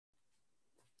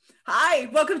Hi,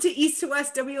 welcome to East to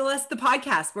West WLS, the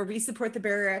podcast where we support the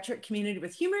bariatric community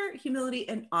with humor, humility,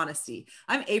 and honesty.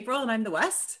 I'm April and I'm the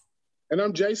West. And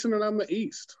I'm Jason and I'm the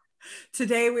East.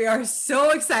 Today we are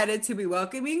so excited to be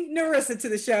welcoming Narissa to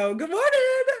the show. Good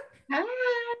morning. Hi.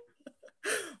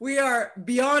 We are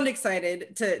beyond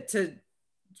excited to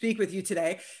speak with you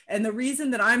today. And the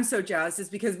reason that I'm so jazzed is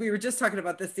because we were just talking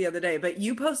about this the other day, but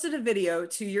you posted a video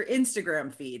to your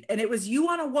Instagram feed and it was you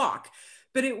on a walk.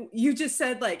 But you just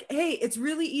said like, hey, it's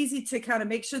really easy to kind of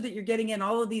make sure that you're getting in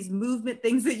all of these movement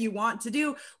things that you want to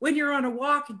do. When you're on a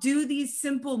walk, do these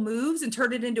simple moves and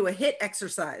turn it into a HIIT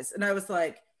exercise. And I was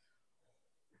like,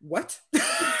 what? I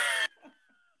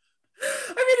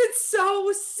mean, it's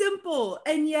so simple.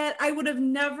 And yet I would have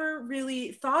never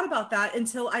really thought about that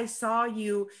until I saw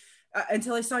you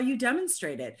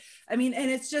demonstrate it. I mean,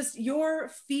 and it's just your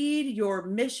feed, your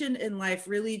mission in life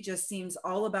really just seems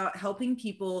all about helping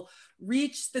people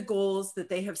reach the goals that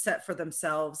they have set for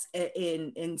themselves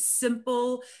in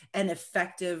simple and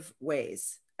effective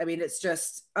ways. I mean, it's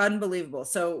just unbelievable.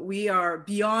 So we are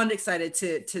beyond excited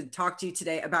to talk to you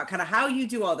today about kind of how you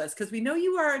do all this, because we know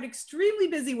you are an extremely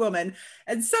busy woman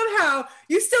and somehow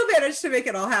you still manage to make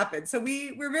it all happen. So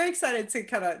we're very excited to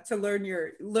kind of to learn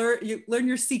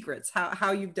your secrets,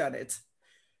 how you've done it.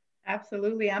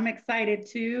 Absolutely. I'm excited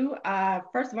too.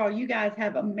 First of all, you guys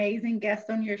have amazing guests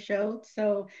on your show.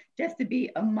 So just to be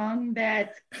among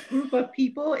that group of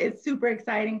people is super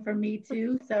exciting for me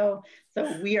too. So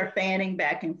we are fanning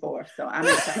back and forth. So I'm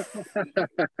excited.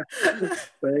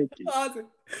 Thank you. Awesome.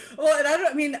 Well,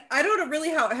 and I don't know really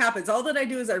how it happens. All that I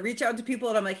do is I reach out to people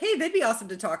and I'm like, hey, they'd be awesome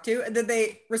to talk to. And then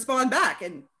they respond back.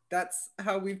 And that's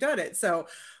how we've done it. So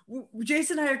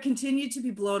Jason and I continue to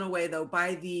be blown away though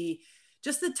by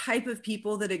just the type of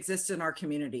people that exist in our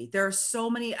community. There are so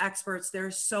many experts. There are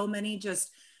so many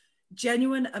just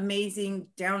genuine, amazing,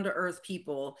 down-to-earth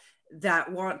people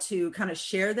that want to kind of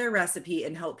share their recipe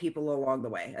and help people along the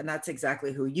way. And that's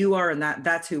exactly who you are. And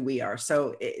that's who we are.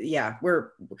 So yeah,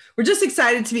 we're just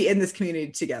excited to be in this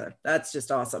community together. That's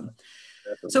just awesome.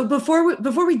 Definitely. So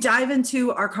before we dive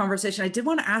into our conversation, I did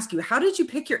want to ask you, how did you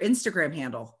pick your Instagram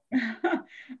handle?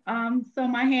 So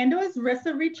my handle is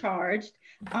Rissa Recharged.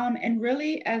 And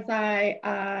really, as I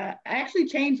actually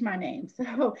changed my name.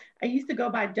 So I used to go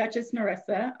by Duchess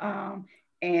Narissa,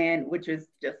 and which is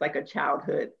just like a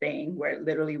childhood thing where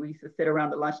literally we used to sit around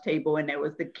the lunch table and there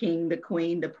was the king, the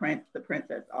queen, the prince, the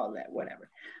princess, all that, whatever.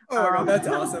 Oh, that's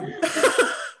awesome.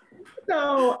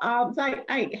 So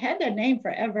I had that name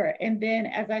forever. And then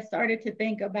as I started to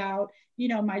think about,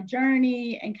 my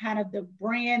journey and kind of the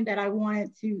brand that I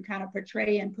wanted to kind of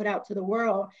portray and put out to the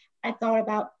world, I thought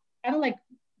about kind of like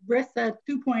Rissa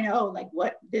 2.0, like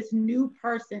what this new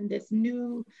person, this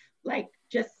new, like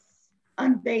just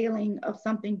unveiling of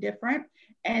something different.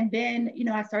 And then,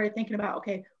 I started thinking about,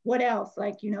 okay, what else?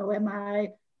 Like,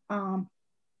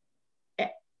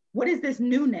 what is this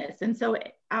newness? And so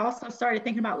I also started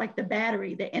thinking about like the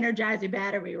battery, the Energizer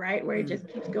battery, right? Where it just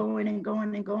keeps going and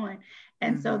going and going.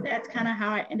 And so that's kind of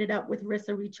how I ended up with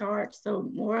Rissa Recharge. So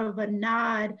more of a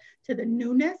nod to the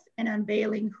newness and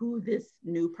unveiling who this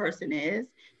new person is.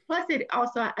 Plus it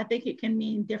also, I think it can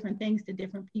mean different things to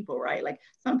different people, right? Like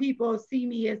some people see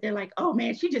me as they're like, oh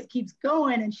man, she just keeps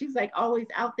going. And she's like always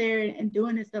out there and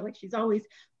doing this stuff. Like she's always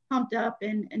pumped up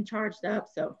and charged up.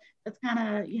 So that's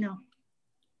kind of,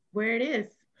 where it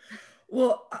is.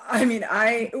 Well, I mean,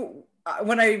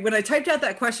 when I typed out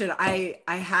that question, I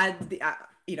had the,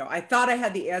 I thought I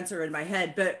had the answer in my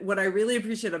head, but what I really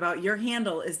appreciate about your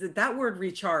handle is that word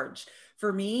recharge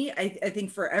for me, I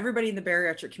think for everybody in the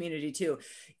bariatric community too,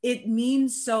 it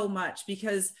means so much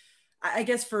because I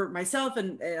guess for myself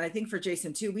and I think for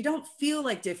Jason too, we don't feel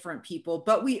like different people,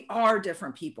 but we are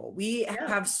different people. We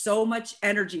have so much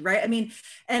energy, right? I mean,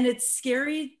 and it's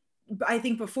scary, I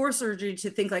think before surgery to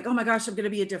think like, oh my gosh, I'm going to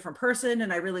be a different person.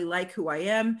 And I really like who I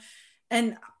am.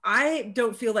 And I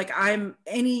don't feel like I'm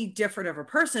any different of a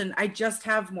person. I just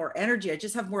have more energy. I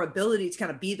just have more ability to kind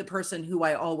of be the person who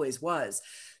I always was.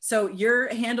 So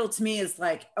your handle to me is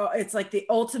like, oh, it's like the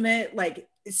ultimate, like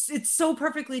it's so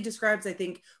perfectly describes, I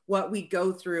think, what we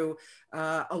go through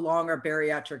along our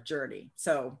bariatric journey.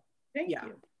 So Thank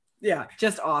you. Yeah,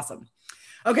 just awesome.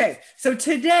 Okay, so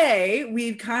today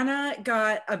we've kind of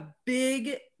got a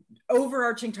big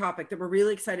overarching topic that we're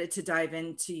really excited to dive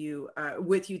into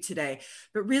with you today.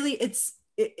 But really,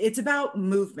 it's about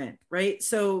movement, right?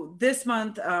 So this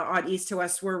month on East to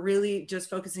West, we're really just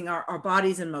focusing our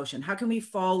bodies in motion. How can we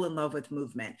fall in love with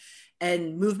movement?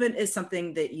 And movement is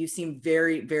something that you seem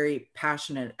very, very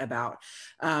passionate about.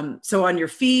 So on your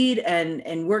feed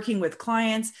and working with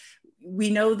clients,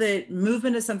 we know that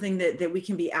movement is something that we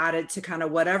can be added to kind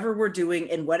of whatever we're doing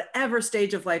in whatever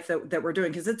stage of life that we're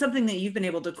doing, because it's something that you've been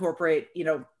able to incorporate, you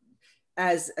know,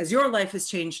 as your life has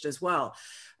changed as well.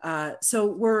 So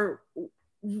we're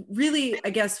really,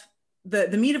 I guess,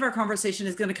 the meat of our conversation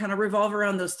is going to kind of revolve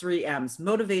around those 3 M's: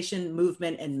 motivation,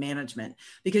 movement, and management,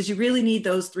 because you really need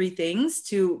those 3 things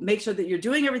to make sure that you're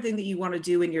doing everything that you want to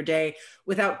do in your day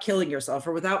without killing yourself,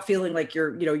 or without feeling like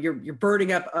you're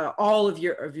burning up all of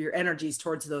your energies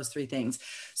towards those 3 things.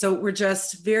 So we're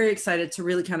just very excited to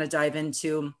really kind of dive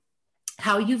into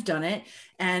how you've done it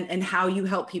and how you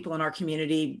help people in our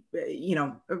community, you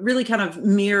know, really kind of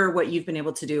mirror what you've been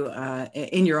able to do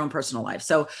in your own personal life.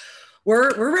 So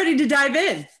we're ready to dive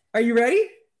in. Are you ready?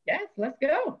 Yes, let's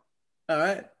go. All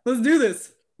right, let's do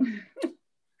this.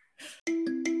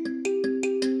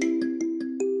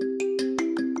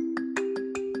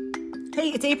 Hey,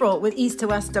 it's April with East to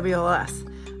West WLS.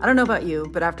 I don't know about you,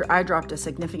 but after I dropped a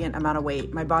significant amount of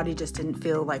weight, my body just didn't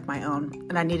feel like my own,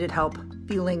 and I needed help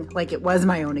feeling like it was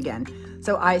my own again.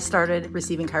 So I started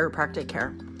receiving chiropractic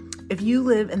care. If you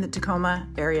live in the Tacoma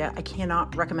area, I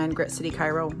cannot recommend Grit City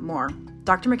Chiro more.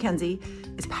 Dr. Mackenzie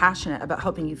is passionate about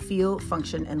helping you feel,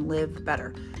 function, and live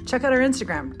better. Check out our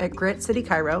Instagram at Grit City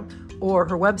Chiro or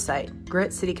her website,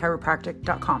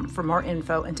 gritcitychiropractic.com, for more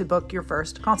info and to book your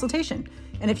first consultation.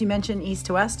 And if you mention East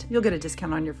to West, you'll get a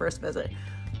discount on your first visit.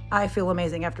 I feel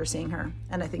amazing after seeing her,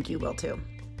 and I think you will too.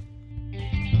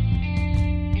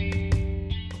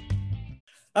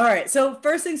 All right, so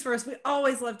first things first, we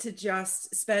always love to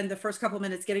just spend the first couple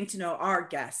minutes getting to know our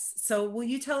guests. So will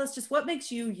you tell us just what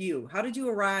makes you you? How did you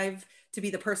arrive to be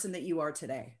the person that you are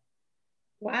today?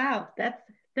 Wow,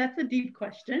 that's a deep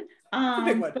question. It's a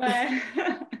big one. But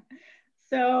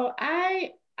so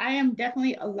I am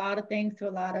definitely a lot of things to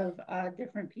a lot of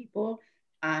different people.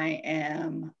 I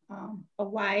am a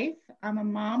wife. I'm a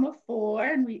mom of 4,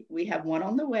 and we have 1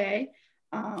 on the way.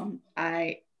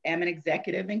 I am an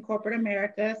executive in corporate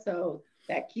America, so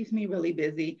that keeps me really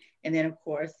busy. And then, of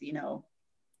course, you know,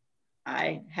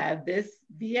 I have this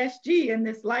VSG and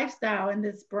this lifestyle and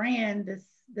this brand,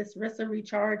 this Rissa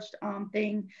Recharged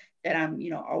thing that I'm, you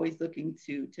know, always looking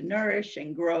to nourish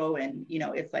and grow. And, you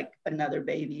know, it's like another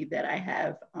baby that I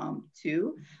have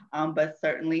too. But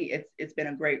certainly it's been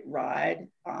a great ride.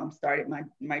 Started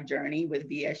my journey with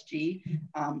VSG.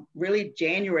 Really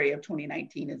January of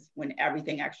 2019 is when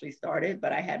everything actually started,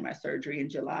 but I had my surgery in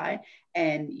July.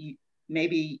 And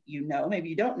maybe you know, maybe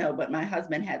you don't know, but my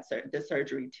husband had the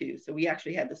surgery too. So we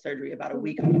actually had the surgery about a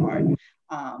week apart.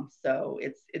 So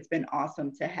it's been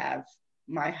awesome to have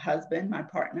my husband, my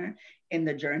partner, in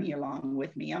the journey along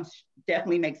with me.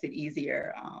 Definitely makes it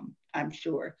easier, I'm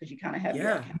sure, because you kind of have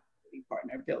your accountability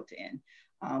partner built in.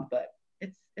 But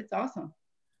it's awesome.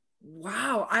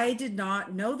 Wow, I did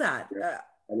not know that.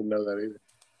 I didn't know that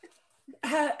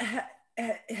either.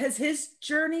 Has his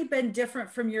journey been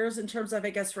different from yours in terms of, I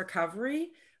guess,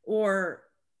 recovery? Or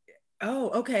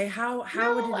okay, how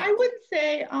no, would it...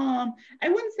 I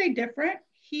wouldn't say different.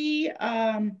 He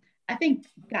I think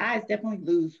guys definitely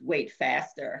lose weight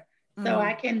faster. So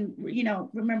I can, you know,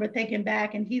 remember thinking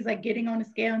back, and he's like getting on the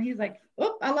scale and he's like,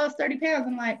 oh, I lost 30 pounds.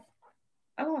 I'm like,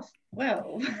 I lost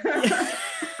 12.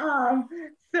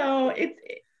 So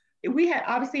we had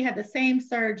obviously had the same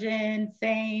surgeon,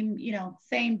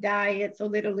 same diet. So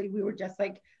literally we were just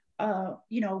like,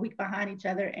 you know, a week behind each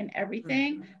other and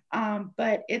everything.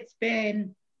 But it's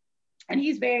been, and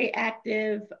he's very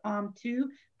active too.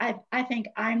 I think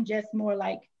I'm just more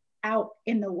like out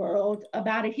in the world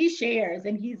about it. He shares,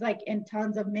 and he's like in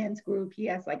tons of men's group. He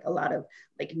has like a lot of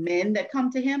like men that come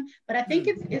to him, but I think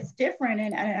it's different.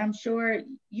 And I'm sure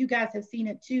you guys have seen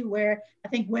it too, where I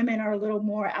think women are a little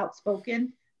more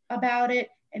outspoken about it.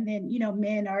 And then, you know,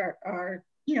 men are,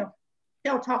 you know,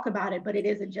 they'll talk about it, but it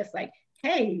isn't just like,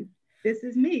 hey, this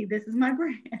is me, this is my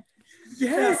brand.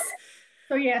 Yes.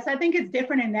 So yes, I think it's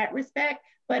different in that respect,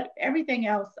 but everything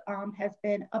else has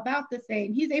been about the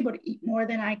same. He's able to eat more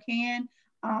than I can,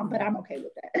 but I'm okay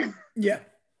with that. Yeah,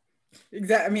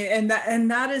 exactly. I mean,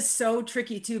 and that is so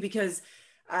tricky too, because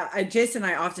Jason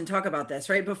and I often talk about this,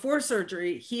 right? Before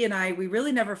surgery, he and we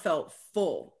really never felt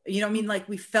full. You know what I mean? Like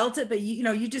we felt it, but you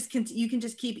know, you can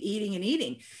just keep eating and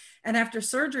eating. And after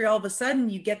surgery, all of a sudden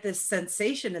you get this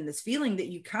sensation and this feeling that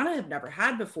you kind of have never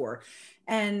had before.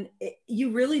 And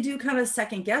you really do kind of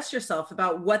second guess yourself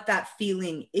about what that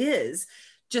feeling is,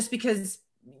 just because,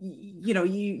 you know,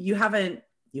 you haven't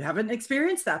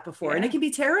experienced that before. Yeah. And it can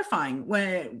be terrifying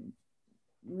when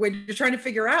when you're trying to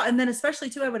figure out. And then especially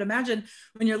too, I would imagine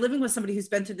when you're living with somebody who's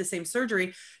been through the same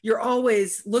surgery, you're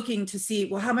always looking to see,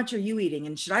 well, how much are you eating?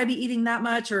 And should I be eating that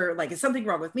much? Or like, is something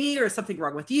wrong with me or is something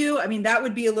wrong with you? I mean, that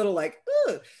would be a little like,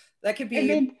 ooh, that could be. And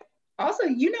then also,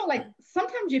 you know, like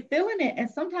sometimes you're feeling it and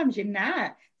sometimes you're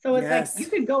not. So it's like you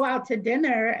could go out to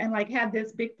dinner and like have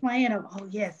this big plan of, oh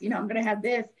yes, you know, I'm gonna have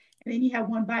this. And then you have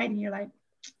one bite and you're like,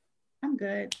 I'm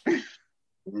good.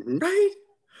 Mm-hmm. Right.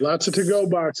 Lots of to-go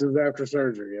boxes after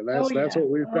surgery. And that's what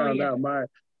we found out.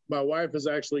 My wife is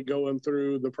actually going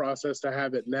through the process to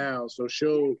have it now. So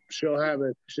she'll have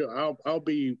it. I'll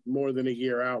be more than a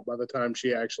year out by the time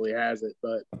she actually has it.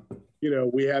 But you know,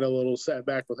 we had a little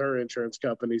setback with her insurance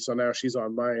company. So now she's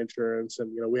on my insurance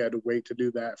and, you know, we had to wait to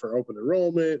do that for open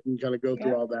enrollment and kind of go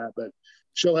through all that. But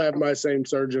she'll have my same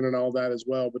surgeon and all that as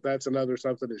well. But that's another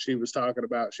something that she was talking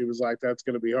about. She was like, that's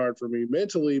going to be hard for me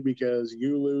mentally because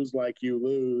you lose like you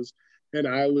lose and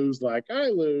I lose like I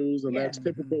lose. And that's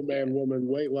typical man, woman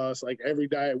weight loss. Like every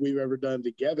diet we've ever done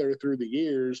together through the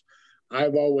years,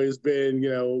 I've always been, you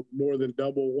know, more than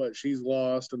double what she's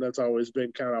lost. And that's always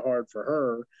been kind of hard for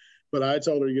her. But I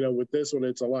told her, you know, with this one,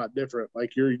 it's a lot different.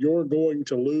 Like you're going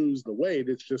to lose the weight.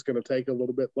 It's just going to take a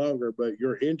little bit longer. But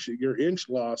your inch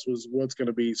loss was what's going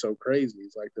to be so crazy.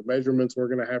 It's like the measurements we're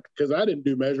going to have to, because I didn't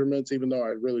do measurements, even though I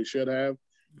really should have.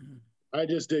 Mm-hmm. I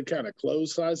just did kind of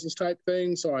clothes sizes type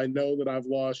thing. So I know that I've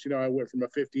lost, you know, I went from a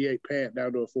 58 pant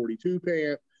down to a 42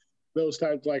 pant. Those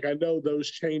types, like I know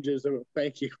those changes.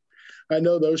 Thank you. I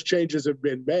know those changes have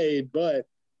been made, but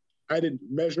I didn't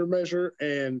measure.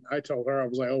 And I told her, I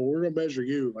was like, oh, we're going to measure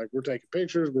you. Like we're taking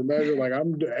pictures, we're measuring, like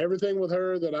I'm doing everything with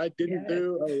her that I didn't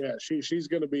do. Oh yeah. She's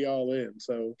going to be all in.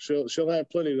 So she'll have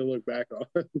plenty to look back on.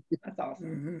 That's awesome.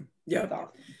 Mm-hmm. Yeah. That's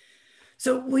awesome.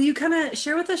 So will you kind of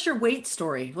share with us your weight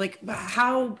story? Like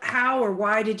how or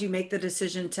why did you make the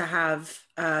decision to have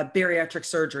bariatric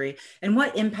surgery and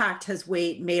what impact has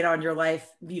weight made on your life,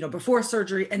 you know, before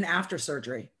surgery and after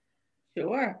surgery?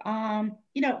 Sure.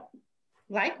 You know,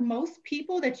 like most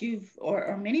people that you've,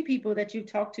 or many people that you've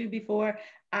talked to before,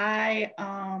 I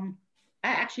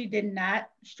actually did not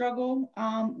struggle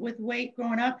with weight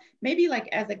growing up. Maybe like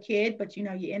as a kid, but you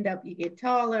know, you get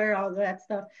taller, all of that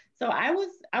stuff. So I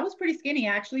was pretty skinny.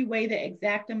 I actually weigh the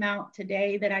exact amount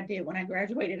today that I did when I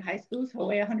graduated high school. So I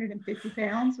weigh 150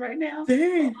 pounds right now.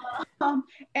 Dang.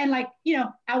 And like, you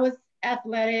know, I was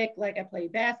athletic. Like I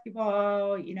played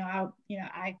basketball.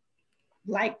 I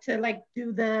like to like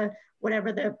do the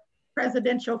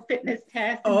presidential fitness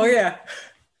test. Oh yeah.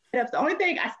 That's the only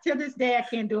thing till this day I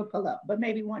can't do a pull-up, but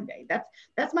maybe one day.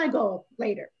 That's my goal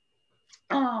later.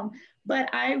 But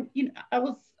I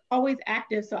was always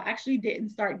active, so I actually didn't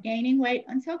start gaining weight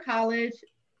until college,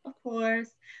 of course.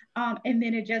 And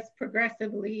then it just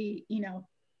progressively, you know,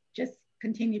 just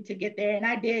continued to get there. And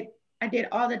I did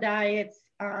all the diets,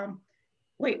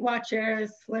 Weight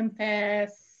Watchers, Slim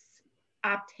Fast,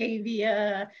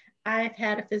 Optavia. I've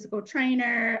had a physical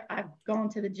trainer. I've gone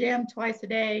to the gym twice a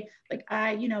day. Like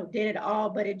I, you know, did it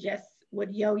all, but it just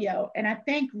would yo-yo. And I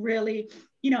think really,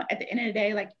 you know, at the end of the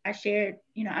day, like I shared,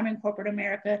 you know, I'm in corporate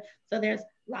America. So there's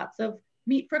lots of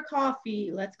meet for coffee.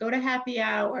 Let's go to happy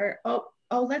hour. Oh,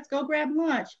 let's go grab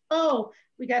lunch. Oh,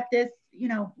 we got this, you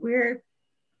know, we're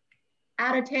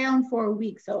out of town for a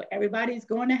week. So everybody's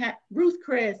going to have Ruth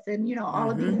Chris and, you know,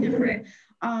 all of these different,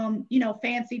 you know,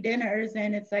 fancy dinners.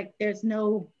 And it's like, there's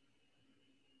no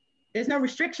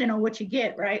restriction on what you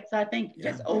get, right? So I think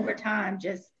just over time,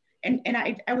 and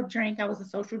I would drink, I was a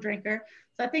social drinker.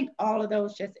 So I think all of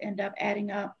those just end up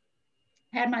adding up.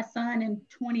 Had my son in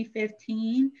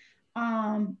 2015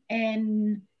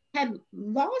 and had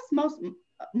lost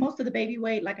most of the baby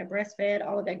weight, like I breastfed,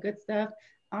 all of that good stuff.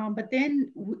 But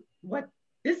then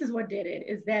this is what did it,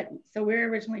 is that, so we're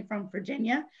originally from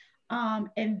Virginia.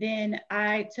 And then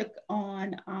I took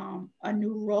on a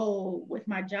new role with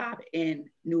my job in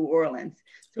New Orleans.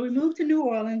 So we moved to New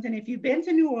Orleans. And if you've been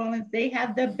to New Orleans, they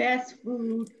have the best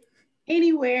food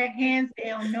anywhere, hands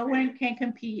down. No one can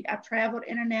compete. I've traveled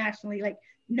internationally. Like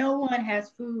no one has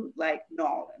food like New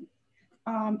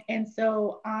Orleans. And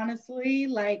so honestly,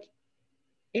 like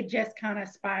it just kind of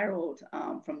spiraled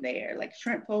from there, like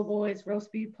shrimp po' boys,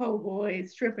 roast beef po'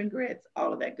 boys, shrimp and grits,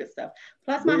 all of that good stuff.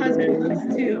 Plus my husband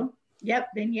cooks too. Yep,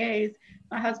 beignets.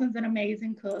 My husband's an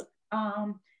amazing cook.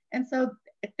 And so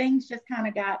things just kind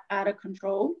of got out of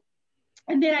control.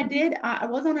 And then I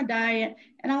was on a diet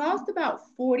and I lost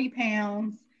about 40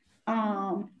 pounds.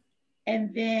 And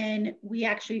then we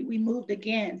moved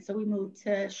again. So we moved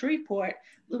to Shreveport,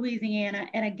 Louisiana.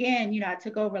 And again, you know, I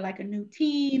took over like a new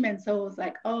team. And so it was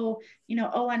like,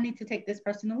 I need to take this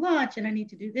person to lunch and I need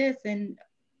to do this and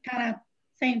kind of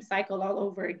same cycle all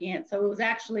over again. So it was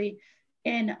actually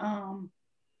in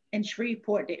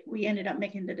Shreveport that we ended up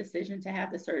making the decision to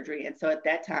have the surgery. And so at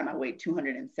that time I weighed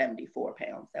 274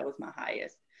 pounds. That was my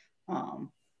highest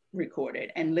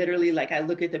recorded. And literally, like, I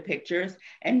look at the pictures,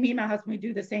 and me and my husband, we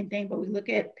do the same thing, but we look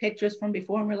at pictures from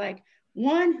before and we're like,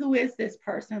 one, who is this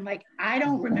person? Like, I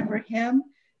don't remember him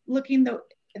looking the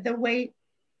weight,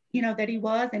 you know, that he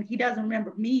was, and he doesn't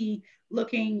remember me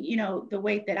looking, you know, the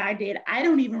weight that I did. I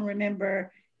don't even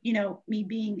remember, you know, me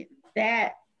being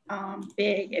that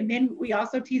big. And then we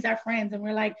also tease our friends and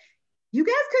we're like, you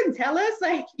guys couldn't tell us,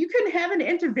 like, you couldn't have an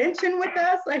intervention with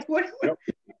us, like, what? Yep.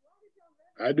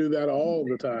 I do that all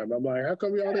the time. I'm like, how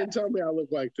come y'all didn't tell me I look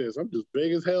like this? I'm just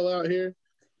big as hell out here.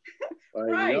 Like,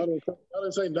 right. y'all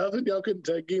didn't say nothing. Y'all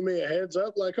couldn't give me a heads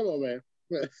up. Like, come on, man.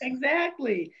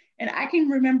 Exactly. And I can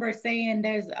remember saying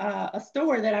there's a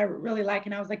store that I really like,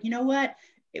 and I was like, you know what?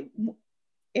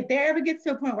 If there ever gets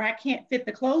to a point where I can't fit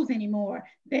the clothes anymore,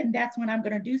 then that's when I'm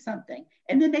going to do something.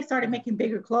 And then they started making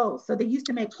bigger clothes. So they used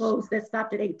to make clothes that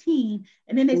stopped at 18,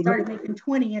 and then they started making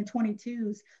 20 and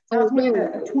 22s. So I was wearing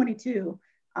a 22.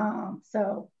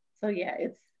 So yeah,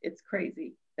 it's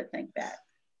crazy to think that.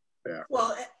 Yeah.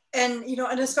 Well, and you know,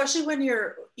 and especially when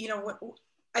you're, you know,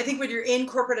 I think when you're in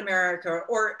corporate America,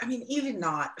 or I mean, even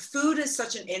not, food is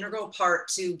such an integral part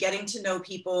to getting to know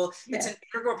people. Yeah. It's an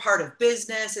integral part of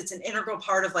business. It's an integral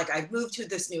part of, like, I've moved to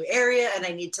this new area and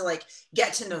I need to, like,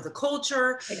 get to know the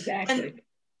culture. Exactly. And,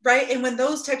 right. And when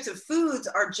those types of foods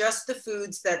are just the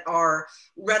foods that are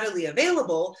readily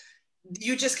available,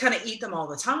 you just kind of eat them all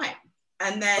the time.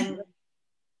 And then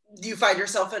you find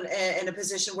yourself in a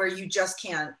position where you just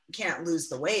can't lose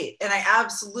the weight. And I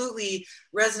absolutely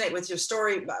resonate with your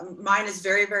story. Mine is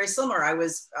very, very similar. I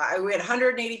weighed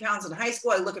 180 pounds in high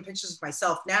school. I look at pictures of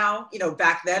myself now, you know,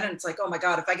 back then, and it's like, oh my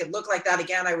God, if I could look like that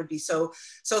again, I would be so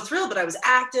thrilled. But I was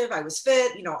active, I was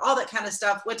fit, you know, all that kind of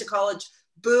stuff. Went to college,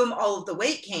 boom, all of the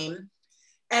weight came.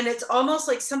 And it's almost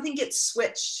like something gets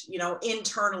switched, you know,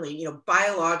 internally, you know,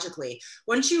 biologically.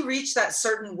 Once you reach that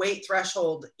certain weight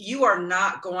threshold, you are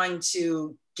not going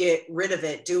to get rid of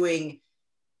it doing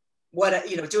what,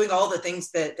 you know, doing all the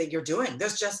things that you're doing.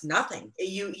 There's just nothing.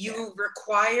 You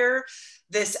require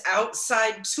this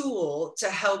outside tool to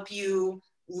help you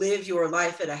live your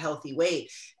life at a healthy weight.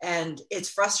 And it's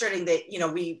frustrating that, you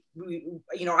know, we you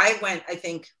know, I went, I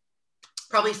think,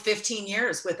 probably 15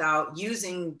 years without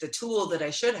using the tool that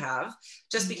I should have,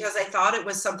 just because I thought it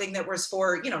was something that was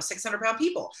for, you know, 600-pound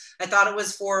people. I thought it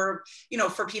was for, you know,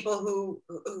 for people who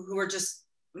were just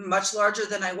much larger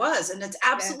than I was. And it's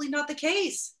absolutely not the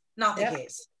case. Not the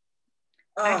case.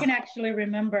 I can actually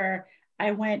remember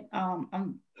I went,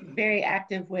 I'm very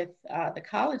active with the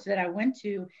college that I went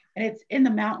to, and it's in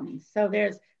the mountains. So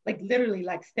there's like literally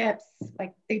like steps,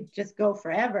 like they just go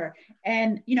forever.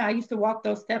 And, you know, I used to walk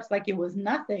those steps like it was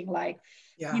nothing, like,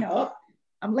 you know, oh,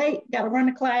 I'm late, got to run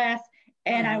to class.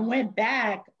 And I went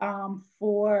back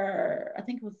for, I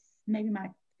think it was maybe my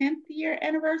 10th year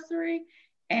anniversary.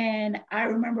 And I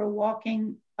remember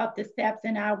walking up the steps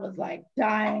and I was like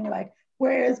dying, like,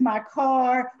 where is my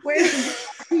car? Where's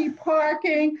the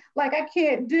parking? Like, I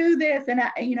can't do this. And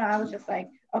I, you know, I was just like,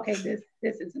 okay, this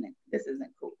isn't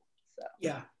cool. So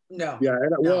yeah. No. Yeah,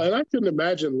 and, well, and I couldn't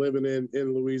imagine living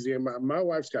in Louisiana. My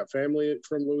wife's got family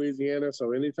from Louisiana,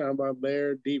 so anytime I'm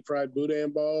there, deep fried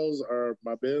boudin balls are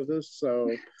my business.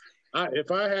 So, if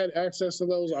I had access to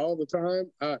those all the time,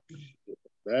 I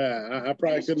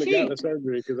probably couldn't have gotten the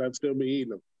surgery because I'd still be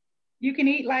eating them. You can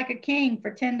eat like a king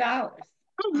for $10.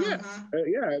 Oh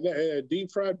yeah,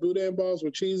 deep fried boudin balls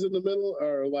with cheese in the middle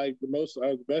are like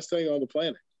the best thing on the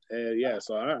planet. And yeah,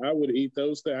 so I would eat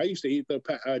those things. I used to eat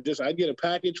I'd get a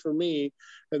package for me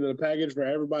and then a package for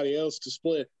everybody else to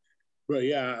split. But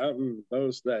yeah,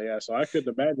 so I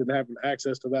couldn't imagine having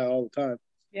access to that all the time.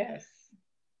 Yes.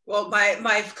 Well,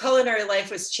 my culinary life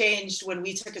was changed when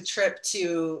we took a trip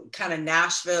to kind of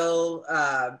Nashville.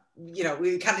 You know,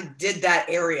 we kind of did that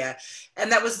area.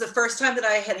 And that was the first time that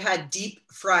I had deep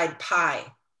fried pie.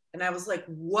 And I was like,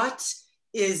 what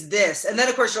is this? And then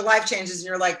of course your life changes and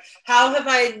you're like, how have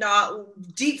I not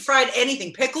deep fried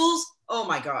anything? Pickles? Oh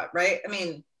my God. Right. I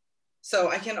mean,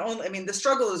 so the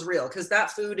struggle is real because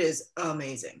that food is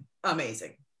amazing.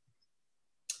 Amazing.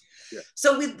 Yeah.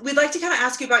 So we'd like to kind of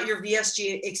ask you about your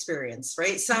VSG experience,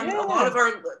 right? A lot of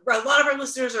our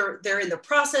listeners they're in the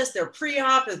process, they're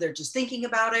pre-op, or they're just thinking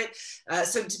about it.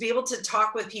 So to be able to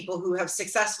talk with people who have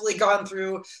successfully gone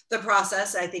through the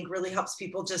process, I think really helps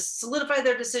people just solidify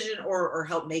their decision or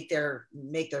help make their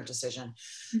decision.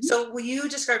 Mm-hmm. So will you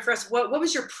describe for us what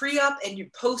was your pre-op and your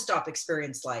post-op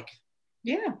experience like?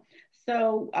 Yeah.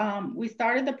 So we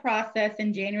started the process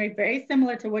in January, very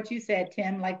similar to what you said,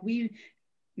 Tim. Like we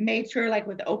made sure like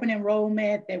with the open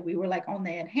enrollment that we were like on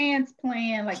the enhanced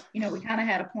plan, like, you know, we kind of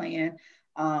had a plan.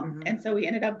 And so we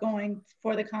ended up going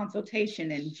for the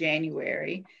consultation in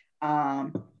January.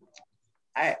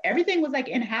 Everything was like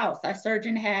in-house. Our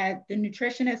surgeon had, the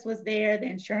nutritionist was there, the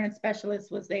insurance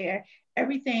specialist was there.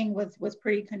 Everything was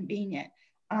pretty convenient.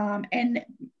 And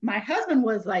my husband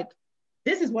was like,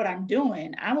 this is what I'm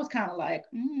doing. I was kind of like,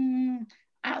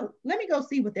 let me go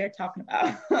see what they're talking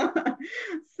about.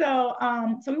 So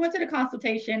we went to the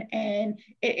consultation, and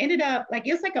it ended up like,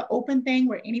 it was like an open thing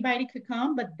where anybody could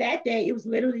come. But that day it was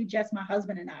literally just my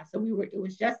husband and I. So it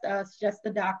was just us, just the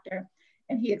doctor.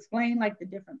 And he explained like the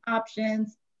different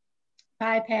options: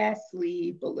 bypass,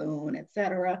 sleeve, balloon,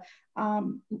 etc.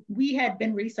 We had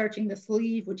been researching the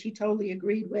sleeve, which he totally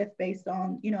agreed with based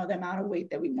on, you know, the amount of weight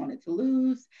that we wanted to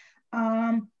lose.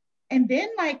 And then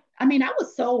like, I mean, I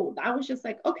was sold. I was just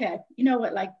like, okay, you know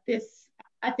what, like this,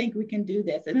 I think we can do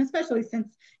this. And especially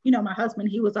since, you know, my husband,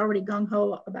 he was already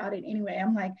gung-ho about it anyway.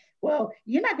 I'm like, well,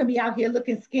 you're not gonna be out here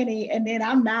looking skinny and then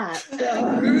I'm not.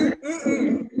 So,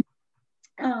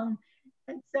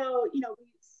 and so, you know, we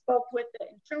spoke with the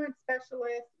insurance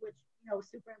specialist, which, you know, was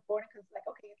super important because like,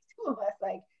 okay, it's two of us,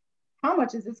 like, how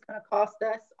much is this gonna cost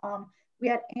us? We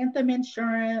had Anthem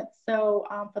insurance. So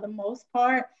for the most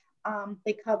part,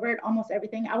 they covered almost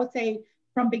everything. I would say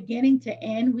from beginning to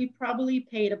end, we probably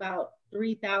paid about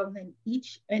 $3,000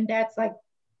 each. And that's like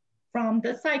from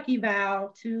the psych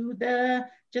eval to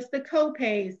just the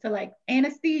co-pays to like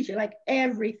anesthesia, like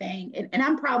everything. And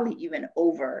I'm probably even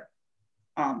over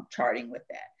charting with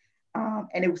that.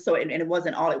 And it was and it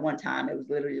wasn't all at one time. It was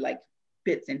literally like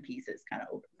bits and pieces kind of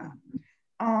over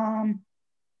time.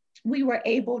 We were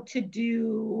able to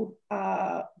do,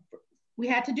 we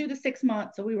had to do the 6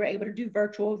 months. So we were able to do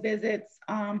virtual visits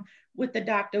with the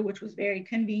doctor, which was very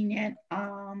convenient.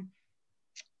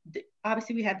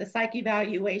 Obviously we had the psych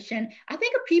evaluation. I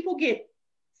think people get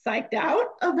psyched out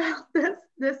about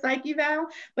the psych eval,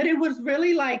 but it was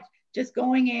really like just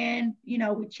going in, you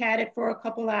know, we chatted for a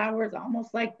couple hours,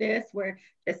 almost like this, where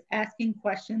just asking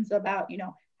questions about, you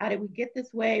know, how did we get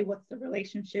this way? What's the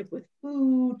relationship with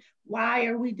food? Why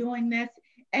are we doing this?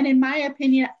 And in my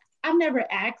opinion, I've never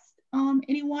asked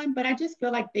anyone, but I just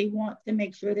feel like they want to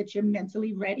make sure that you're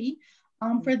mentally ready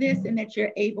for this and that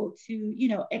you're able to, you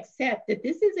know, accept that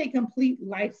this is a complete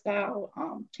lifestyle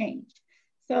change.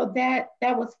 So that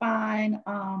was fine.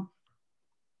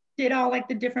 Did all like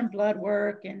the different blood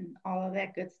work and all of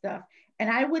that good stuff. And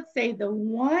I would say the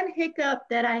one hiccup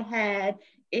that I had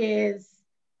is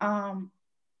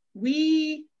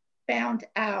we found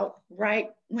out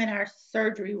right when our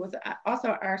surgery was, also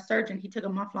our surgeon, he took a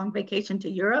month-long vacation to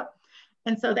Europe.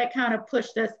 And so that kind of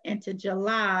pushed us into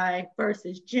July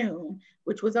versus June,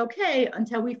 which was okay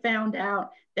until we found out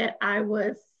that I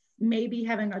was maybe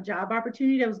having a job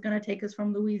opportunity that was going to take us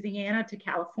from Louisiana to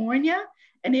California.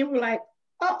 And then we're like,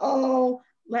 uh-oh,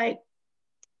 like,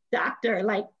 doctor,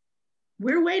 like,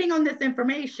 we're waiting on this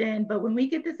information, but when we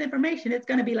get this information, it's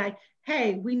going to be like,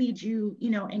 hey, we need you, you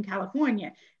know, in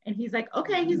California. And he's like,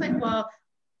 okay. He's like, well,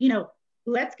 you know,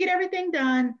 let's get everything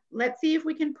done. Let's see if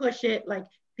we can push it. Like,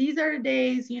 these are the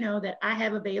days, you know, that I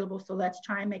have available. So let's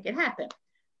try and make it happen.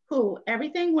 Cool.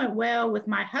 Everything went well with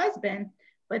my husband,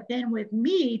 but then with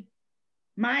me,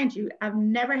 mind you, I've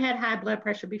never had high blood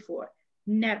pressure before,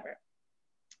 never.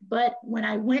 But when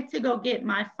I went to go get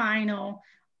my final,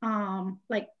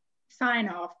 like, sign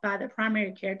off by the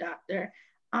primary care doctor,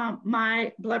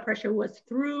 my blood pressure was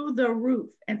through the roof.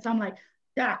 And so I'm like,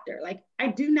 doctor, like, I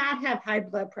do not have high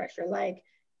blood pressure. Like,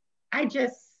 I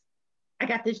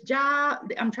got this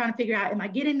job. I'm trying to figure out, am I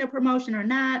getting the promotion or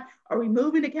not? Are we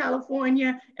moving to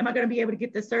California? Am I going to be able to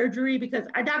get the surgery? Because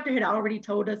our doctor had already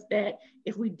told us that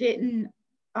if we didn't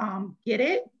get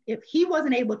it, if he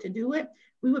wasn't able to do it,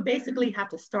 we would basically have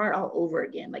to start all over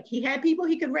again. Like, he had people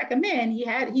he could recommend.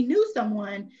 He knew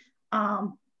someone,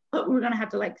 but we were going to have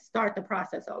to like start the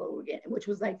process all over again, which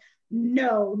was like,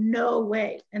 no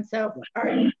way. And so, all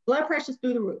right, blood pressure's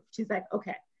through the roof. She's like,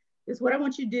 okay, this is what I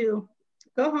want you to do.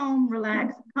 Go home,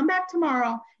 relax, come back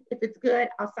tomorrow. If it's good,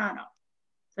 I'll sign off.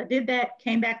 So I did that,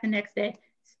 came back the next day,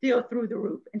 still through the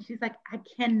roof. And she's like, I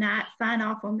cannot sign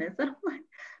off on this. And I'm like,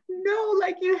 no,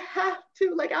 like, you have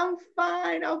to, like, I'm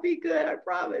fine, I'll be good, I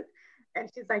promise. And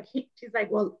she's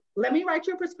like, well, let me write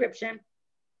you a prescription.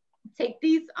 Take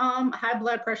these high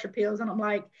blood pressure pills. And I'm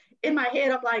like, in my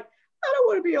head, I'm like, I don't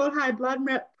want to be on high blood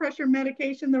pressure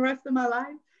medication the rest of my life.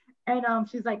 And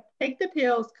she's like, take the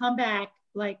pills, come back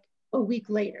like a week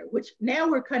later, which now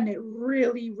we're cutting it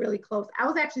really, really close. I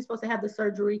was actually supposed to have the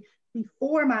surgery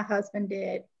before my husband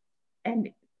did. and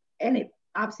it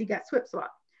obviously got SWIP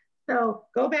swapped. So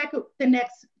go back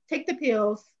take the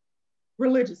pills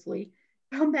religiously,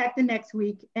 come back the next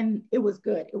week, and it was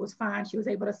good. It was fine. She was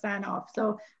able to sign off.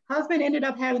 So husband ended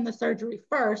up having the surgery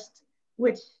first,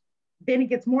 which then it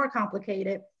gets more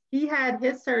complicated. He had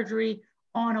his surgery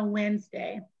on a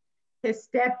Wednesday. His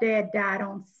stepdad died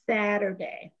on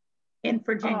Saturday in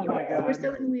Virginia. Oh, we're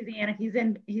still in Louisiana. He's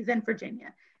in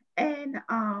Virginia. And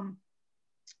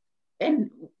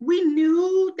we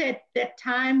knew that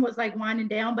time was like winding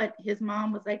down, but his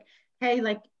mom was like, hey,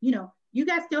 like, you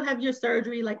guys still have your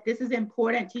surgery. Like, this is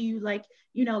important to you. Like,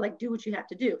 like, do what you have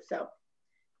to do. So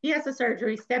he has the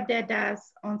surgery. Stepdad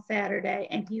dies on Saturday.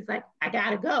 And he's like, I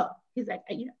gotta go. He's like,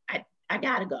 I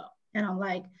gotta go. And I'm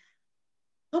like,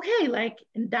 okay, like,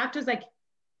 and doctor's like,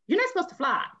 you're not supposed to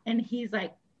fly. And he's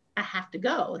like, I have to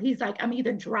go. He's like, I'm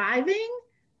either driving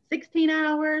 16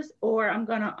 hours or I'm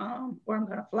gonna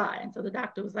fly. And so the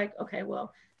doctor was like, okay,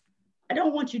 well, I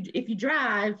don't want you, if you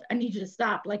drive, I need you to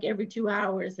stop like every 2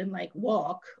 hours and like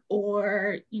walk,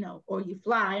 or you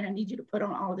fly, and I need you to put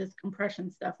on all this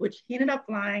compression stuff, which he ended up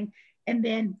flying. And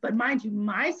then, but mind you,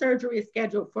 my surgery is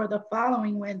scheduled for the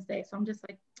following Wednesday. So I'm just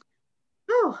like,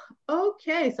 oh,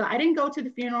 okay. So I didn't go to the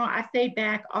funeral. I stayed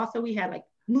back. Also, we had like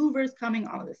movers coming,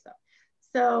 all of this stuff.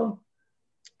 So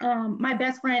my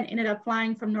best friend ended up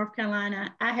flying from North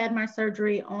Carolina. I had my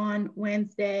surgery on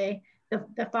Wednesday,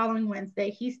 the following Wednesday.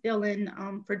 He's still in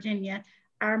Virginia.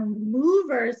 Our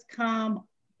movers come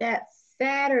that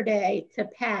Saturday to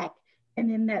pack, and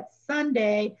then that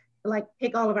Sunday, like,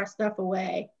 pick all of our stuff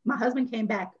away. My husband came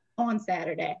back on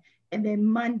Saturday, and then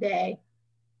Monday,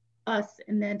 us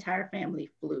and the entire family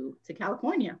flew to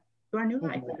California to our new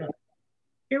life.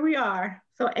 Here we are.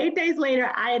 So 8 days later,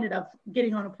 I ended up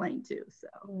getting on a plane too. So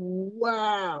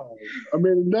wow. I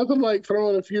mean, nothing like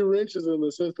throwing a few wrenches in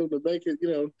the system to make it,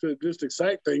 to just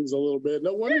excite things a little bit.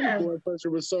 No wonder your blood pressure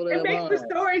was so damn high. It makes the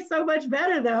story so much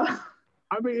better, though.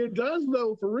 I mean, it does,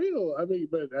 though, for real.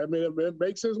 It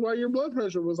makes sense why your blood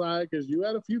pressure was high, because you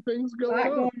had a few things going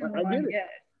on. I get it.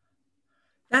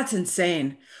 That's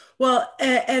insane. Well,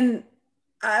 and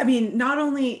I mean, not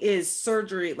only is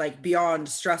surgery like beyond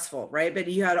stressful, right? But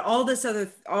you had all these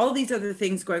other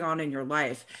things going on in your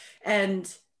life.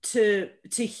 And to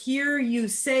hear you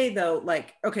say, though,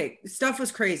 like, okay, stuff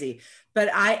was crazy, but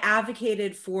I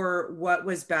advocated for what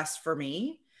was best for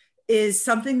me, is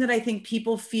something that I think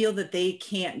people feel that they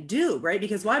can't do, right?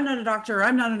 Because, well, I'm not a doctor, or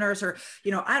I'm not a nurse, or,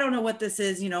 I don't know what this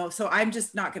is, so I'm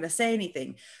just not going to say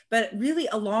anything. But really,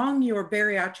 along your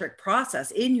bariatric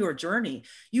process, in your journey,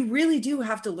 you really do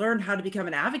have to learn how to become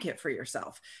an advocate for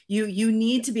yourself. You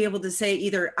need to be able to say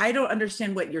either, I don't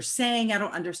understand what you're saying, I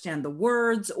don't understand the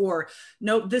words, or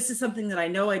no, this is something that I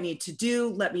know I need to do.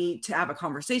 Let me to have a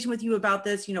conversation with you about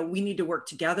this. We need to work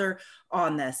together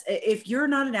on this. If you're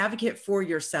not an advocate for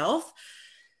yourself,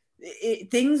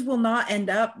 things will not end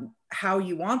up how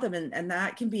you want them. And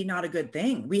that can be not a good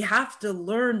thing. We have to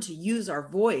learn to use our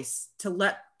voice to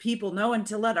let people know, and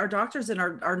to let our doctors and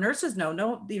our nurses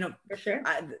know, for sure.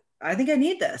 I think I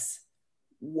need this.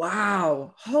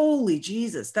 Wow. Holy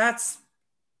Jesus. That's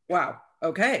wow.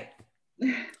 Okay.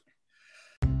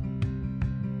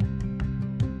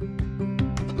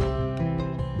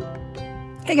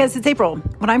 Hey guys, it's April.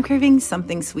 When I'm craving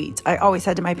something sweet, I always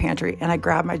head to my pantry and I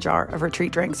grab my jar of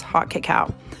Retreat Drinks hot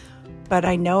cacao. But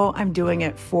I know I'm doing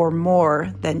it for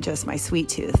more than just my sweet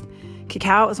tooth.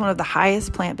 Cacao is one of the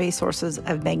highest plant-based sources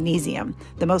of magnesium,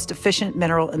 the most deficient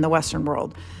mineral in the Western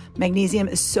world. Magnesium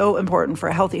is so important for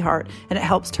a healthy heart, and it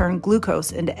helps turn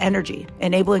glucose into energy,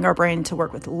 enabling our brain to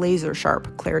work with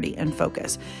laser-sharp clarity and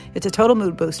focus. It's a total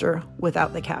mood booster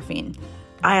without the caffeine.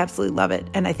 I absolutely love it,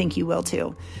 and I think you will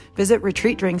too. Visit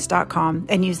retreatdrinks.com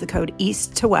and use the code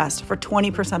EAST to WEST for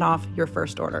 20% off your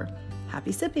first order.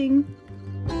 Happy sipping.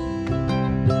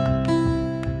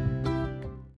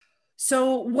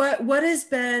 So what has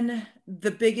been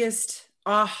the biggest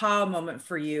aha moment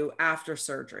for you after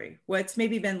surgery? What's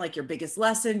maybe been like your biggest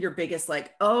lesson, your biggest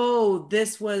like, oh,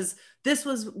 this was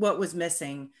what was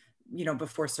missing,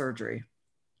 before surgery?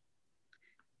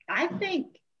 I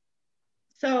think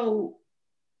so.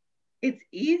 It's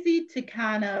easy to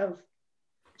kind of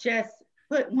just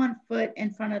put one foot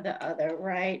in front of the other,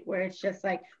 right? Where it's just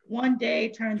like one day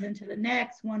turns into the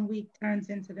next, 1 week turns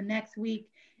into the next week.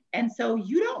 And so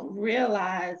you don't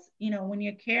realize, when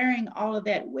you're carrying all of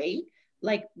that weight,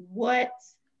 like what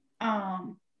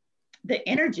the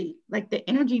energy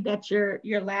that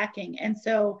you're lacking. And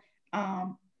so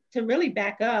to really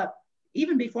back up,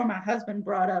 even before my husband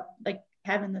brought up like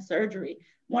having the surgery,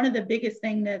 one of the biggest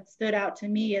things that stood out to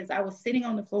me is I was sitting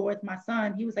on the floor with my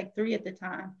son. He was like 3 at the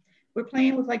time. we're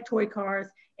playing with like toy cars,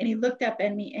 and he looked up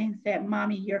at me and said,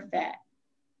 "Mommy, you're fat."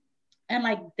 And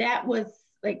like, that was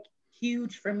like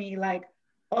huge for me. Like,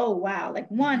 oh, wow. Like,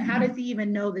 one, how does he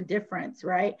even know the difference?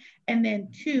 Right. And then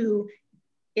two,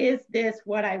 is this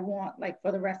what I want, like,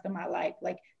 for the rest of my life?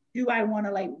 Like, do I want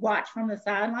to like watch from the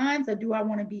sidelines, or do I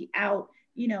want to be out,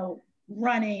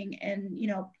 running and,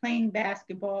 playing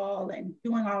basketball and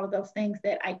doing all of those things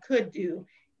that I could do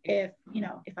if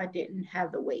I didn't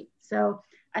have the weight? So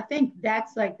I think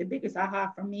that's like the biggest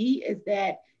aha for me, is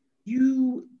that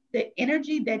the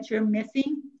energy that you're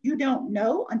missing, you don't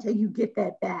know until you get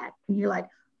that back. And you're like,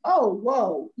 oh,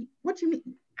 whoa, what you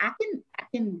mean? I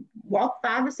can walk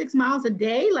 5 or 6 miles a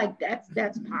day. Like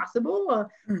that's possible.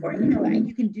 Or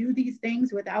you can do these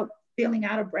things without feeling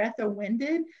out of breath or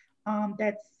winded.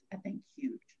 That's, I think,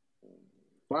 huge.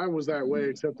 Mine was that way,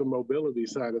 except the mobility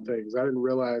side of things. I didn't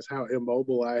realize how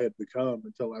immobile I had become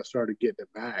until I started getting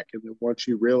it back. And then once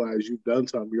you realize you've done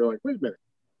something, you're like, wait a minute.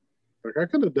 Like, I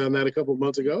could have done that a couple of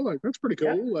months ago. Like, that's pretty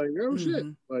cool. Yeah. Like, oh shit.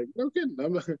 Like, no kidding.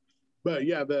 But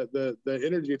yeah, the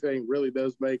energy thing really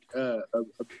does make a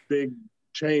big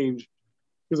change,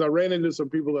 because I ran into some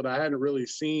people that I hadn't really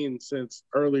seen since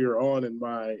earlier on in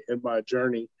my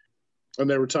journey. And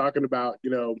they were talking about,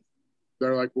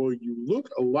 they're like, well, you look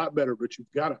a lot better, but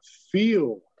you've got to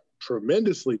feel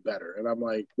tremendously better. And I'm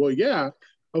like, well, yeah.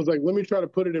 I was like, let me try to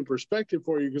put it in perspective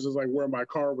for you, because it's like where my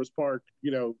car was parked,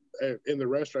 in the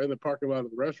restaurant, in the parking lot of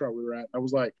the restaurant we were at. I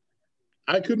was like,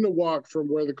 I couldn't have walked from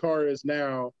where the car is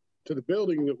now to the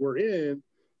building that we're in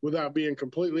without being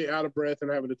completely out of breath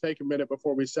and having to take a minute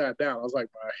before we sat down. I was like,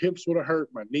 my hips would have hurt,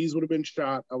 my knees would have been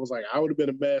shot. I was like, I would have been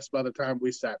a mess by the time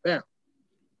we sat down.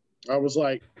 I was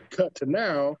like, cut to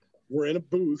now, we're in a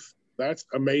booth. That's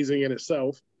amazing in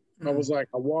itself. I was like,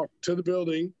 I walked to the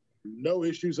building, no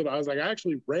issues at all. I was like, I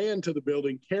actually ran to the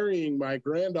building carrying my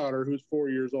granddaughter, who's 4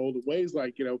 years old and weighs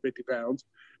like, 50 pounds.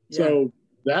 Yeah. So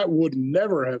that would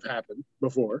never have happened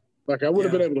before. Like, I would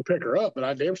have been able to pick her up, but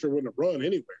I damn sure wouldn't have run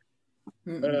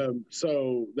anywhere.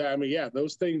 So that,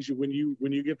 those things, when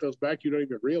you get those back, you don't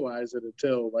even realize it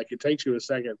until like it takes you a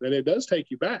second. Then it does take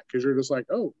you back, because you're just like,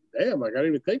 oh damn, like I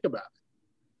didn't even think about it.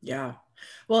 Yeah.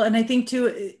 Well, and I think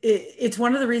too, it's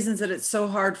one of the reasons that it's so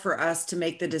hard for us to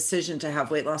make the decision to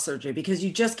have weight loss surgery, because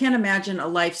you just can't imagine a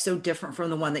life so different from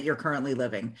the one that you're currently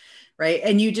living, right?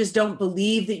 And you just don't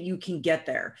believe that you can get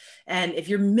there. And if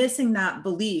you're missing that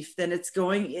belief, then it's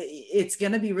going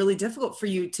to be really difficult for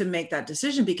you to make that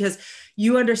decision, because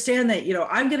you understand that,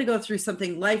 I'm going to go through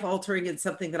something life altering and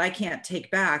something that I can't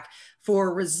take back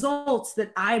for results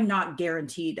that I'm not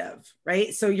guaranteed of,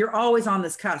 right? So you're always on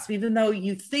this cusp, even though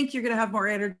you think you're going to have more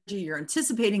energy, you're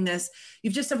anticipating this,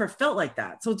 you've just never felt like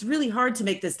that. So it's really hard to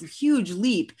make this huge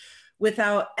leap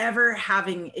without ever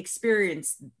having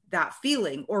experienced that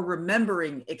feeling or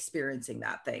remembering experiencing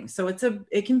that thing. So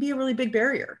it can be a really big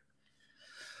barrier.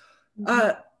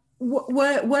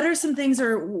 What are some things,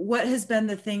 or what has been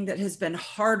the thing that has been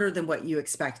harder than what you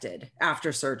expected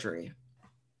after surgery?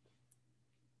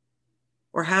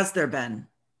 Or has there been?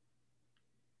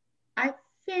 I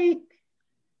think,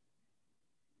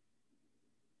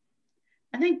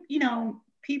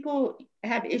 people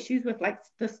have issues with like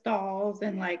the stalls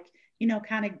and like,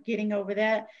 kind of getting over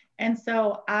that. And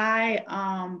so I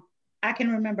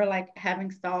can remember like having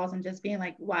stalls and just being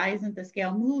like, why isn't the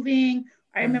scale moving?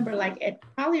 I remember like at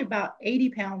probably about 80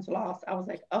 pounds lost, I was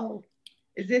like, oh,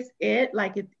 is this it?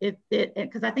 Like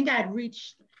because I think I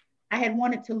had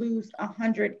wanted to lose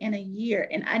 100 in a year,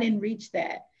 and I didn't reach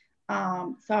that.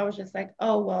 So I was just like,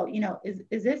 oh, well, is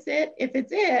this it? If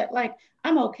it's it, like,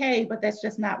 I'm okay, but that's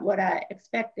just not what I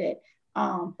expected.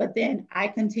 But then I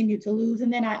continued to lose.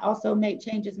 And then I also made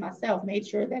changes myself, made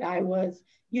sure that I was,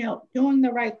 doing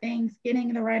the right things,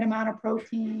 getting the right amount of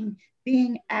protein,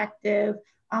 being active.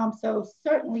 So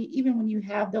certainly, even when you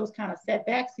have those kind of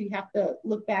setbacks, you have to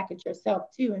look back at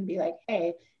yourself too and be like,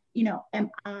 hey, am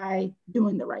I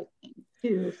doing the right thing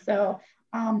too? So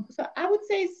I would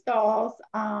say stalls.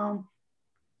 I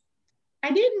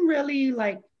didn't really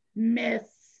like miss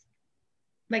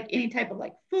like any type of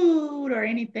like food or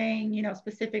anything,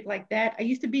 specific like that. I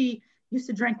used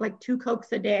to drink like 2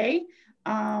 Cokes a day.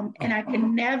 And I could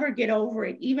never get over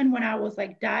it. Even when I was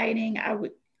like dieting, I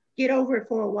would get over it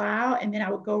for a while and then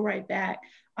I would go right back.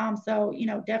 So,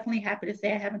 definitely happy to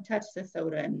say I haven't touched the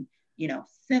soda and,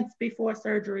 since before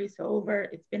surgery. So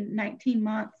it's been 19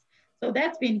 months. So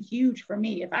that's been huge for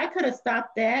me. If I could have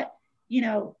stopped that,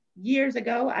 years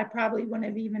ago, I probably wouldn't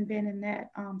have even been in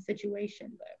that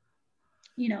situation. But,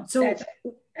 so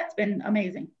that's been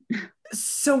amazing.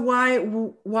 So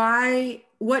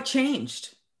what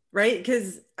changed? Right?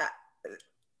 Because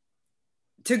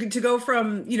to go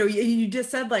from, you just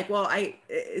said like, well,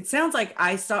 it sounds like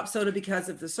I stopped soda because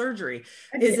of the surgery.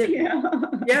 Is it? Yeah.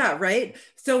 Yeah, right.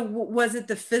 So was it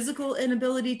the physical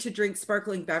inability to drink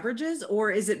sparkling beverages,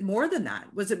 or is it more than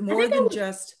that? Was it more than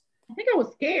just? I think I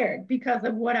was scared because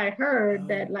of what I heard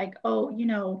that like, oh,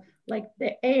 like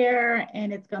the air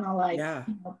and it's gonna like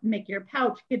make your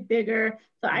pouch get bigger.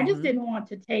 So I just didn't want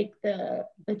to take the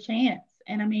chance.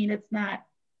 And I mean, it's not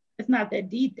that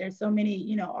deep. There's so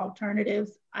many,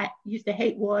 alternatives. I used to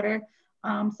hate water.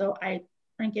 So I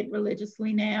drink it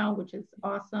religiously now, which is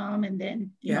awesome. And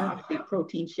then, obviously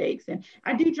protein shakes. And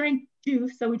I do drink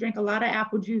juice. So we drink a lot of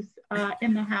apple juice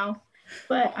in the house.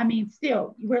 But I mean,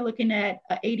 still, we're looking at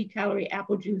a 80-calorie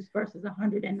apple juice versus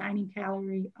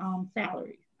 190-calorie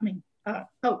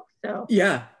Coke. So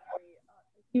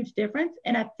huge difference.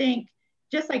 And I think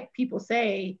just like people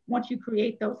say, once you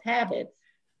create those habits,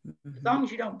 as long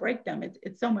as you don't break them,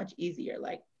 it's so much easier.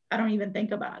 Like I don't even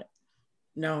think about it.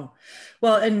 No.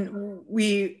 Well, and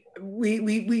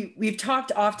we've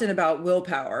talked often about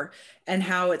willpower and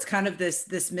how it's kind of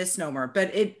this misnomer,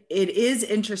 but it is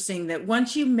interesting that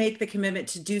once you make the commitment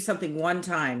to do something one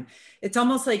time, it's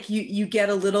almost like you get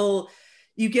a little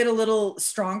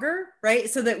stronger, right?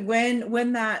 So that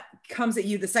when that comes at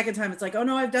you the second time, it's like, oh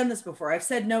no, I've done this before. I've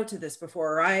said no to this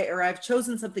before, or I've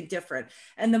chosen something different.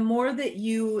 And the more that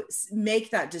you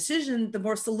make that decision, the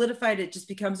more solidified it just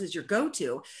becomes as your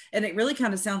go-to. And it really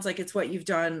kind of sounds like it's what you've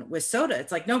done with soda.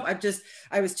 It's like, nope,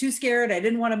 I was too scared. I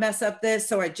didn't want to mess up this.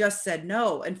 So I just said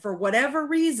no. And for whatever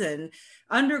reason,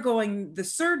 undergoing the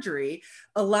surgery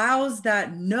allows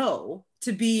that no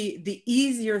to be the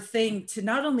easier thing to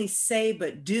not only say,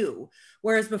 but do.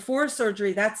 Whereas before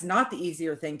surgery, that's not the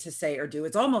easier thing to say or do.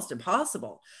 It's almost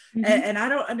impossible. And I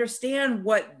don't understand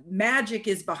what magic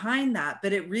is behind that,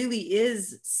 but it really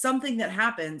is something that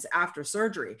happens after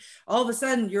surgery. All of a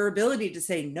sudden, your ability to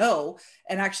say no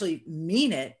and actually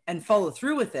mean it and follow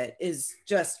through with it is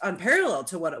just unparalleled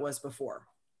to what it was before.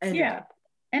 And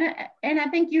I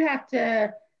think you have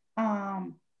to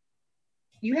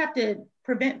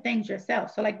prevent things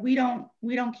yourself. So like we don't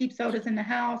keep sodas in the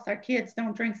house. Our kids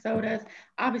don't drink sodas.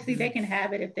 Obviously they can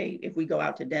have it if we go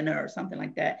out to dinner or something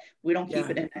like that. We don't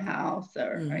keep it in the house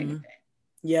or anything.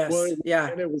 Yes. Well,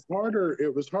 and it was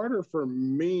harder for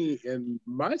me in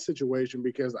my situation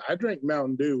because I drank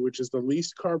Mountain Dew, which is the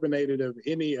least carbonated of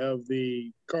any of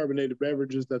the carbonated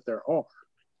beverages that there are.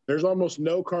 There's almost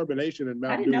no carbonation in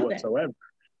Mountain Dew whatsoever.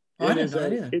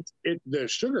 The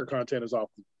sugar content is off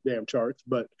the damn charts,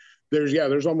 but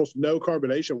there's almost no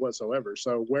carbonation whatsoever.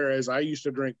 So whereas I used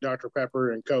to drink Dr.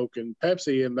 Pepper and Coke and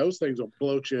Pepsi, and those things will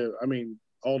bloat you,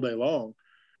 all day long,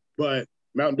 but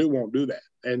Mountain Dew won't do that.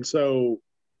 And so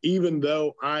even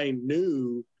though I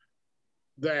knew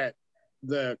that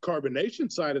the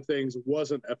carbonation side of things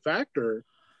wasn't a factor,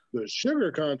 the sugar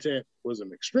content was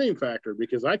an extreme factor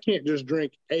because I can't just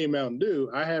drink a Mountain Dew.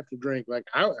 I have to drink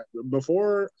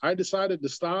before I decided to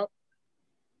stop,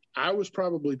 I was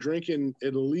probably drinking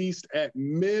at least at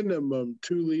minimum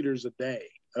 2 liters a day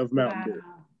of Mountain Dew.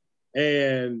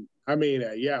 And I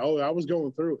was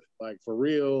going through it like for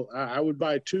real. I would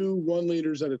buy 2 1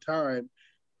 liters at a time.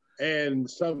 And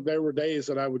there were days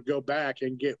that I would go back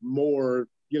and get more,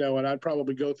 and I'd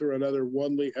probably go through another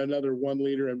 1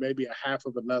 liter and maybe a half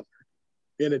of another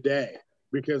in a day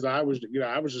because I was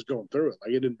just going through it.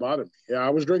 Like it didn't bother me. Yeah, I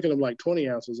was drinking them like 20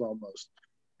 ounces almost,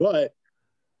 but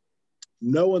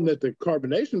knowing that the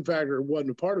carbonation factor wasn't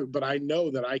a part of it, but I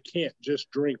know that I can't just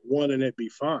drink one and it be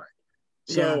fine.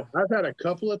 So I've had a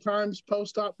couple of times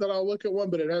post-op that I'll look at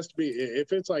one, but it has to be,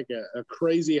 if it's like a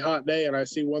crazy hot day and I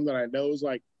see one that I know is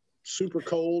like super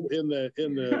cold in the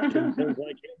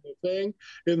thing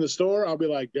in the store, I'll be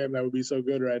like, damn, that would be so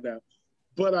good right now.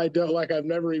 But I don't, I've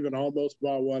never even almost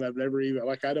bought one. I've never even,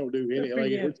 I don't do any,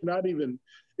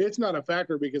 it's not a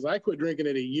factor because I quit drinking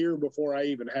it a year before I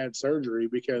even had surgery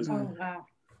because,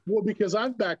 because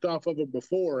I've backed off of it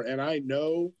before and I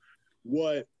know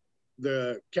what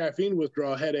the caffeine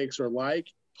withdrawal headaches are like.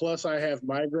 Plus I have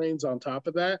migraines on top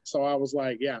of that. So I was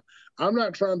like, I'm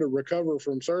not trying to recover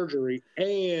from surgery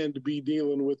and be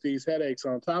dealing with these headaches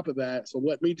on top of that. So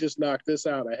let me just knock this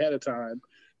out ahead of time,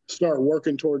 start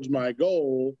working towards my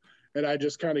goal. And I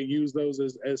just kind of use those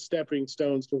as stepping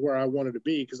stones to where I wanted to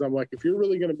be. Cause I'm like, if you're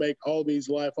really going to make all these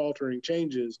life altering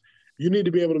changes, you need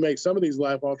to be able to make some of these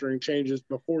life altering changes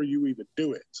before you even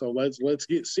do it. So let's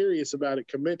get serious about it,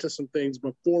 commit to some things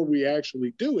before we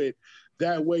actually do it.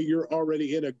 That way you're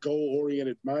already in a goal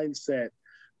oriented mindset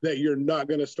that you're not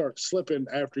going to start slipping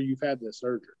after you've had the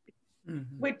surgery.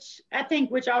 which I think,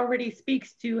 which already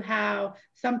speaks to how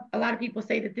a lot of people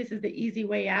say that this is the easy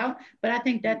way out, but I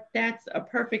think that that's a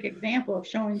perfect example of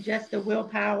showing just the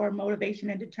willpower, motivation,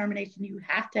 and determination you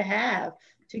have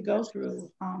to go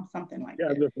through something like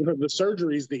that. Yeah, the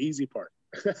surgery is the easy part.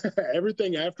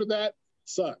 Everything after that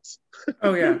sucks.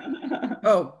 Oh yeah.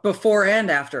 Oh, before and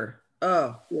after.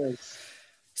 Oh. Yes.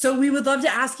 So we would love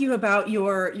to ask you about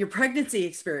your pregnancy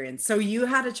experience. So you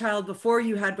had a child before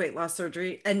you had weight loss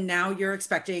surgery, and now you're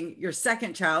expecting your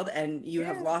second child, and you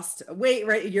have lost weight,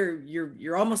 right?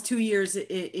 You're almost 2 years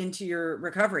into your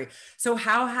recovery. So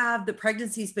how have the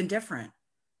pregnancies been different?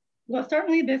 Well,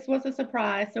 certainly this was a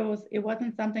surprise. So it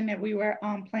wasn't something that we were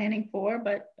planning for,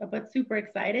 but super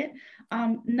excited.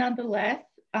 Nonetheless,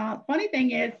 funny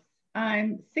thing is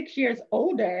I'm 6 years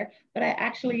older, but I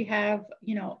actually have,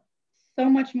 so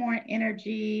much more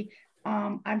energy.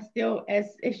 I'm still,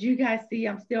 as you guys see,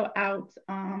 I'm still out,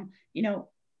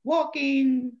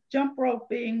 walking, jump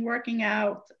roping, working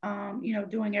out,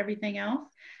 doing everything else.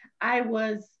 I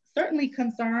was certainly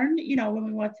concerned, when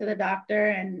we went to the doctor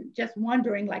and just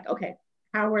wondering like, okay,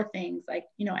 how are things? Like,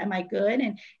 am I good?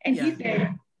 And he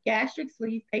said, gastric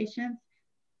sleeve patients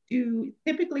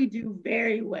typically do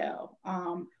very well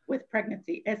with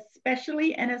pregnancy,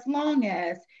 especially and as long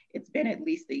as it's been at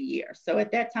least a year. So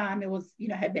at that time it was,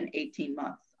 had been 18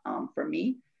 months for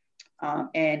me.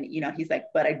 And he's like,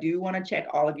 but I do want to check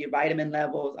all of your vitamin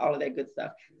levels, all of that good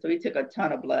stuff. So he took a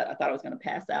ton of blood. I thought I was going to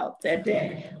pass out that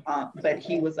day. But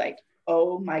he was like,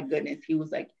 oh my goodness. He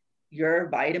was like, your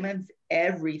vitamins,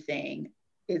 everything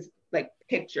is like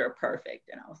picture perfect.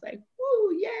 And I was like,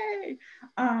 woo, yay.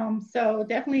 So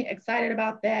definitely excited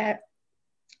about that.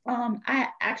 I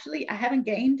haven't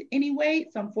gained any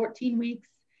weight. So I'm 14 weeks,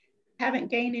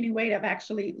 haven't gained any weight. I've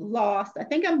actually lost. I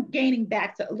think I'm gaining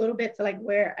back to a little bit to like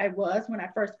where I was when I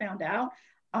first found out.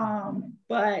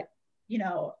 But,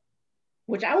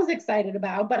 which I was excited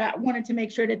about, but I wanted to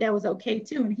make sure that that was okay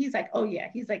too. And he's like, oh yeah,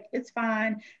 he's like, it's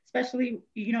fine. Especially,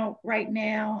 right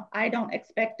now, I don't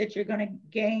expect that you're going to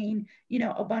gain,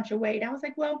 a bunch of weight. I was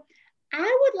like, well,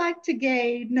 I would like to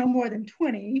gain no more than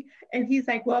 20. And he's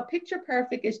like, well, picture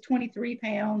perfect is 23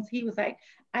 pounds. He was like,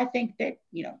 I think that,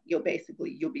 you'll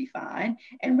be fine.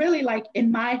 And really like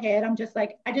in my head, I'm just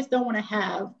like, I just don't want to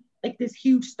have like this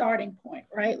huge starting point,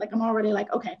 right? Like I'm already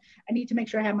like, okay, I need to make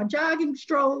sure I have my jogging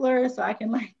stroller so I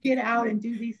can like get out and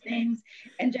do these things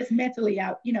and just mentally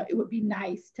out, it would be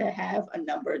nice to have a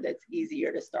number that's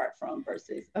easier to start from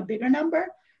versus a bigger number.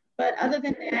 But other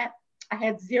than that, I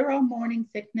had zero morning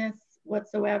sickness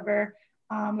whatsoever.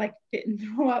 Like didn't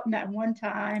throw up not one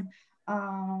time.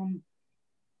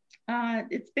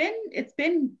 It's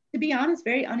been, to be honest,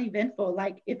 very uneventful.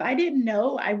 Like if I didn't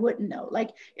know, I wouldn't know. Like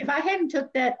if I hadn't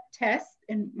took that test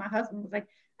and my husband was like,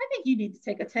 I think you need to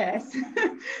take a test.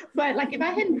 But like if I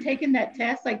hadn't taken that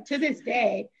test, like to this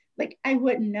day, like I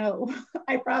wouldn't know.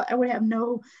 I would have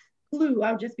no clue.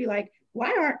 I would just be like,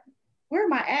 where are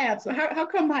my abs? So how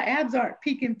come my abs aren't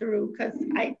peeking through? Because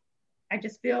I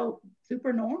just feel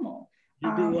super normal.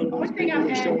 You do one thing I've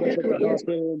had at the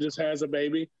hospital and just has a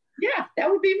baby. Yeah, that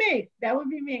would be me.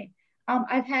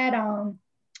 I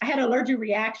had allergic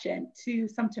reaction to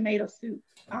some tomato soup,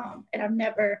 and I've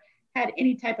never had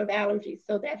any type of allergy.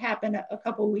 So that happened a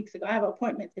couple of weeks ago. I have an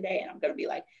appointment today, and I'm going to be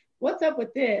like, what's up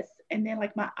with this? And then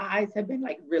like my eyes have been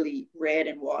like really red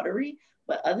and watery.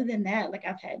 But other than that, like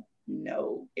I've had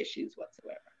no issues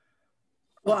whatsoever.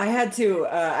 Well, I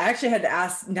actually had to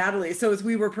ask Natalie. So as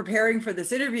we were preparing for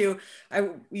this interview,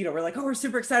 we're like, oh, we're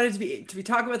super excited to be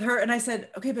talking with her. And I said,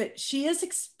 okay, but she is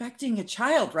expecting a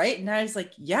child, right? And I was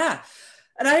like, yeah.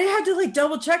 And I had to like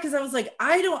double check because I was like,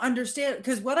 I don't understand,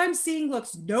 because what I'm seeing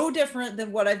looks no different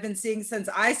than what I've been seeing since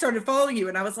I started following you.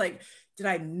 And I was like, did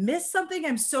I miss something?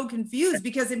 I'm so confused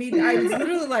because I was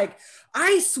literally like,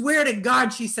 I swear to God,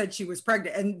 she said she was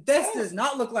pregnant. And this does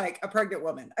not look like a pregnant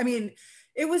woman. I mean,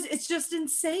 it's just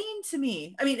insane to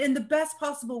me. I mean, in the best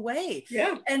possible way.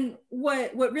 Yeah. And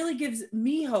what really gives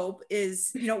me hope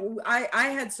is, I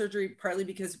had surgery partly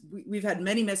because we've had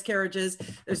many miscarriages.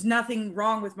 There's nothing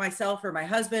wrong with myself or my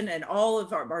husband, and all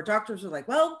of our doctors were like,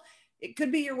 well, it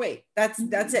could be your weight. That's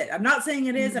it. I'm not saying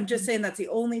it is. I'm just saying that's the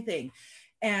only thing.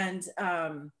 And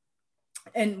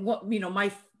what,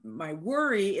 my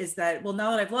worry is that, well,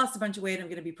 now that I've lost a bunch of weight, I'm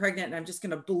going to be pregnant and I'm just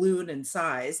going to balloon in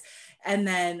size. And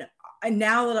then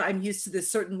now that I'm used to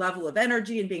this certain level of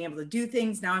energy and being able to do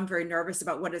things, now I'm very nervous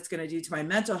about what it's going to do to my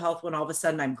mental health when all of a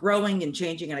sudden I'm growing and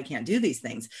changing and I can't do these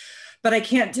things. But I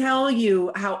can't tell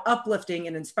you how uplifting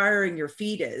and inspiring your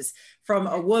feed is from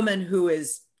a woman who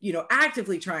is you know,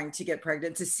 actively trying to get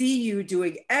pregnant, to see you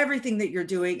doing everything that you're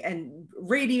doing and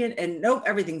radiant and nope,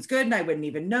 everything's good and I wouldn't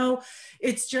even know.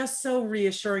 It's just so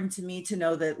reassuring to me to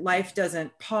know that life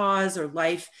doesn't pause, or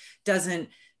life doesn't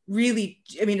really,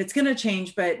 I mean, it's going to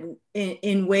change, but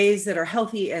in ways that are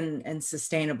healthy and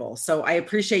sustainable. So I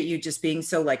appreciate you just being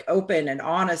so like open and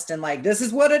honest and like, this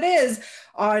is what it is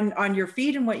on your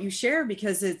feed and what you share,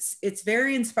 because it's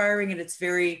very inspiring and it's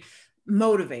very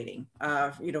motivating,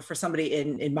 you know, for somebody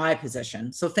in my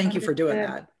position. So thank you for doing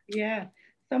that. Yeah.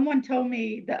 Someone told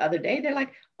me the other day, they're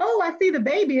like, oh, I see the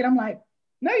baby. And I'm like,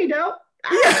 no, you don't.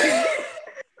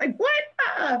 Like,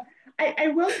 what? I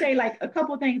will say like a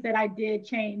couple things that I did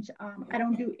change. I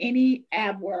don't do any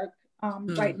ab work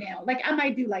right now. Like I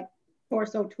might do like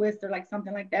torso twist or like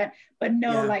something like that, but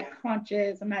no like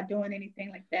crunches. I'm not doing anything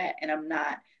like that. And I'm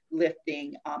not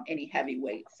lifting any heavy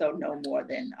weights. So no more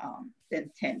than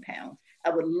 10 pounds. I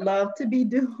would love to be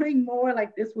doing more.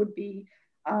 Like this would be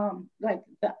like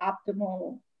the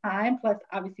optimal time. Plus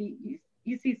obviously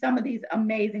you see some of these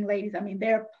amazing ladies. I mean,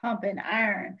 they're pumping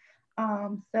iron.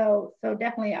 So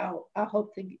definitely I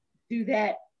hope to do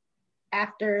that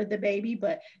after the baby,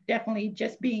 but definitely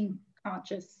just being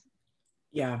conscious.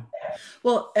 Yeah.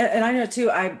 Well, and I know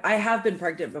too, I have been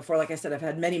pregnant before. Like I said, I've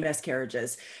had many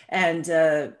miscarriages.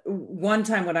 And one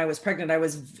time when I was pregnant, I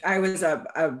was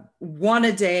a 1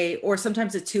 a day or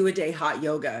sometimes a 2 a day hot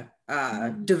yoga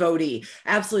devotee.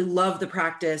 Absolutely loved the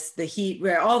practice, the heat,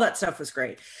 all that stuff was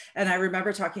great. And I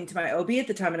remember talking to my OB at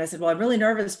the time and I said, well, I'm really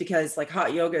nervous because like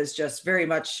hot yoga is just very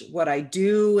much what I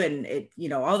do. And it, you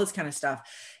know, all this kind of stuff.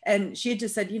 And she had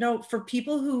just said, you know, for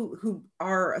people who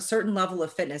are a certain level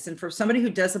of fitness and for somebody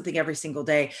who does something every single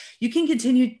day, you can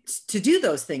continue to do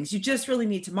those things. You just really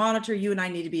need to monitor. You and I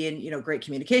need to be in, you know, great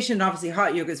communication. And obviously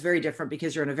hot yoga is very different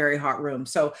because you're in a very hot room.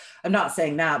 So I'm not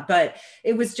saying that, but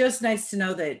it was just nice to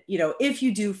know that, you know, if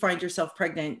you do find yourself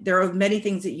pregnant, there are many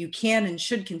things that you can and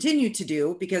should continue to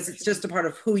do because it's just a part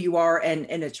of who you are and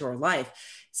it's your life.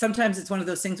 Sometimes it's one of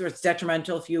those things where it's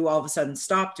detrimental if you all of a sudden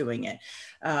stop doing it.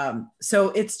 So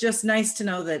it's just nice to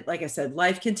know that, like I said,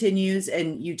 life continues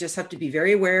and you just have to be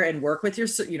very aware and work with your,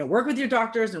 you know, work with your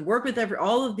doctors and work with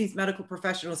all of these medical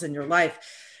professionals in your life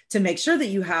to make sure that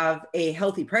you have a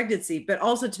healthy pregnancy, but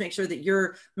also to make sure that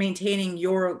you're maintaining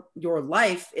your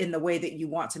life in the way that you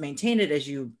want to maintain it as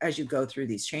you go through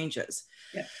these changes.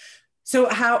 Yeah. So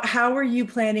how are you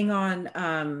planning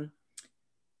on,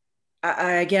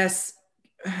 I guess,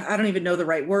 I don't even know the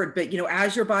right word, but, you know,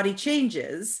 as your body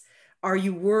changes, are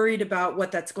you worried about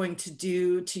what that's going to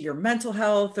do to your mental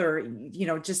health or, you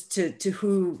know, just to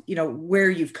who, you know,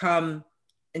 where you've come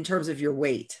in terms of your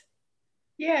weight?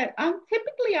 Yeah,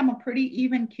 typically I'm a pretty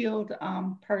even keeled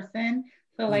person.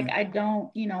 So like I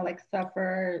don't, you know, like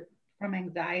suffer from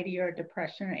anxiety or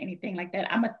depression or anything like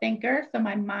that. I'm a thinker. So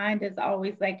my mind is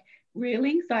always like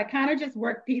reeling. So I kind of just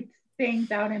work these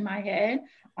things out in my head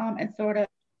and sort of,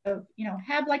 you know,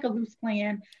 have like a loose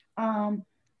plan.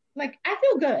 Like I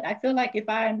feel good. I feel like if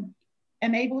I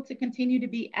am able to continue to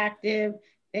be active,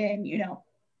 then, you know,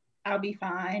 I'll be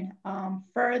fine.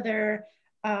 Further,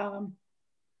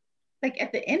 like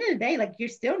at the end of the day, like you're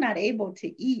still not able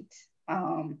to eat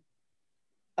a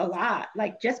lot.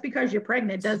 Like just because you're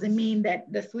pregnant doesn't mean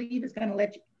that the sleeve is going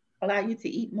to allow you to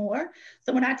eat more.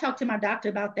 So when I talked to my doctor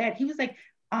about that, he was like,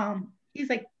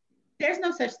 there's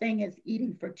no such thing as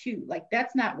eating for two. Like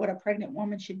that's not what a pregnant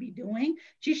woman should be doing.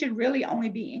 She should really only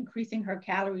be increasing her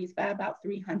calories by about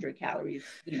 300 calories,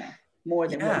 you know, more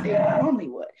than what they normally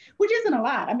would, which isn't a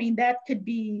lot. I mean, that could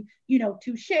be, you know,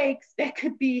 2 shakes. That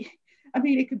could be, I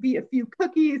mean, it could be a few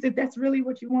cookies if that's really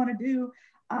what you want to do.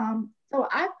 So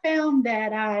I found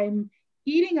that I'm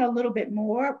eating a little bit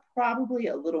more, probably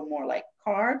a little more like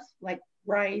carbs, like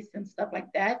rice and stuff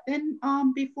like that than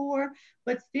before,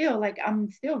 but still like I'm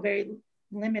still very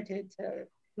limited to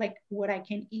like what I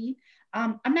can eat.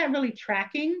 I'm not really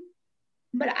tracking,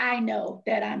 but I know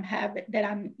that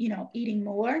I'm you know, eating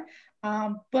more,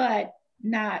 but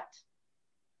not,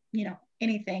 you know,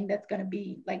 anything that's going to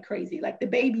be like crazy. Like the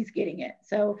baby's getting it.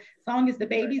 So as long as the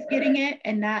baby's getting it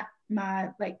and not my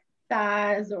like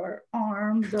thighs or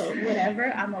arms or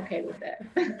whatever, I'm okay with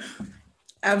that.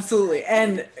 Absolutely.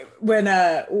 And when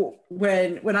I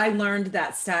learned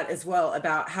that stat as well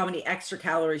about how many extra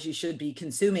calories you should be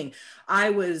consuming,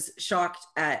 I was shocked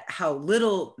at how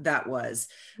little that was.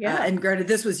 Yeah. And granted,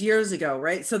 this was years ago,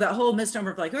 right? So that whole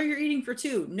misnomer of like, oh, you're eating for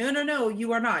two. No,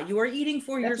 you are not. You are eating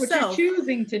for yourself. That's what you're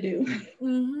choosing to do.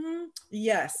 Mm-hmm.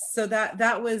 Yes. So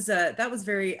that was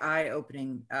very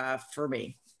eye-opening for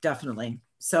me, definitely.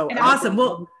 So and awesome.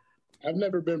 Well, I've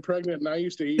never been pregnant, and I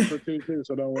used to eat for two too,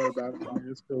 so don't worry about it.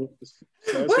 It's cool.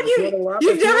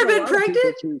 You've never been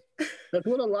pregnant? That's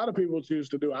what a lot of people choose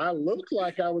to do. I looked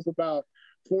like I was about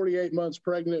 48 months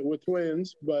pregnant with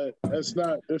twins, but that's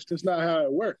just not how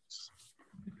it works.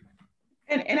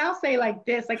 And I'll say like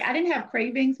this, like I didn't have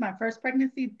cravings my first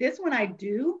pregnancy. This one I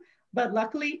do, but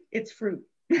luckily it's fruit.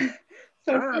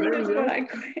 So fruit is what I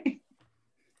crave.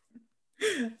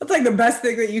 That's like the best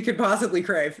thing that you could possibly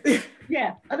crave.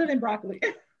 Yeah, other than broccoli.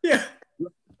 Yeah.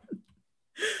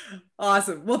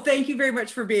 Awesome. Well, thank you very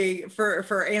much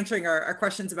for answering our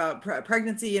questions about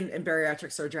pregnancy and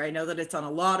bariatric surgery. I know that it's on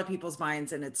a lot of people's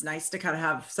minds, and it's nice to kind of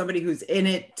have somebody who's in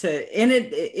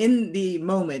the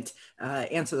moment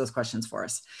answer those questions for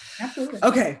us. Absolutely.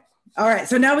 Okay. All right.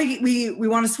 So now we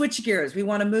want to switch gears. We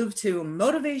want to move to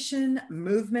motivation,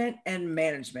 movement, and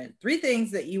management. 3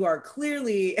 things that you are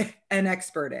clearly an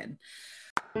expert in.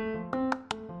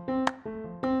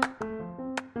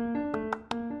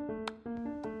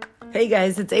 Hey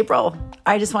guys, it's April.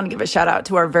 I just want to give a shout out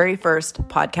to our very first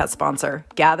podcast sponsor,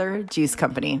 Gather Juice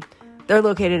Company. They're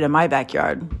located in my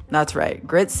backyard. That's right,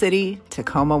 Grit City,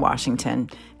 Tacoma, Washington.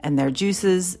 And their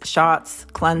juices, shots,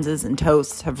 cleanses, and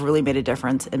toasts have really made a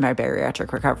difference in my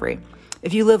bariatric recovery.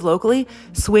 If you live locally,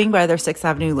 swing by their 6th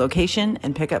Avenue location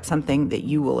and pick up something that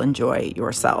you will enjoy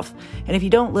yourself. And if you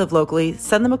don't live locally,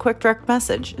 send them a quick direct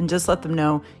message and just let them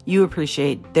know you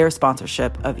appreciate their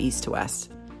sponsorship of East to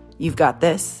West. You've got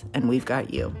this, and we've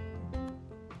got you.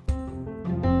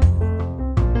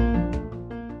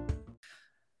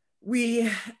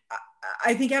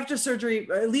 I think after surgery,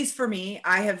 at least for me,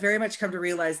 I have very much come to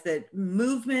realize that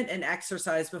movement and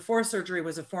exercise before surgery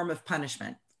was a form of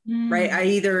punishment, right? I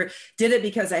either did it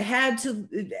because I had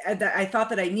to, I thought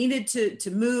that I needed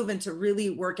to move and to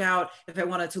really work out if I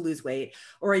wanted to lose weight,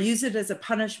 or I used it as a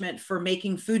punishment for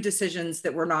making food decisions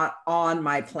that were not on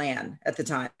my plan at the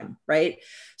time, right?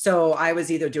 So I was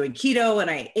either doing keto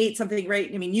and I ate something, right?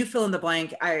 I mean, you fill in the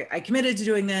blank. I committed to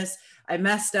doing this. I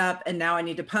messed up, and now I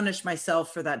need to punish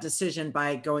myself for that decision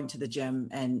by going to the gym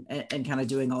and kind of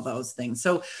doing all those things.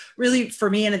 So really for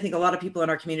me, and I think a lot of people in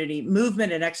our community,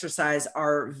 movement and exercise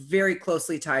are very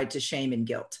closely tied to shame and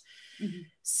guilt. Mm-hmm.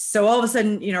 So all of a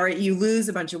sudden, you lose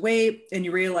a bunch of weight and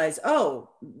you realize,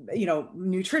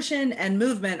 nutrition and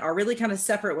movement are really kind of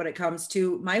separate when it comes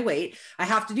to my weight. I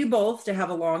have to do both to have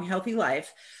a long, healthy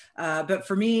life. But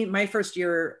for me, my first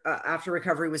year after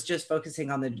recovery was just focusing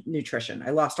on the nutrition.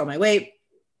 I lost all my weight.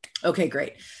 Okay,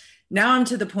 great. Now I'm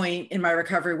to the point in my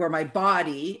recovery where my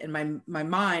body and my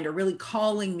mind are really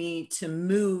calling me to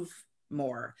move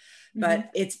more. Mm-hmm.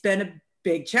 But it's been a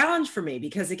big challenge for me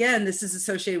because, again, this is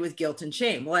associated with guilt and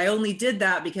shame. Well, I only did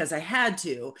that because I had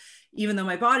to, even though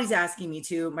my body's asking me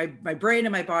to. My brain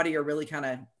and my body are really kind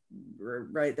of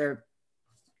right there.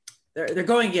 They're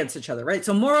going against each other, right?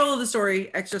 So moral of the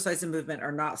story, exercise and movement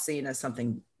are not seen as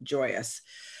something joyous.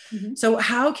 Mm-hmm. So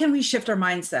how can we shift our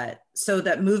mindset so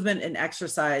that movement and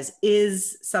exercise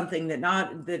is something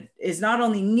that is not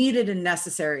only needed and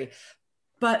necessary,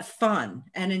 but fun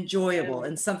and enjoyable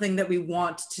and something that we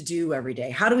want to do every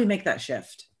day? How do we make that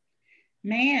shift?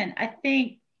 Man, I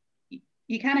think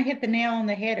you kind of hit the nail on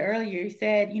the head earlier. You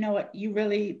said, you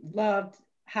really loved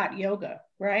hot yoga,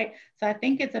 right? So I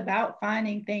think it's about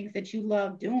finding things that you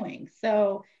love doing.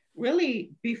 So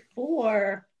really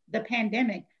before the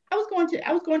pandemic, I was going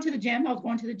to the gym. I was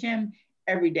going to the gym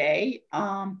every day.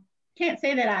 Can't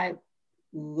say that I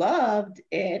loved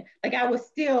it. Like I was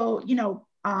still,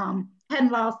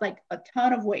 hadn't lost like a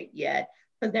ton of weight yet,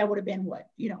 because that would have been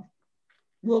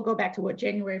we'll go back to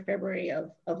January, February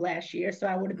of last year. So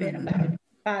I would have been about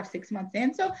 5-6 months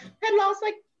in. So had lost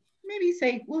like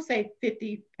we'll say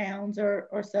 50 pounds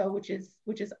or so, which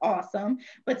is awesome.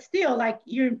 But still, like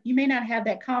you may not have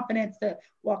that confidence to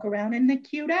walk around in the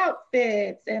cute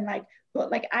outfits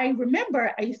but I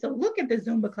remember I used to look at the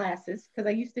Zumba classes because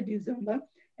I used to do Zumba,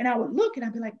 and I would look and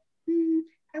I'd be like,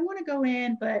 I want to go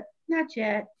in, but not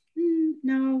yet.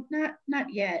 No,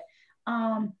 not yet.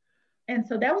 And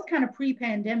so that was kind of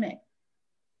pre-pandemic.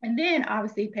 And then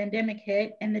obviously pandemic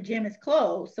hit and the gym is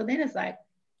closed. So then it's like,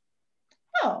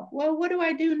 oh, well, what do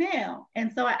I do now?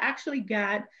 And so I actually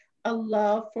got a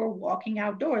love for walking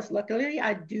outdoors. Luckily,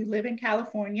 I do live in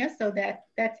California, so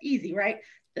that's easy, right?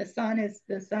 The sun is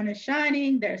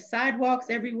shining. There's sidewalks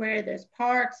everywhere. There's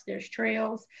parks. There's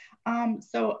trails.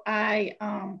 So me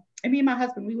and my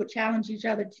husband, we would challenge each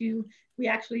other to. We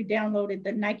actually downloaded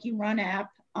the Nike Run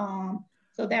app.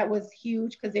 So that was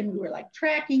huge because then we were like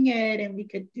tracking it and we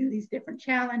could do these different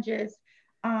challenges.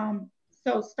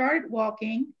 So started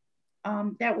walking.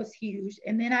 That was huge.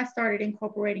 And then I started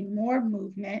incorporating more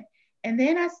movement. And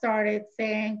then I started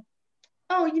saying,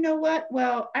 oh, you know what?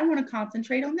 Well, I want to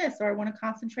concentrate on this, or I want to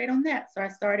concentrate on that. So I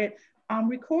started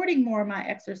recording more of my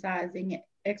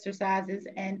exercises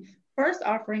and first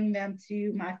offering them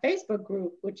to my Facebook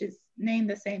group, which is named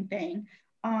the same thing,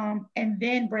 and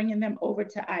then bringing them over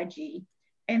to IG.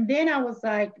 And then I was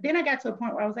like, then I got to a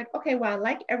point where I was like, okay, well, I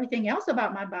like everything else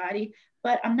about my body,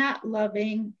 but I'm not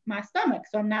loving my stomach.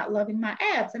 So I'm not loving my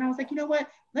abs. And I was like, you know what?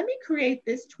 Let me create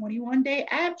this 21-day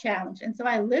ab challenge. And so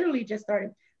I literally just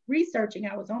started researching.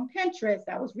 I was on Pinterest.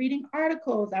 I was reading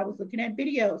articles. I was looking at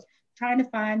videos, trying to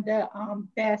find the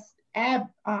best ab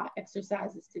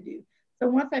exercises to do. So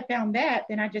once I found that,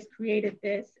 then I just created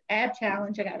this ab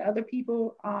challenge. I got other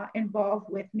people involved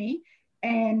with me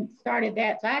and started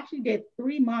that. So I actually did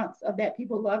 3 months of that.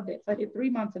 People loved it. So I did 3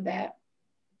 months of that.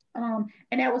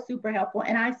 And that was super helpful.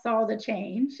 And I saw the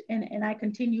change, and I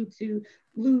continued to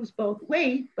lose both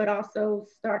weight, but also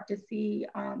start to see,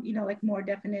 you know, like more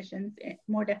definition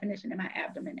in my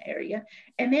abdomen area.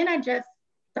 And then I just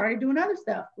started doing other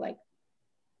stuff like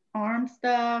arm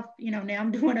stuff. You know, now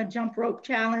I'm doing a jump rope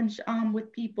challenge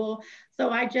with people.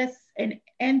 So I just,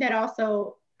 and that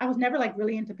also, I was never like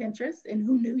really into Pinterest, and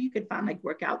who knew you could find like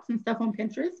workouts and stuff on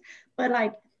Pinterest, but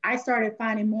like I started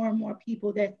finding more and more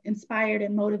people that inspired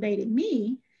and motivated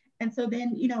me. And so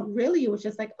then, you know, really it was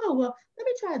just like, oh, well, let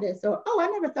me try this. Or, oh, I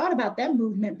never thought about that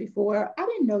movement before. I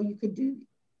didn't know you could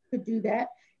do that.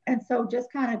 And so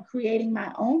just kind of creating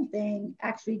my own thing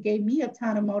actually gave me a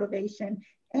ton of motivation.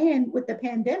 And with the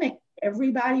pandemic,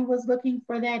 everybody was looking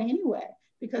for that anyway,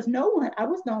 because I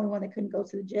was the only one that couldn't go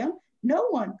to the gym. No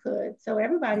one could. So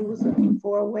everybody was looking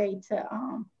for a way to,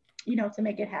 you know, to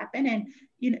make it happen. And,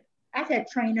 you know, I've had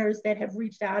trainers that have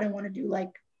reached out and want to do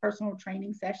like personal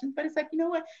training sessions, but it's like, you know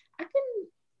what, I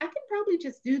can probably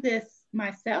just do this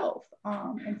myself.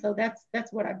 And so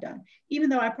that's what I've done, even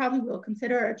though I probably will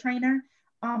consider a trainer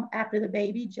after the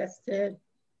baby, just to,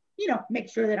 you know, make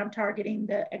sure that I'm targeting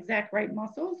the exact right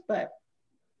muscles. But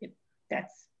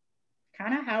that's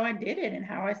kind of how I did it and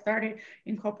how I started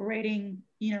incorporating,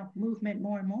 you know, movement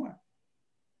more and more.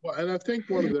 Well, and I think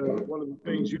one of the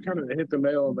things you kind of hit the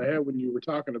nail on the head when you were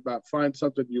talking about find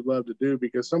something you love to do,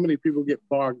 because so many people get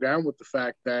bogged down with the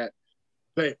fact that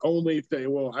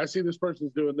well, I see this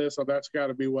person's doing this, so that's got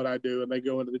to be what I do. And they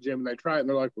go into the gym and they try it and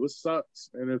they're like, well, this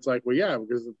sucks. And it's like, well, yeah,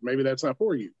 because maybe that's not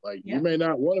for you. Like, you may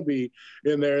not want to be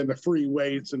in there in the free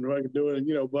weights and like doing,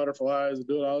 you know, butterflies and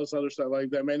doing all this other stuff.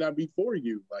 Like, that may not be for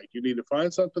you. Like, you need to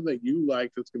find something that you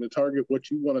like that's going to target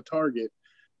what you want to target.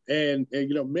 And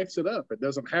you know, mix it up. It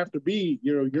doesn't have to be,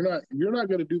 you know, you're not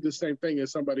going to do the same thing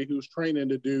as somebody who's training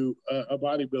to do a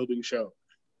bodybuilding show,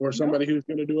 or somebody who's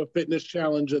going to do a fitness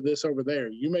challenge of this over there.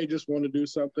 You may just want to do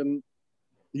something,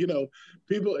 you know,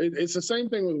 it's the same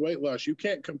thing with weight loss. You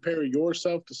can't compare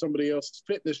yourself to somebody else's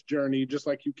fitness journey, just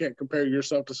like you can't compare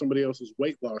yourself to somebody else's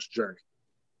weight loss journey.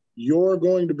 You're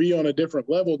going to be on a different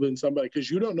level than somebody, because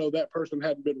you don't know that person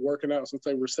hadn't been working out since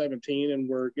they were 17 and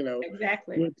were, you know,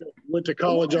 exactly went to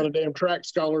college on a damn track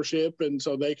scholarship. And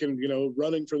so they can, you know,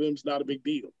 running for them is not a big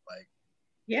deal. Like,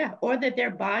 yeah, or that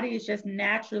their body is just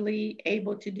naturally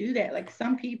able to do that. Like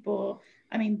some people,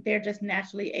 I mean, they're just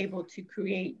naturally able to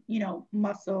create, you know,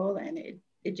 muscle, and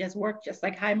it just works just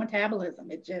like high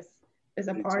metabolism. It just is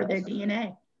a part of their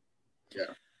DNA. Yeah.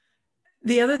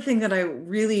 The other thing that I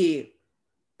really,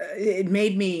 it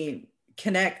made me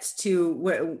connect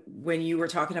to when you were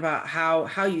talking about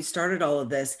how you started all of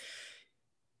this,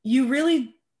 you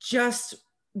really just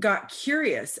got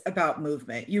curious about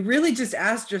movement. You really just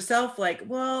asked yourself, like,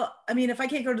 well, I mean, if I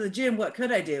can't go to the gym, what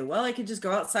could I do? Well, I could just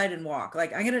go outside and walk.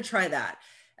 Like, I'm going to try that.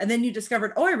 And then you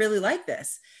discovered, oh, I really like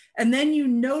this. And then you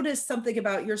noticed something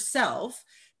about yourself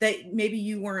that maybe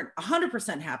you weren't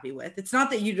 100% happy with. It's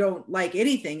not that you don't like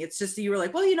anything. It's just that you were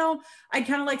like, well, you know, I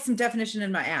kind of like some definition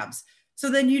in my abs. So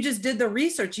then you just did the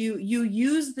research. You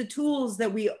use the tools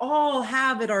that we all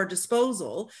have at our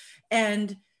disposal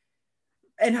and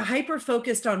hyper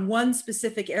focused on one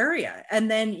specific area. And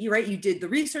then you did the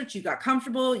research, you got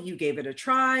comfortable, you gave it a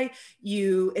try,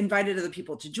 you invited other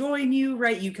people to join you,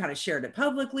 right? You kind of shared it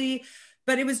publicly,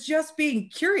 but it was just being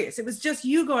curious. It was just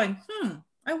you going,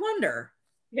 I wonder.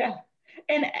 Yeah.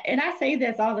 And I say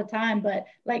this all the time, but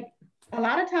like a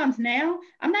lot of times now,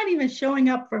 I'm not even showing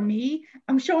up for me.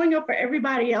 I'm showing up for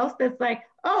everybody else that's like,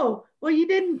 oh, well, you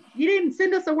didn't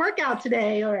send us a workout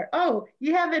today, or, oh,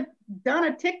 you haven't done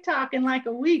a TikTok in like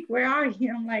a week. Where are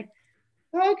you? I'm like,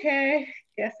 okay,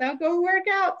 guess I'll go work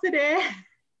out today.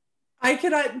 I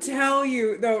cannot tell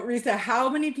you though, Risa, how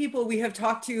many people we have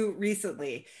talked to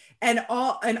recently, and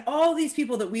all these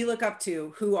people that we look up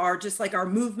to who are just like our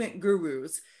movement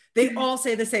gurus, They all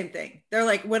say the same thing. They're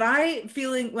like, when I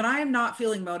am not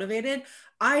feeling motivated,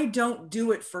 I don't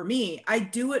do it for me. I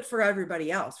do it for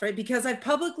everybody else, right? Because I've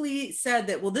publicly said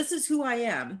that, well, this is who I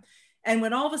am. And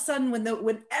when all of a sudden,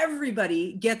 when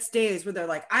everybody gets days where they're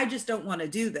like, I just don't want to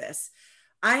do this,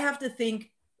 I have to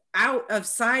think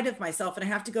outside of myself, and I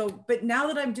have to go, but now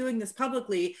that I'm doing this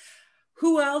publicly,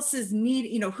 who else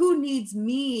who needs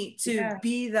me to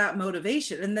be that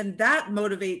motivation? And then that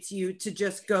motivates you to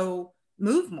just go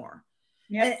move more.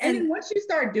 Yeah. And once you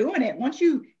start doing it, once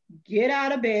you get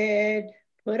out of bed,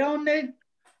 put on the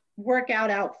workout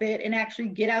outfit and actually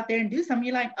get out there and do something,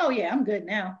 you're like, oh yeah, I'm good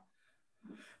now.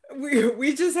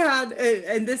 We just had,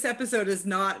 and this episode it's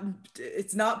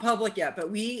not public yet, but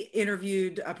we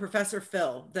interviewed Professor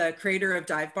Phil, the creator of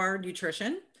Dive Bar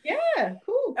Nutrition. Yeah,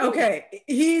 cool. Okay,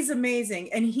 he's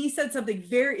amazing. And he said something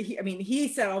he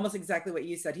said almost exactly what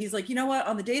you said. He's like, you know what,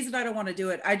 on the days that I don't want to do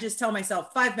it, I just tell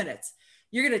myself 5 minutes.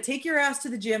 You're going to take your ass to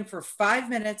the gym for 5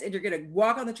 minutes and you're going to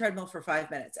walk on the treadmill for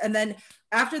 5 minutes. And then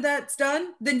after that's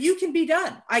done, then you can be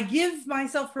done. I give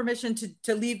myself permission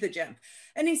to leave the gym.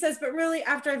 And he says, but really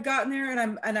after I've gotten there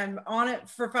and I'm on it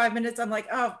for 5 minutes, I'm like,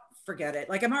 oh, forget it.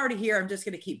 Like, I'm already here. I'm just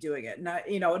going to keep doing it. And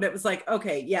and it was like,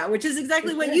 okay, yeah, which is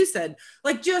exactly what you said.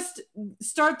 Like, just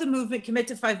start the movement, commit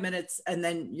to 5 minutes, and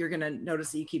then you're going to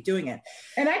notice that you keep doing it.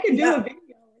 And I can do a video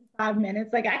in 5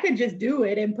 minutes. Like, I could just do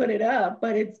it and put it up,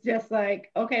 but it's just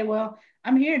like, okay, well,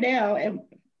 I'm here now. And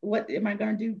what am I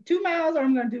going to do? 2 miles or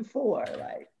I'm going to do 4?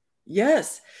 Like,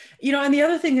 yes. And the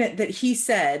other thing that he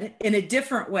said in a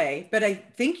different way, but I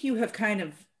think you have kind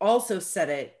of also said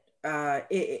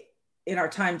it in our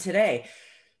time today.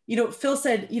 Phil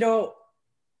said, when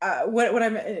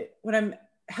I'm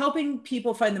helping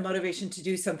people find the motivation to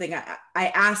do something, I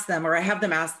ask them, or I have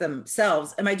them ask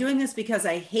themselves, am I doing this because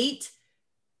I hate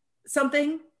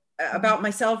something about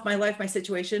myself, my life, my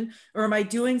situation, or am I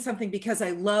doing something because I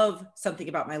love something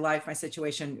about my life, my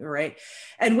situation, right?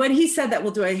 And when he said that,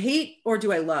 well, do I hate or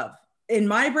do I love? In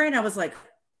my brain, I was like,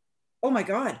 oh my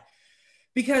God.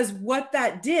 Because what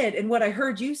that did, and what I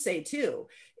heard you say too,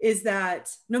 is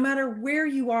that no matter where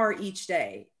you are each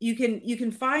day, you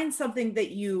can find something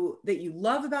that you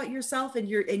love about yourself and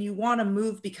you want to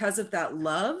move because of that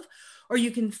love, or you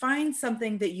can find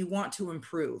something that you want to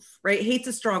improve, right? Hate's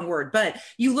a strong word, but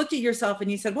you looked at yourself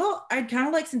and you said, well, I'd kind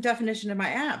of like some definition in my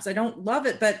abs. I don't love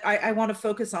it, but I want to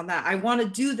focus on that. I want to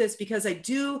do this because I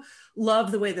do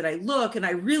love the way that I look, and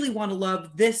I really want to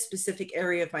love this specific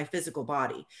area of my physical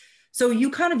body. So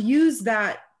you kind of use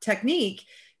that technique,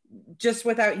 just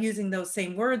without using those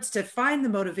same words, to find the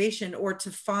motivation or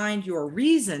to find your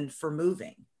reason for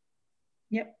moving.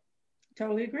 Yep.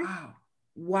 Totally agree.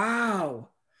 Wow.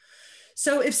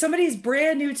 So if somebody's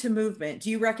brand new to movement, do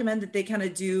you recommend that they kind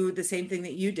of do the same thing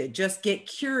that you did? Just get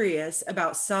curious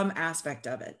about some aspect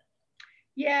of it?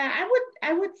 Yeah,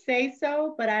 I would say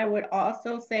so, but I would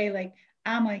also say, like,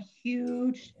 I'm a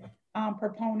huge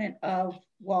proponent of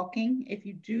walking. If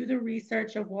you do the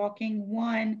research of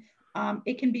walking,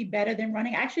 it can be better than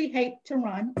running. I actually hate to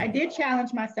run. I did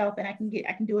challenge myself, and I can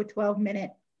do a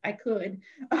 12-minute. I could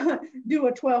do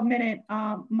a 12-minute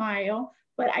mile,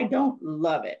 but I don't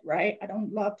love it, right? I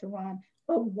don't love to run.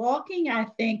 But walking, I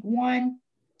think,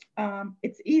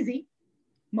 it's easy.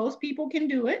 Most people can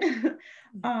do it.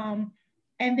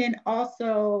 And then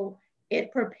also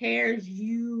it prepares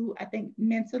you, I think,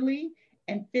 mentally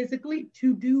and physically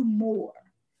to do more.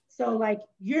 So, like,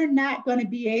 you're not going to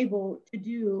be able to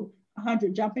do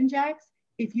 100 jumping jacks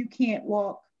if you can't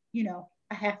walk,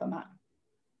 a half a mile.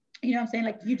 You know what I'm saying?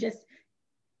 Like,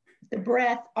 the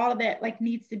breath, all of that, like,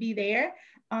 needs to be there.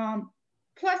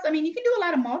 Plus, I mean, you can do a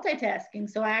lot of multitasking.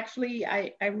 So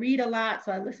I read a lot.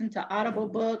 So I listen to Audible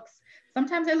books.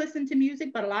 Sometimes I listen to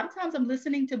music, but a lot of times I'm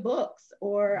listening to books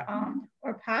or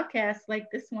podcasts like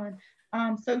this one.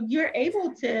 So you're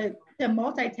able to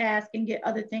multitask and get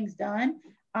other things done.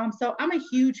 So I'm a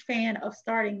huge fan of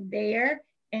starting there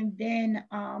and then,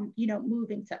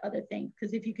 moving to other things.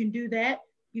 Because if you can do that,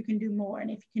 you can do more. And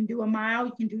if you can do a mile,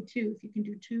 you can do 2. If you can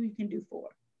do 2, you can do 4.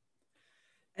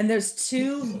 And there's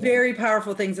 2 very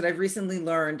powerful things that I've recently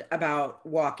learned about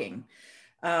walking.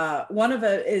 One of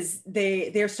it is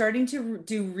they're starting to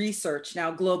do research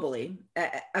now globally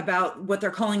about what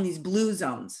they're calling these blue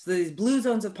zones, these blue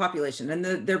zones of population. And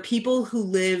they're people who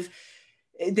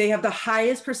they have the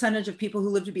highest percentage of people who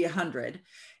live to be 100.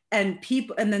 And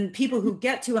then people who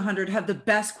get to 100 have the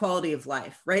best quality of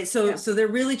life, right? So they're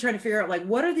really trying to figure out, like,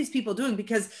 what are these people doing?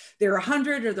 Because they're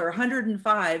 100 or they're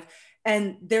 105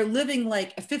 and they're living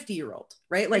like a 50-year-old,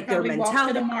 right? Like, their mentality. Walk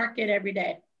to the market every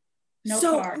day. No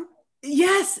car.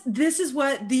 Yes, this is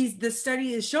what the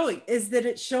study is showing, is that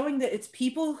it's showing that it's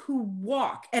people who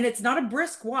walk, and it's not a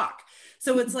brisk walk.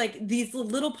 So it's like these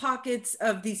little pockets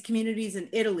of these communities in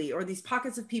Italy, or these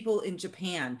pockets of people in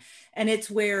Japan. And it's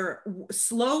where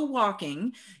slow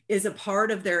walking is a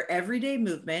part of their everyday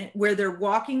movement, where they're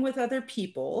walking with other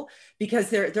people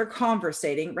because they're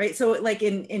conversating, right? So like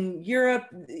in Europe,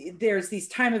 there's these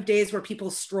time of days where people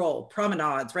stroll,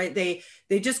 promenades, right? They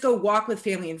just go walk with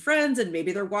family and friends, and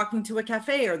maybe they're walking to a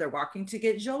cafe, or they're walking to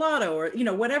get gelato,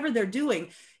 or whatever they're doing.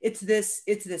 It's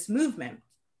this movement.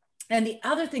 And the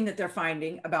other thing that they're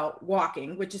finding about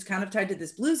walking, which is kind of tied to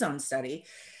this Blue Zone study,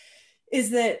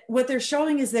 is that what they're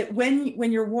showing is that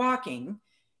when you're walking,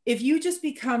 if you just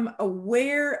become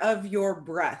aware of your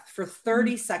breath for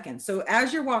 30 seconds. So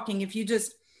as you're walking, if you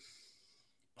just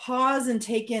pause and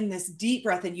take in this deep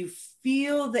breath, and you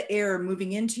feel the air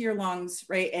moving into your lungs,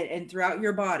 right, and throughout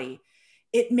your body,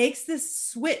 it makes this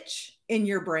switch in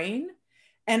your brain.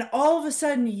 And all of a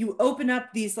sudden you open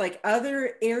up these like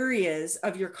other areas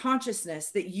of your consciousness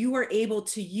that you are able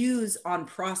to use on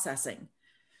processing.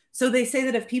 So they say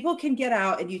that if people can get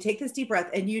out and you take this deep breath,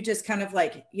 and you just kind of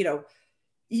like,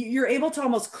 you're able to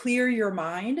almost clear your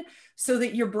mind, so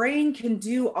that your brain can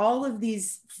do all of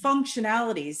these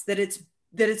functionalities that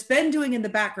it's been doing in the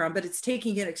background, but it's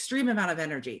taking an extreme amount of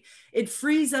energy. It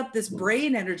frees up this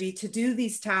brain energy to do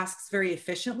these tasks very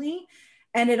efficiently.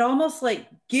 And it almost like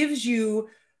gives you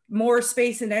more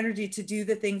space and energy to do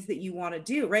the things that you want to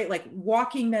do, right? Like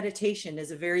walking meditation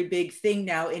is a very big thing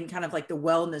now in kind of like the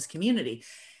wellness community.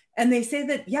 And they say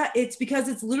that, yeah, it's because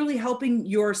it's literally helping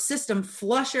your system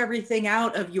flush everything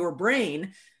out of your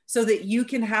brain, so that you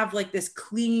can have like this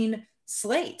clean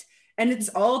slate. And it's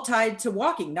all tied to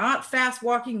walking, not fast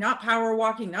walking, not power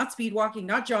walking, not speed walking,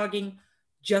 not jogging,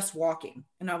 just walking.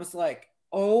 And I was like,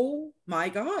 oh my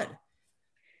God.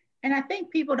 And I think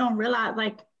people don't realize,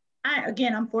 like,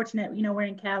 I'm fortunate, we're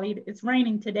in Cali, it's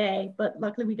raining today, but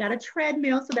luckily we got a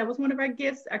treadmill. So that was one of our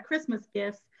gifts, our Christmas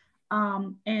gifts.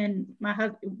 And my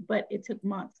husband, but it took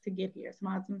months to get here. So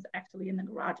my husband's actually in the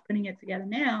garage putting it together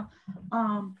now.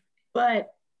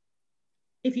 But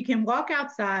if you can walk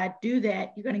outside, do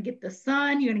that, you're going to get the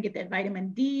sun, you're going to get that vitamin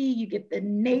D, you get the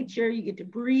nature, you get to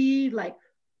breathe, like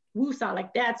woosah,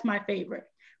 like that's my favorite.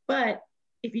 But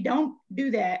if you don't do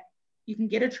that, you can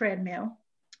get a treadmill.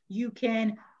 You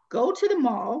can go to the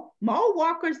mall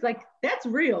walkers, like that's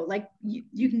real. Like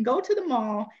you can go to the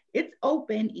mall, it's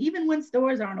open, even when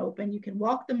stores aren't open, you can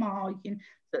walk the mall,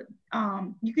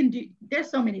 you can do, there's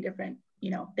so many different,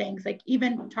 things. Like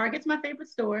even Target's my favorite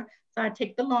store. So I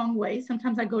take the long way.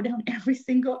 Sometimes I go down every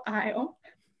single aisle.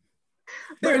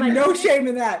 There's like, no shame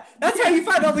in that. That's how you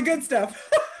find all the good stuff.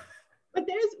 But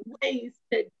there's ways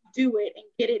to do it and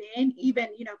get it in, even,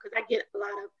 because I get a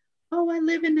lot of, oh, I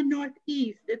live in the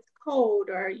Northeast, it's cold,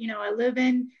 or, I live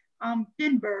in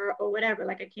Denver or whatever.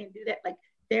 Like I can't do that. Like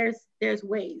there's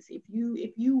ways. If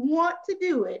you want to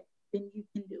do it, then you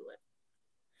can do it.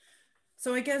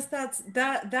 So I guess that's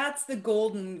the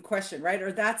golden question, right?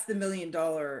 Or that's the $1 million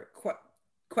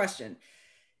question.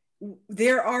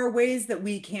 There are ways that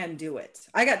we can do it.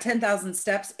 I got 10,000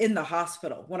 steps in the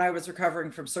hospital when I was recovering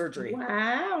from surgery.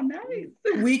 Wow, nice.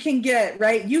 We can get,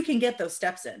 right? You can get those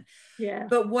steps in. Yeah.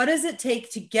 But what does it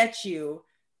take to get you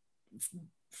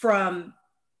from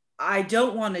I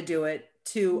don't want to do it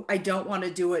to I don't want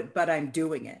to do it, but I'm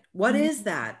doing it? What is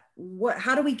that?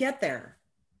 How do we get there?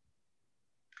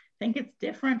 I think it's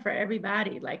different for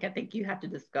everybody. Like, I think you have to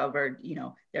discover,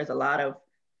 there's a lot of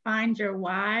find your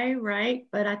why, right?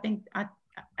 But I think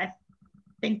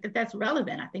that's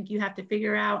relevant. I think you have to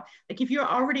figure out, like, if you're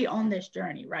already on this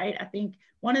journey, right? I think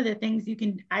one of the things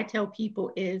I tell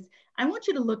people is, I want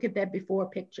you to look at that before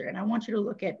picture, and I want you to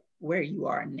look at where you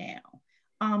are now.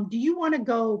 Do you want to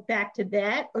go back to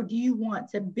that, or do you want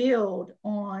to build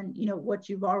on, what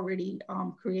you've already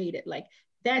created? Like,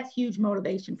 that's huge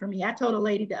motivation for me. I told a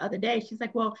lady the other day, she's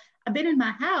like, well, I've been in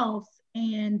my house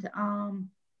and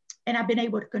I've been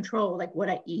able to control like what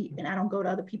I eat, and I don't go to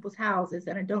other people's houses,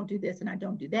 and I don't do this and I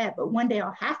don't do that. But one day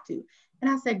I'll have to. And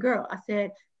I said, girl,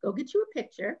 go get you a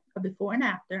picture of before and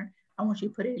after. I want you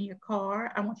to put it in your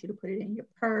car. I want you to put it in your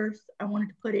purse. I want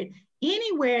to put it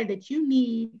anywhere that you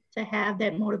need to have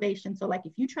that motivation. So like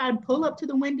if you try and pull up to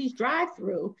the Wendy's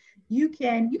drive-through, you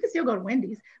can still go to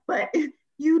Wendy's, but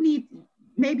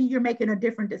maybe you're making a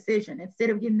different decision. Instead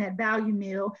of getting that value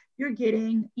meal, you're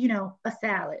getting, a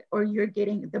salad, or you're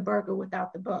getting the burger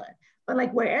without the bun. But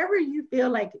like wherever you feel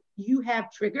like you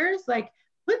have triggers, like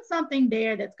put something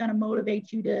there that's going to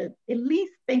motivate you to at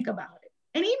least think about it.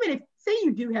 And even if, say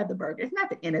you do have the burger, it's not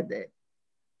the end of it.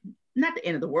 not the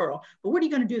end of the world, but what are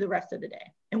you going to do the rest of the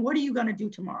day? And what are you going to do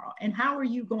tomorrow? And what are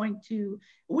you going to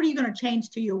change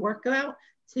to your workout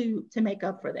to make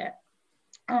up for that?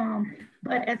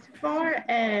 But as far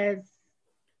as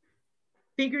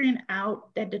figuring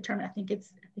out that determinant, I think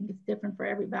it's different for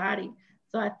everybody.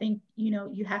 So I think,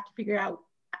 you have to figure out,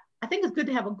 I think it's good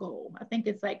to have a goal. I think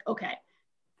it's like, okay,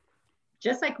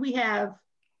 just like we have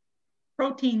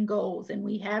protein goals and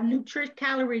we have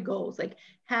calorie goals, like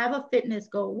have a fitness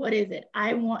goal. What is it?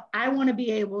 I want to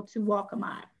be able to walk a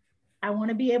mile. I want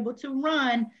to be able to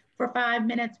run for 5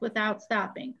 minutes without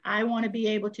stopping. I want to be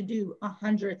able to do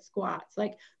 100 squats.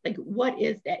 Like what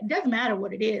is that? It doesn't matter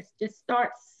what it is. Just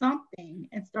start something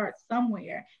and start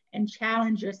somewhere and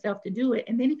challenge yourself to do it.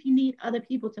 And then if you need other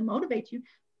people to motivate you,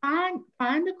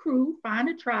 find a crew, find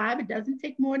a tribe. It doesn't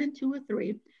take more than 2 or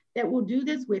 3 that will do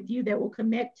this with you, that will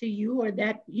commit to you, or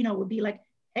that, will be like,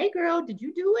 hey girl, did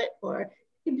you do it? Or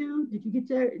did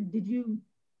you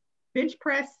bench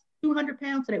press 200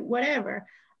 pounds today? Whatever.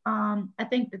 I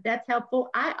think that's helpful.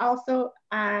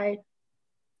 I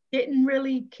didn't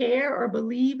really care or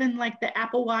believe in like the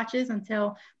Apple Watches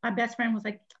until my best friend was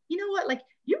like, you know what, like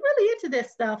you're really into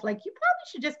this stuff. Like you probably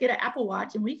should just get an Apple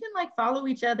Watch and we can like follow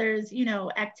each other's,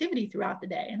 activity throughout the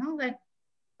day. And I was like,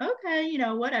 okay,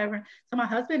 whatever. So my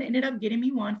husband ended up getting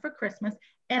me one for Christmas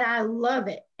and I love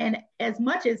it. And as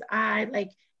much as I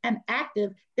like am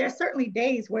active, there's certainly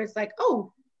days where it's like,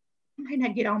 oh, I might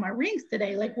not get all my rings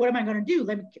today. Like, what am I going to do?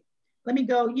 Let me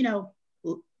go,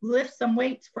 lift some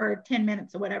weights for 10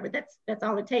 minutes or whatever. That's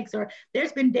all it takes. Or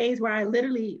there's been days where I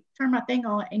literally turn my thing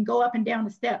on and go up and down the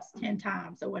steps 10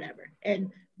 times or whatever.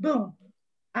 And boom,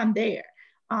 I'm there.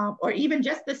 Or even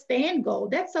just the stand goal.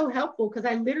 That's so helpful because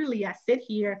I sit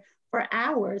here for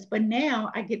hours, but now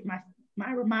I get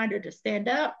my reminder to stand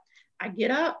up. I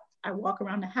get up, I walk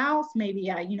around the house.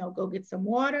 Maybe I, go get some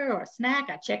water or a snack.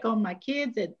 I check on my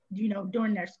kids at,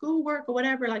 during their schoolwork or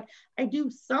whatever. Like I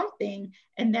do something,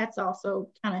 and that's also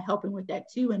kind of helping with that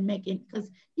too, and making,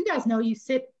 because you guys know you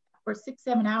sit for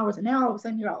 6-7 hours and now all of a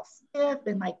sudden you're all stiff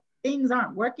and like things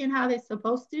aren't working how they're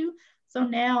supposed to. So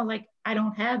now like I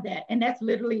don't have that. And that's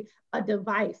literally a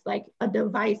device. Like a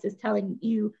device is telling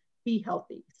you be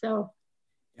healthy. So,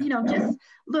 just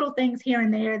little things here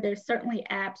and there. There's certainly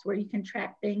apps where you can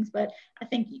track things, but I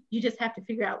think you just have to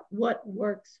figure out what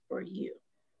works for you.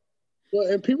 Well,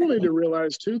 and people need to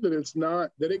realize too that it's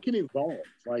not, that it can evolve.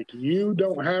 Like you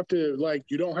don't have to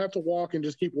walk and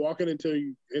just keep walking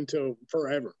until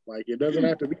forever. Like it doesn't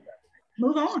have to be that.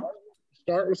 Move on.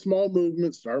 Start with small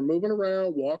movements, start moving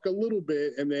around, walk a little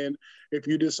bit. And then if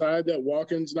you decide that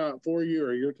walking's not for you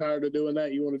or you're tired of doing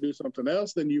that, you want to do something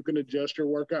else, then you can adjust your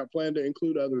workout plan to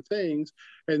include other things.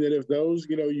 And then if those,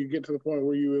 you get to the point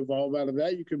where you evolve out of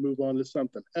that, you can move on to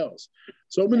something else.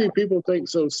 So many people think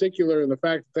so secular in the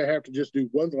fact that they have to just do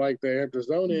one, like they have to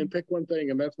zone in, pick one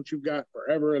thing, and that's what you've got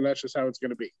forever. And that's just how it's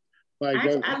going to be. Like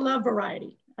I love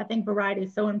variety. I think variety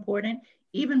is so important.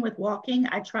 Even with walking,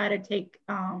 I try to take,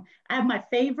 I have my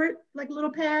favorite like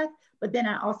little path, but then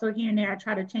I also here and there, I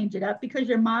try to change it up because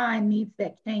your mind needs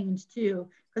that change too,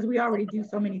 because we already do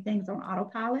so many things on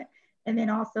autopilot. And then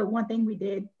also one thing we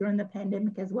did during the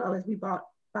pandemic as well is we bought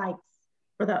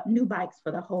new bikes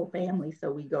for the whole family.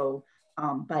 So we go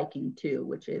biking too,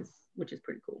 which is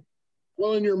pretty cool.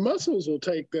 Well, and your muscles will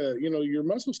take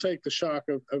the shock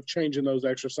of changing those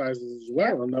exercises as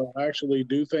well. Yeah. And they'll actually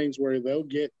do things where they'll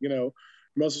get,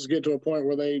 muscles get to a point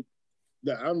where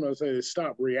I'm going to say they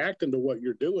stop reacting to what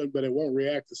you're doing, but it won't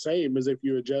react the same as if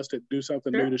you adjust it, do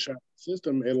something new to shock the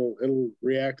system. It'll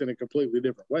react in a completely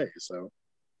different way. So,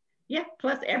 yeah.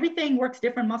 Plus everything works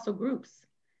different muscle groups.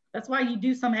 That's why you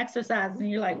do some exercises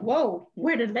and you're like, whoa,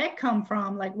 where did that come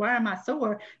from? Like, why am I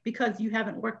sore? Because you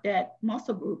haven't worked that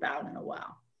muscle group out in a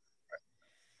while.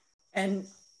 And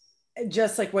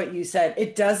just like what you said,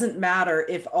 it doesn't matter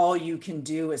if all you can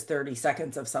do is 30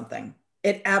 seconds of something.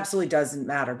 It absolutely doesn't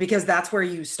matter because that's where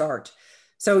you start.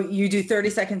 So you do 30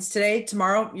 seconds today,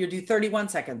 tomorrow you do 31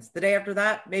 seconds. The day after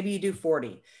that, maybe you do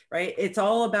 40, right? It's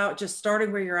all about just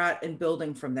starting where you're at and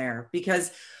building from there, because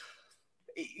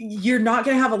you're not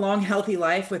going to have a long, healthy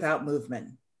life without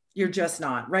movement. You're just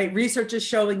not, right? Research is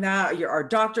showing that. Our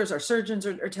doctors, our surgeons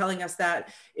are telling us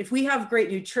that if we have great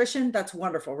nutrition, that's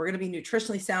wonderful. We're going to be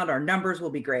nutritionally sound. Our numbers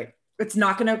will be great. It's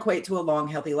not going to equate to a long,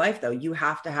 healthy life though. You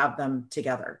have to have them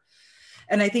together.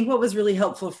 And I think what was really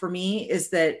helpful for me is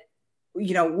that,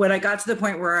 when I got to the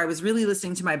point where I was really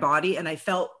listening to my body and I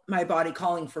felt my body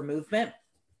calling for movement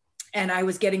and I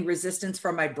was getting resistance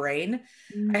from my brain,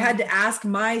 I had to ask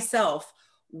myself,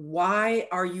 why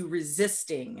are you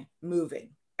resisting moving?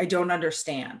 I don't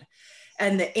understand.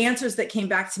 and the answers that came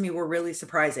back to me were really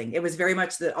surprising. It was very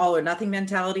much the all or nothing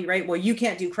mentality, right? Well, you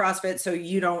can't do CrossFit, so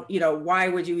you don't, why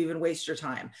would you even waste your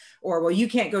time? Or, well, you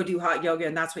can't go do hot yoga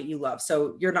and that's what you love,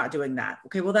 so you're not doing that.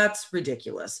 Okay, well, that's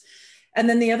ridiculous. And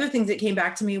then the other thing that came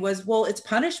back to me was, well, it's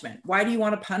punishment. Why do you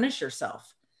want to punish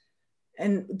yourself?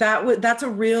 And that's a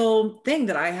real thing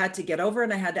that I had to get over,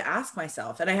 and I had to ask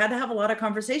myself, and I had to have a lot of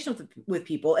conversations with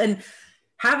people, and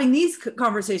having these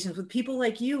conversations with people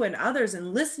like you and others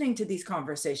and listening to these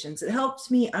conversations, it helps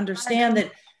me understand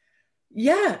that,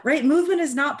 yeah, right. Movement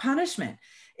is not punishment.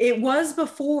 It was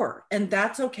before, and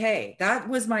that's okay. That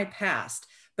was my past,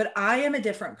 but I am a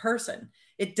different person.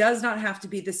 It does not have to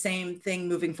be the same thing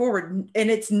moving forward. And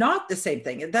it's not the same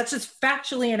thing. That's just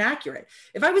factually inaccurate.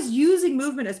 If I was using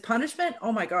movement as punishment,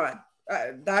 oh my God,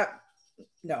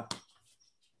 no,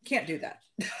 can't do that.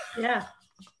 Yeah.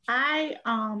 I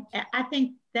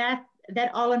think that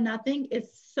all or nothing is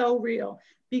so real,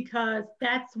 because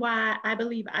that's why I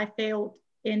believe I failed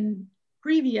in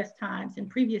previous times, in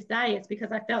previous diets,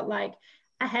 because I felt like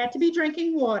I had to be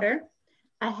drinking water,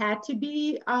 I had to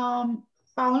be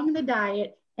following the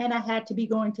diet, and I had to be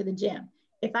going to the gym.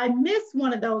 If I miss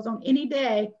one of those on any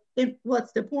day, then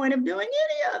what's the point of doing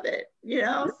any of it?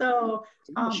 So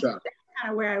that's kind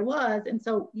of where I was. And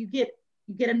so you get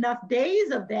enough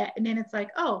days of that, and then it's like,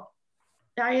 oh,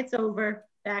 diet's over,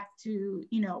 back to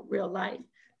real life.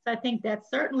 So I think that's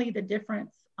certainly the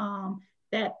difference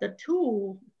that the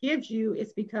tool gives you,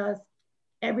 is because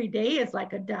every day is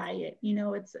like a diet.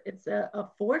 It's a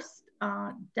forced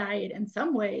diet in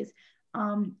some ways,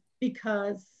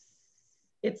 because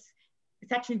it's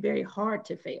actually very hard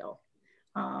to fail.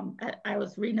 I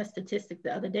was reading a statistic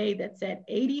the other day that said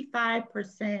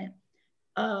 85%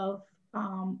 of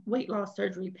weight loss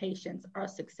surgery patients are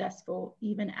successful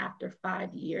even after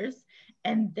 5 years.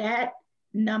 And that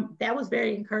was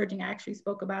very encouraging. I actually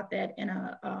spoke about that in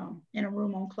a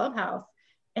room on Clubhouse.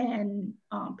 And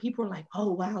people were like,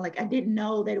 oh, wow, like I didn't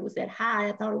know that it was that high.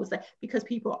 I thought it was like, because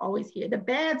people always hear the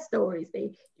bad stories.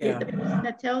 They get the person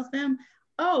that tells them,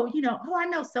 oh, I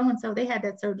know so-and-so, they had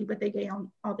that surgery, but they gained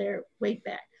all their weight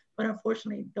back. But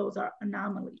unfortunately, those are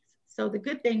anomalies. So the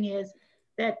good thing is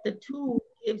that the tool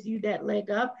gives you that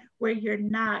leg up, where you're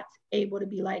not able to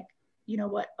be like, you know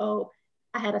what, oh,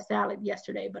 I had a salad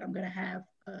yesterday, but I'm going to have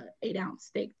an 8-ounce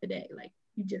steak today. Like,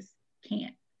 you just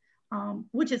can't.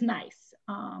 Which is nice.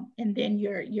 And then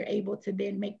you're able to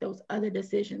then make those other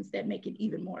decisions that make it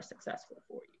even more successful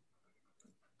for you.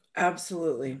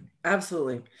 Absolutely.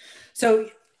 Absolutely. So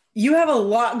you have a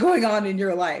lot going on in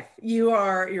your life.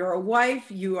 You're a wife,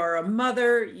 you are a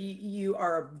mother, you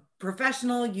are a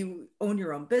professional, you own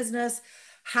your own business.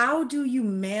 How do you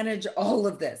manage all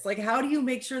of this? Like, how do you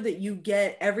make sure that you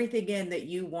get everything in that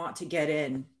you want to get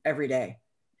in every day?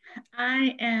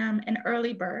 I am an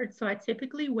early bird, so I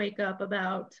typically wake up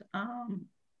about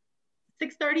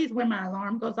 6:30 is when my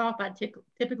alarm goes off. I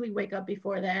typically wake up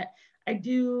before that. I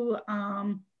do,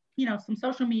 some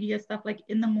social media stuff like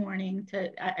in the morning.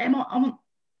 I'm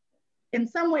in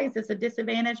some ways it's a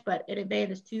disadvantage, but an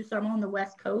advantage too. So I'm on the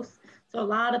West Coast, so a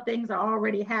lot of things are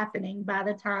already happening by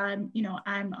the time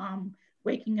I'm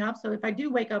waking up. So if I do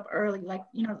wake up early, like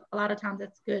a lot of times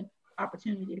that's a good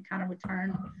opportunity to kind of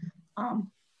return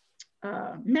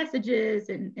messages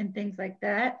and things like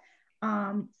that.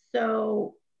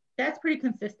 So that's pretty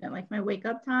consistent, like my wake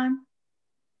up time.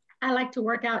 I like to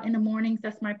work out in the mornings.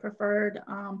 That's my preferred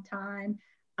time.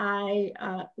 I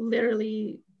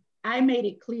made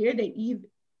it clear that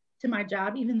to my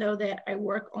job, even though that I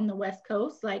work on the West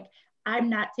Coast, like I'm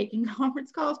not taking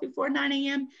conference calls before 9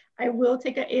 a.m. I will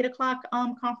take an 8 o'clock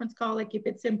conference call, like if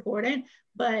it's important,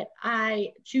 but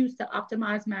I choose to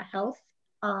optimize my health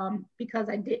because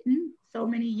I didn't so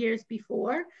many years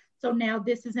before. So now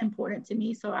this is important to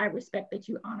me. So I respect that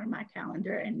you honor my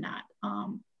calendar and not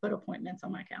put appointments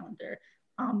on my calendar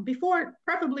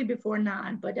preferably before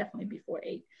 9, but definitely before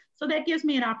 8. So that gives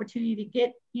me an opportunity to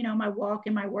get, my walk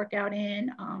and my workout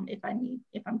in. If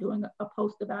I'm doing a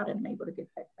post about it, I'm able to get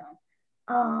that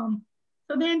done.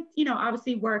 So then,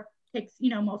 obviously work takes,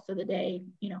 most of the day,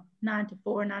 9 to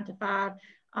 4, 9 to 5.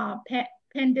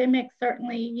 Pandemic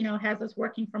certainly, has us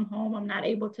working from home. I'm not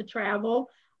able to travel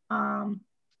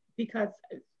because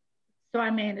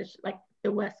I manage like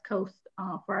the West Coast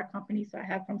for our company. So I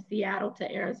have from Seattle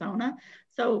to Arizona.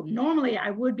 So normally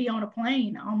I would be on a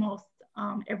plane almost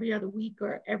every other week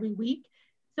or every week.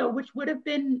 So which would have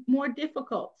been more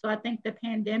difficult. So I think the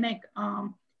pandemic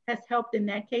has helped in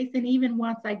that case. And even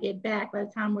once I get back, by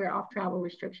the time we're off travel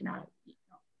restriction,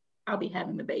 I'll be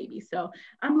having the baby. So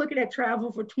I'm looking at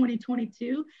travel for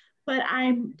 2022, but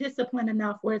I'm disciplined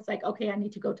enough where it's like, okay, I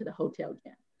need to go to the hotel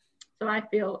gym. I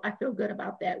feel good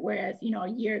about that. Whereas, you know, a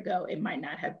year ago, it might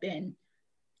not have been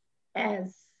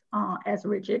as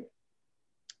rigid.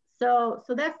 So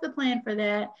that's the plan for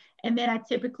that. And then I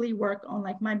typically work on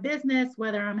like my business,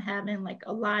 whether I'm having like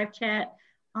a live chat,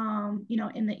 you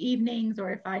know, in the evenings,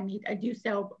 or if I do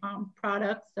sell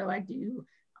products. So I do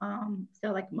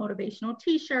sell like motivational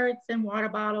t-shirts and water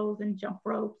bottles and jump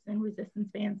ropes and resistance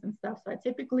bands and stuff. So I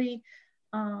typically,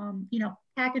 you know,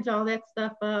 package all that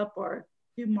stuff up or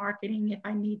do marketing if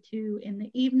I need to in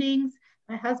the evenings.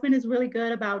 My husband is really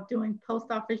good about doing post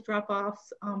office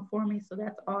drop-offs for me. So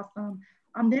that's awesome.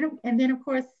 And then of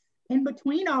course, in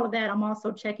between all of that, I'm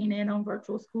also checking in on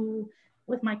virtual school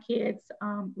with my kids.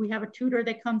 We have a tutor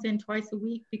that comes in twice a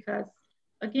week because,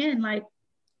 again, like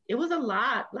it was a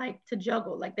lot like to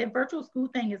juggle. Like that virtual school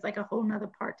thing is like a whole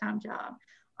nother part-time job.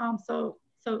 So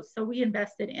we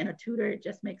invested in a tutor. It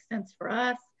just makes sense for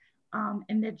us.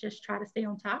 And then just try to stay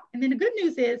on top. And then the good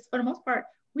news is, for the most part,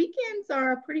 weekends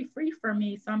are pretty free for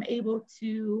me. So I'm able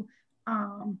to,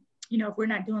 you know, if we're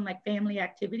not doing like family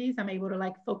activities, I'm able to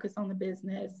like focus on the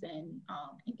business and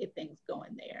get things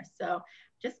going there. So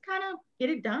just kind of get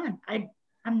it done.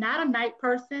 I'm not a night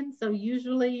person. So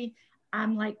usually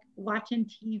I'm like watching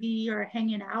TV or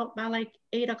hanging out by like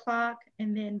 8 o'clock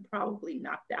and then probably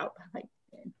knocked out by like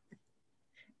 10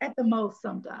 at the most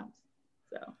sometimes.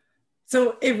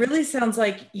 So it really sounds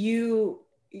like you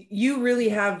really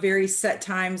have very set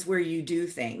times where you do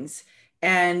things,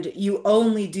 and you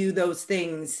only do those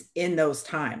things in those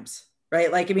times,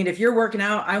 right? Like, I mean, if you're working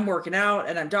out, I'm working out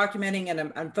and I'm documenting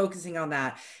and I'm focusing on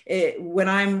that. When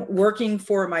I'm working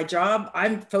for my job,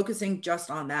 I'm focusing just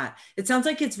on that. It sounds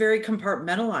like it's very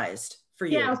compartmentalized for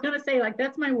you. Yeah, I was going to say, like,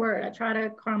 that's my word. I try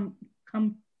to I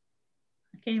can't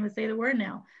even say the word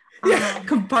now.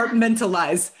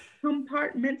 Compartmentalize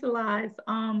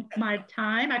my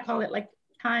time. I call it like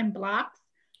time blocks.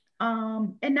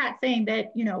 And not saying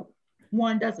that, you know,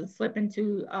 one doesn't slip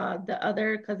into the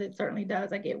other, because it certainly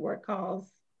does. I get work calls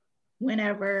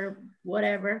whenever,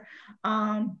 whatever.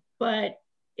 But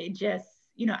it just,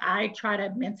 you know, I try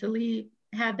to mentally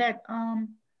have that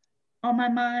on my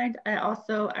mind. I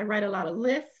write a lot of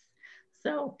lists.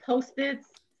 So Post-its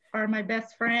are my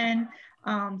best friend.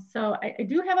 So I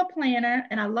do have a planner,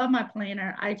 and I love my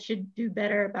planner. I should do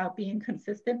better about being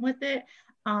consistent with it.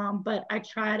 But I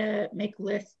try to make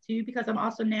lists too, because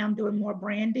I'm doing more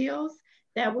brand deals.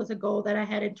 That was a goal that I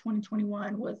had in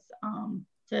 2021, was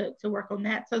to work on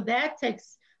that. So that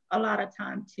takes a lot of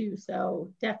time too.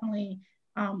 So definitely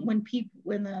when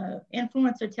the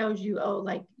influencer tells you, oh,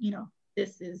 like, you know,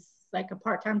 this is like a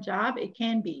part-time job, it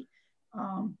can be.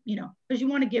 You know, because you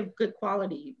want to give good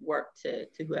quality work to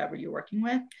whoever you're working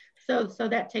with. So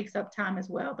that takes up time as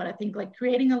well. But I think like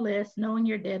creating a list, knowing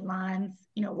your deadlines,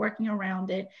 you know, working around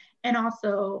it. And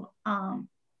also,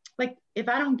 like if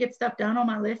I don't get stuff done on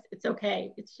my list, it's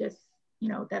okay. It's just, you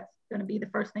know, that's going to be the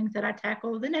first things that I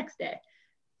tackle the next day.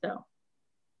 So.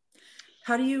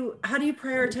 How do you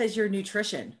prioritize your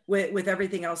nutrition with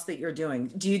everything else that you're doing?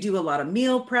 Do you do a lot of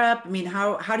meal prep? I mean,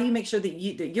 how do you make sure that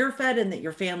you're fed and that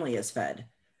your family is fed?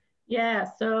 Yeah.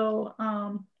 So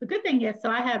the good thing is, so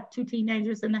I have 2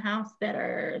 teenagers in the house that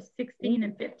are 16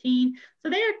 and 15.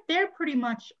 So they're pretty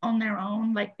much on their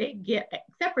own. Like they get,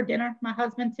 except for dinner, my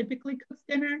husband typically cooks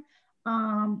dinner.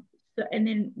 So, and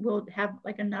then we'll have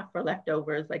like enough for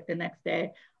leftovers like the next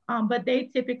day. But they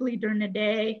typically during the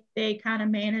day, they kind of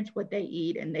manage what they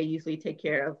eat, and they usually take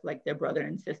care of like their brother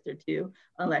and sister too,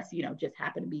 unless, you know, just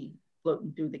happen to be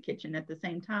floating through the kitchen at the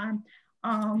same time.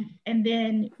 And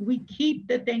then we keep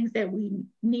the things that we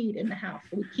need in the house.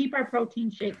 So we keep our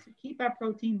protein shakes, we keep our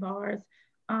protein bars.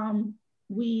 I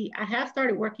have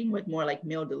started working with more like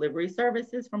meal delivery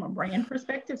services from a brand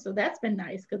perspective. So that's been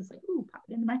nice, because it's like, ooh, pop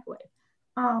it in the microwave.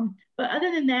 But other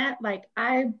than that, like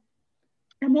I'm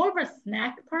more of a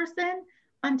snack person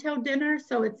until dinner.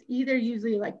 So it's either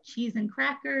usually like cheese and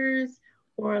crackers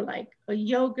or like a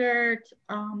yogurt,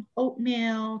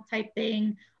 oatmeal type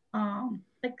thing.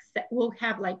 Like we'll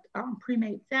have like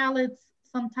pre-made salads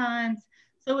sometimes.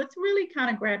 So it's really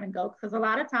kind of grab and go, because a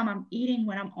lot of time I'm eating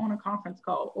when I'm on a conference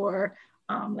call, or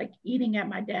like eating at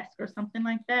my desk or something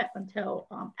like that until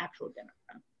actual dinner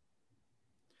time.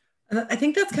 I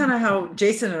think that's kind of how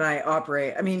Jason and I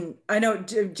operate. I mean, I know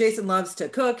Jason loves to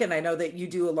cook, and I know that you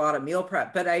do a lot of meal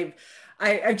prep, but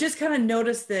I've just kind of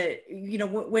noticed that, you know,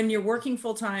 when you're working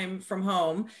full-time from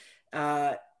home,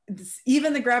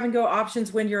 even the grab and go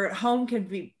options when you're at home can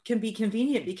be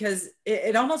convenient, because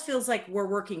it almost feels like we're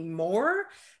working more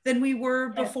than we were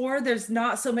before. There's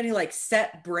not so many like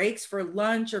set breaks for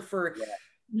lunch or for,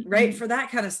 right, for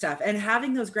that kind of stuff. And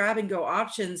having those grab and go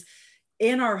options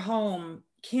in our home,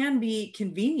 can be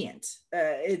convenient.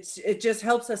 It just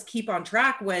helps us keep on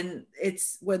track when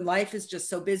life is just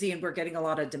so busy and we're getting a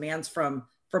lot of demands from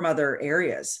other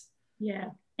areas. Yeah.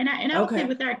 And I would say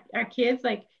with our kids,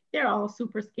 like they're all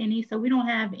super skinny, so we don't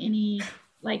have any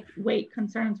like weight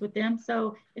concerns with them.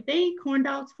 So if they eat corn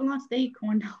dogs for lunch, they eat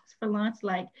corn dogs for lunch.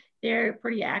 Like they're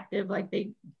pretty active. Like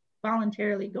they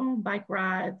voluntarily go on bike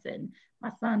rides, and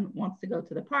my son wants to go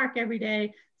to the park every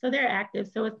day. So they're active.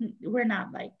 So we're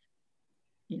not like,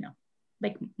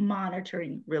 like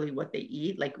monitoring really what they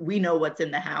eat. Like we know what's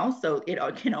in the house, so it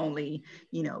can only,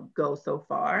 go so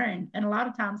far. And a lot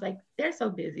of times, like they're so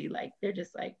busy, like they're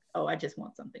just like, oh, I just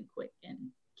want something quick and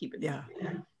keep it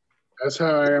moving. That's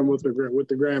how I am with the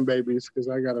grandbabies, because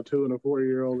I got a 2 and a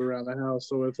 4-year-old around the house.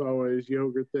 So it's always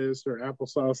yogurt this or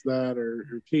applesauce that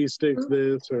or cheese sticks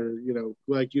this, or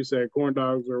like you said, corn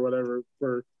dogs or whatever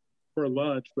for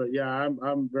lunch. But yeah,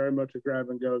 I'm very much a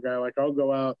grab and go guy. Like I'll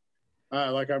go out,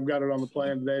 like I've got it on the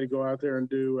plan today to go out there and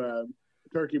do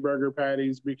turkey burger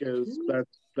patties, because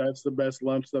that's the best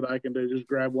lunch that I can do. Just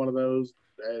grab one of those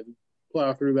and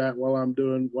plow through that while I'm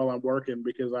working,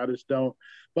 because I just don't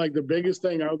like the biggest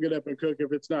thing I'll get up and cook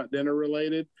if it's not dinner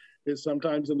related is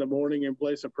sometimes in the morning in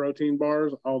place of protein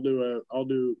bars, I'll do a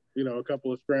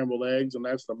couple of scrambled eggs, and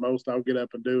that's the most I'll get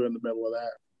up and do in the middle of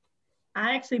that.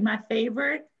 My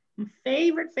favorite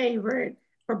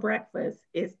for breakfast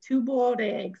is 2 boiled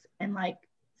eggs and like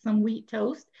some wheat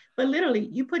toast. But literally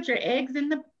you put your eggs in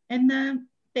the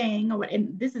thing,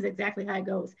 and this is exactly how it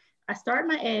goes. I start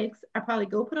my eggs. I probably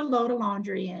go put a load of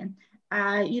laundry in.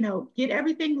 I, get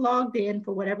everything logged in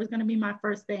for whatever's going to be my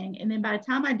first thing. And then by the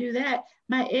time I do that,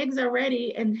 my eggs are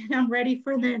ready, and then I'm ready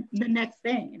for the next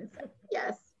thing. And it's like,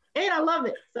 yes. And I love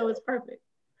it. So it's perfect.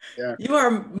 Yeah. You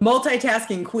are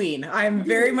multitasking queen. I'm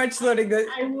very much learning that.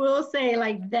 I will say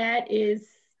like that has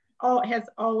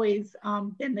always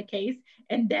been the case,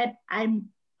 and that I'm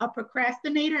a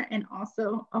procrastinator and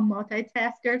also a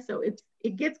multitasker. So it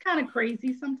gets kind of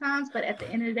crazy sometimes, but at the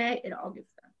end of the day, it all gets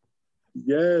done.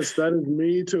 Yes, that is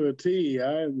me to a T.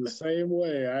 I am the same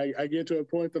way. I get to a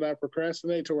point that I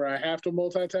procrastinate to where I have to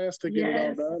multitask to get it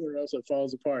all done, or else it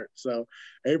falls apart. So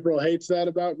April hates that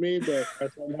about me, but I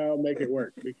somehow make it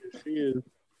work, because she is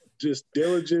just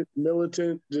diligent,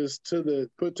 militant, just to the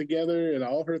put together, and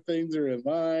all her things are in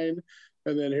line.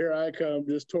 And then here I come,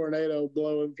 just tornado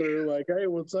blowing through, like, hey,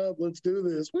 what's up? Let's do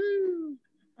this. Woo!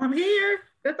 I'm here.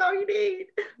 That's all you need.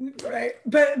 Right.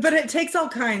 But it takes all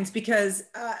kinds, because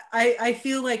I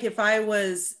feel like if I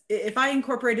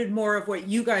incorporated more of what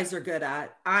you guys are good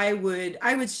at, I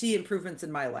would see improvements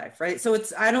in my life. Right. So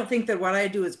I don't think that what I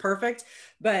do is perfect,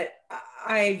 but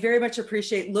I very much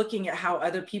appreciate looking at how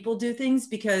other people do things,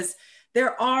 because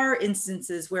there are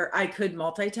instances where I could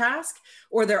multitask,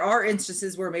 or there are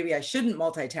instances where maybe I shouldn't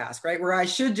multitask, right? Where I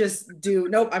should just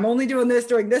nope, I'm only doing this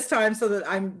during this time so that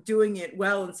I'm doing it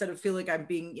well, instead of feeling like I'm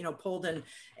being, pulled in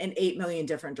 8 million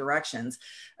different directions.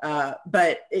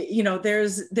 But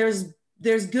there's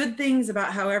good things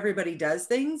about how everybody does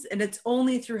things. And it's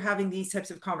only through having these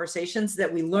types of conversations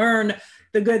that we learn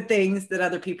the good things that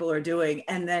other people are doing,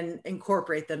 and then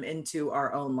incorporate them into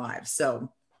our own lives. So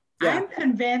yeah. I'm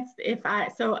convinced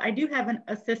so I do have an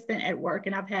assistant at work,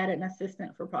 and I've had an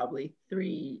assistant for probably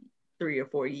three or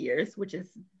 4 years, which is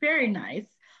very nice.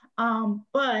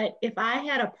 But if I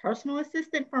had a personal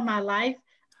assistant for my life,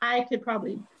 I could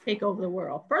probably take over the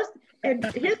world. First, and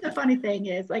here's the funny thing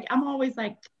is, like, I'm always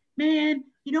like, man,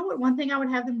 you know what? One thing I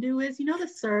would have them do is, the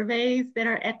surveys that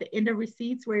are at the end of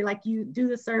receipts where like you do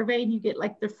the survey and you get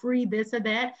like the free this or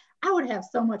that. I would have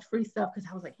so much free stuff, because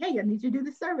I was like, hey, I need you to do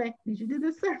the survey. Dude,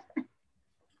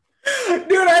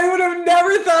 I would have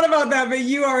never thought about that, but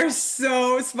you are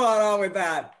so spot on with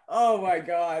that. Oh my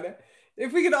God.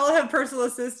 If we could all have personal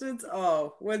assistants,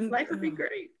 life would be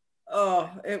great.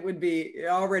 Oh, it would be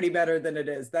already better than it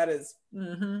is. That is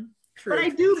true. But I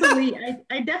do believe,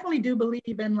 I definitely do believe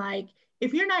in, like,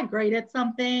 if you're not great at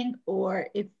something, or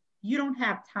if you don't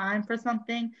have time for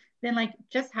something, then like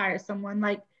just hire someone.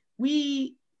 Like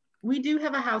we do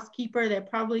have a housekeeper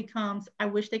that probably comes. I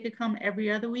wish they could come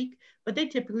every other week, but they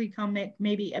typically come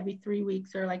maybe every 3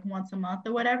 weeks or like once a month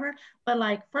or whatever. But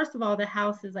like, first of all, the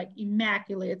house is like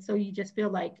immaculate. So you just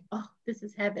feel like, oh, this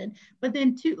is heaven. But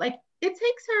then too, like, it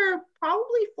takes her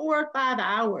probably 4 or 5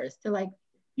 hours to like,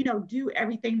 do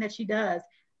everything that she does.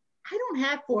 I don't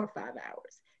have 4 or 5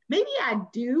 hours. Maybe I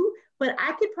do, but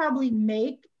I could probably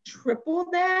make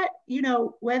triple that,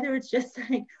 whether it's just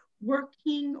like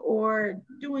working or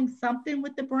doing something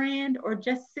with the brand, or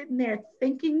just sitting there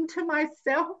thinking to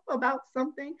myself about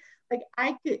something. Like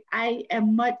my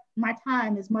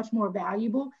time is much more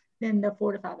valuable than the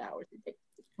 4 to 5 hours it takes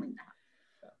to clean the house.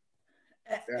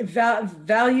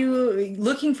 Value,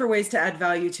 looking for ways to add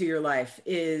value to your life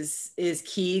is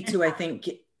key to, I think.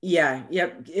 Yeah.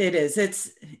 Yep. It is.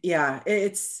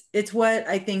 It's what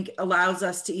I think allows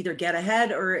us to either get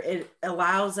ahead, or it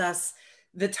allows us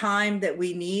the time that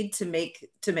we need to make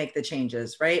the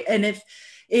changes. Right. And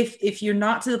if you're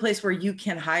not to the place where you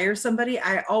can hire somebody,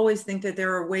 I always think that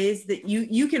there are ways that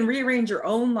you can rearrange your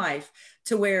own life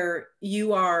to where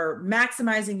you are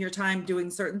maximizing your time doing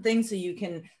certain things, so you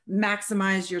can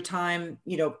maximize your time,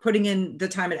 putting in the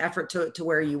time and effort to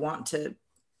where you want to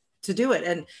do it.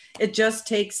 And it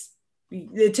takes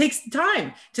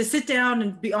time to sit down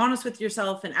and be honest with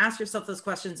yourself and ask yourself those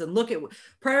questions and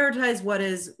prioritize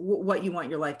what you want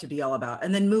your life to be all about,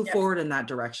 and then move forward in that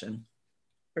direction.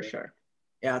 For sure.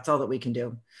 Yeah, it's all that we can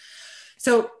do.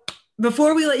 So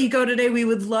before we let you go today, we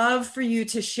would love for you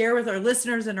to share with our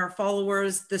listeners and our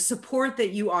followers the support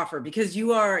that you offer, because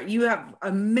you have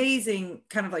amazing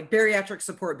kind of like bariatric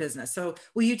support business. So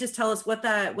will you just tell us what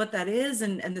that is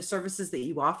and the services that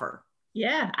you offer?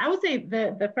 Yeah, I would say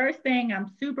the first thing I'm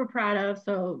super proud of.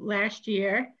 So last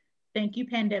year, thank you,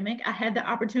 pandemic, I had the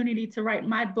opportunity to write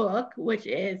my book, which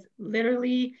is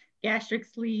literally Gastric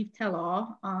Sleeve Tell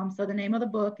All. So the name of the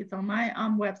book, it's on my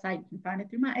website. You can find it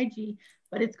through my IG,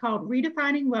 but it's called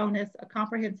Redefining Wellness, a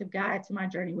comprehensive guide to my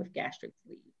journey with gastric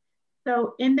sleeve.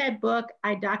 So in that book,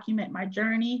 I document my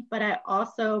journey, but I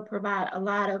also provide a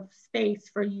lot of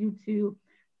space for you to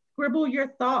scribble your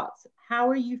thoughts. How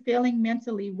are you feeling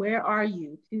mentally? Where are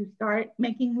you? To start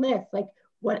making lists, like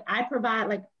what I provide,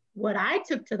 like what I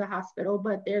took to the hospital,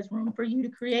 but there's room for you to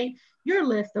create your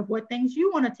list of what things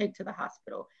you want to take to the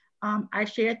hospital. I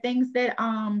share things that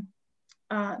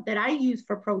I use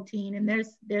for protein, and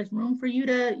there's room for you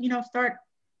to, start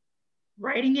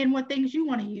writing in what things you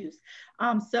want to use.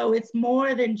 So it's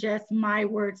more than just my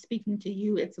words speaking to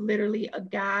you. It's literally a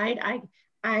guide.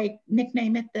 I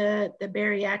nickname it the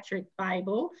Bariatric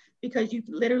Bible, because you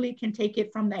literally can take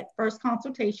it from that first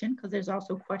consultation, because there's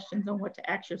also questions on what to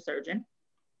ask your surgeon.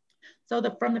 So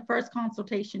from the first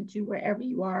consultation to wherever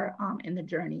you are in the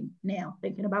journey now,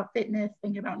 thinking about fitness,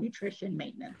 thinking about nutrition,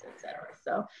 maintenance, etc.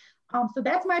 So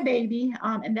that's my baby,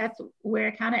 and that's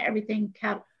where kind of everything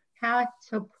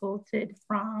catapulted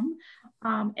from.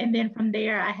 And then from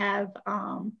there, I have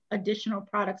additional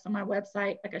products on my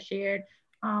website, like I shared,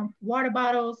 water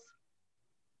bottles,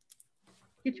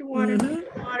 get your water, get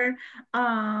your water,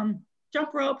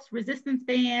 jump ropes, resistance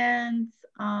bands,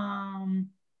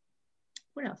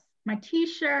 what else? My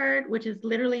t-shirt, which is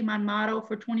literally my motto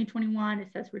for 2021.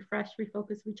 It says refresh,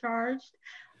 refocus, recharged.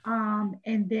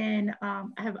 And then I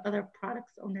have other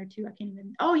products on there too.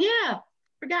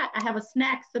 Forgot. I have a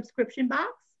snack subscription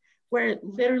box where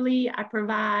literally I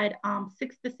provide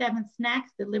 6 to 7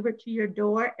 snacks delivered to your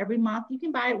door every month. You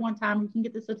can buy it one time, you can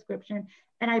get the subscription.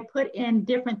 And I put in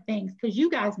different things, because you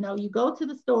guys know, you go to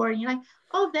the store and you're like,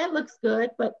 oh, that looks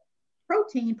good, but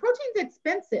protein's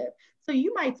expensive. So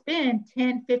you might spend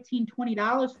 $10, $15,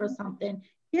 $20 for something,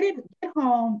 get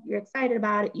home, you're excited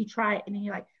about it, you try it, and then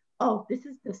you're like, oh, this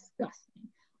is disgusting.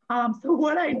 So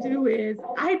what I do is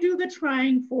I do the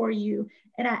trying for you,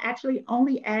 and I actually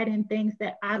only add in things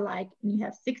that I like. And you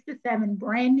have 6 to 7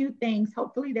 brand new things,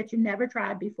 hopefully that you never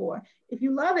tried before. If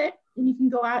you love it, then you can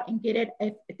go out and get it.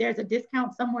 If there's a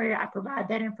discount somewhere, I provide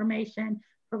that information,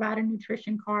 provide a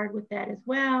nutrition card with that as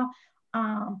well.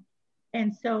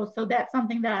 And so that's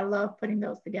something that I love, putting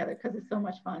those together, because it's so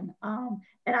much fun.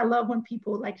 And I love when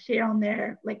people like share on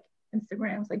their like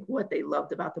Instagrams, like what they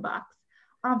loved about the box.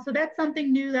 So that's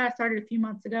something new that I started a few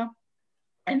months ago.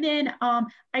 And then I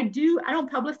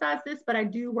don't publicize this, but I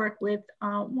do work with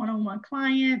one-on-one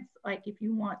clients, like if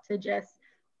you want to just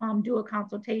do a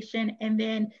consultation. And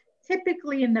then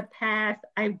typically in the past,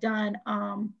 I've done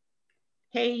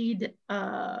paid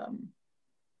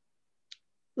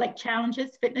like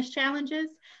challenges, fitness challenges.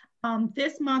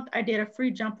 This month I did a free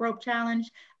jump rope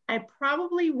challenge. I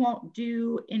probably won't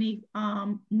do any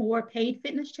more paid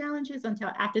fitness challenges until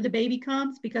after the baby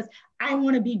comes, because I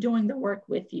want to be doing the work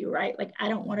with you, right? Like I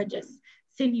don't want to just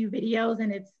send you videos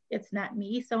and it's not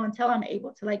me. So until I'm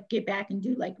able to like get back and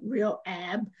do like real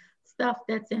ab stuff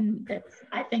that's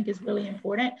I think is really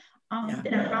important,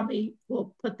 then I probably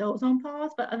will put those on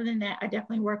pause. But other than that, I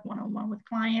definitely work one-on-one with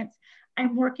clients.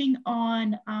 I'm working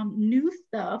on new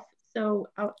stuff. So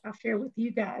I'll share with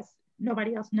you guys.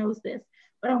 Nobody else knows this,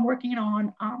 but I'm working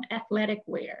on athletic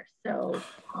wear. So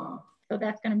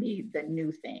that's going to be the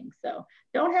new thing. So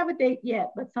don't have a date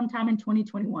yet, but sometime in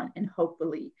 2021, and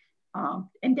hopefully,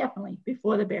 and definitely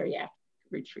before the bariatric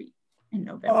retreat in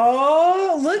November.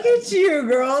 Oh, look at you,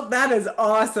 girl. That is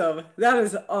awesome. That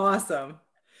is awesome.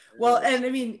 Well, and I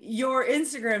mean, your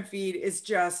Instagram feed is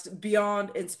just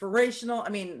beyond inspirational. I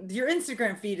mean, your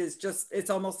Instagram feed is just, it's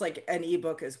almost like an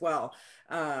ebook as well.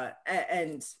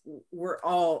 And we're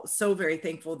all so very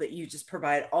thankful that you just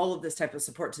provide all of this type of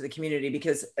support to the community,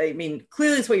 because I mean,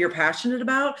 clearly it's what you're passionate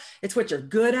about. It's what you're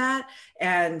good at.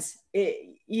 And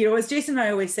it, you know, as Jason and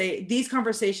I always say, these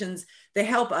conversations, they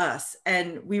help us,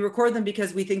 and we record them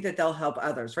because we think that they'll help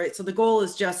others, right? So the goal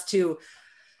is just to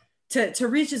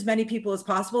reach as many people as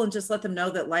possible and just let them know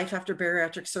that life after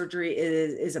bariatric surgery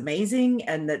is amazing,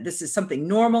 and that this is something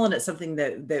normal, and it's something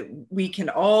that we can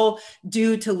all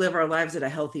do to live our lives at a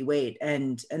healthy weight.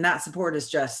 And that support is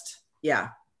just, yeah,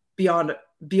 beyond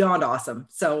awesome.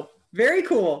 So very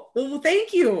cool. Well,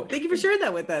 thank you. Thank you for sharing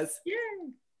that with us. Yeah.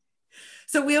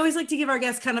 So we always like to give our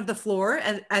guests kind of the floor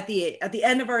at the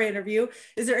end of our interview.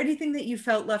 Is there anything that you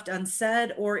felt left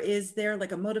unsaid, or is there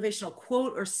like a motivational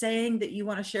quote or saying that you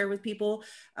want to share with people,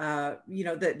 you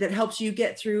know, that helps you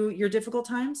get through your difficult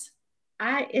times?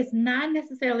 It's not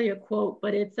necessarily a quote,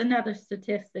 but it's another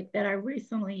statistic that I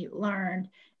recently learned,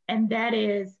 and that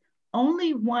is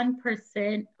only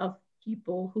 1% of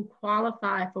people who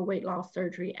qualify for weight loss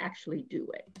surgery actually do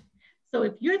it. So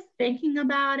if you're thinking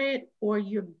about it or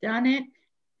you've done it,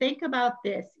 think about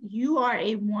this. You are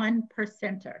a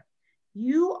 1%er.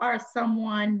 You are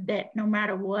someone that no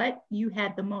matter what, you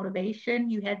had the motivation,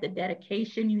 you had the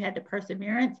dedication, you had the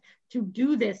perseverance to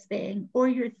do this thing, or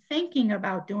you're thinking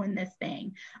about doing this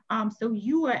thing. So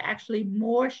you are actually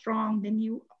more strong than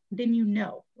you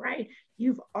know, right?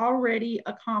 You've already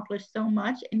accomplished so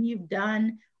much, and you've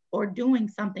done or doing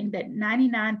something that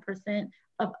 99%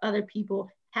 of other people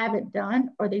haven't done,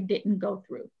 or they didn't go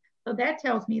through. So that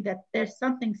tells me that there's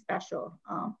something special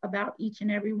about each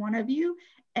and every one of you,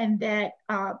 and that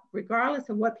regardless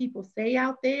of what people say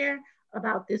out there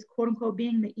about this quote unquote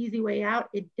being the easy way out,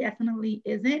 it definitely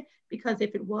isn't, because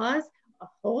if it was, a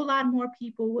whole lot more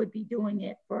people would be doing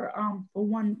it for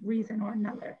one reason or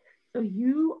another. So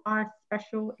you are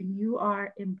special and you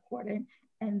are important,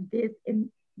 and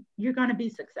you're going to be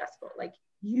successful. Like,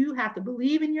 you have to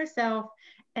believe in yourself,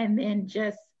 and then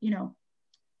just, you know,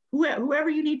 whoever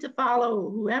you need to follow,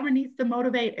 whoever needs to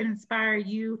motivate and inspire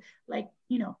you, like,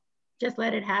 you know, just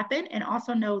let it happen. And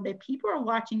also know that people are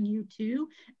watching you too,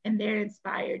 and they're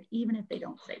inspired, even if they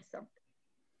don't say something.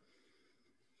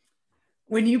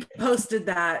 When you posted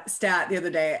that stat the other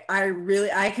day,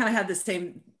 I kind of had the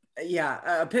same,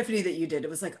 epiphany that you did. It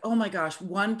was like, oh my gosh,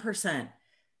 1%.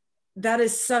 That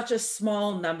is such a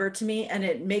small number to me, and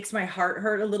it makes my heart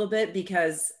hurt a little bit,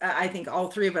 because I think all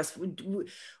three of us,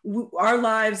 our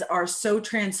lives are so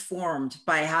transformed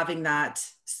by having that,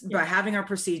 by having our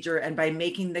procedure, and by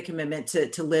making the commitment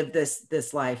to live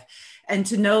this life. And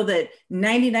to know that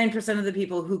 99% of the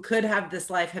people who could have this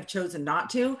life have chosen not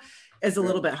to is a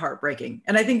little bit heartbreaking.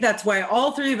 And I think that's why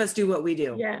all three of us do what we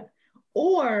do. Yeah.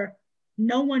 Or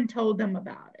no one told them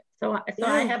about it. So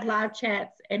I have live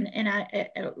chats, and I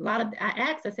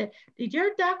asked, I said, did your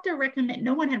doctor recommend?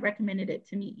 No one had recommended it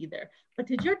to me either, but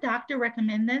did your doctor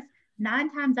recommend this?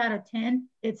 9 times out of 10,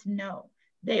 it's no.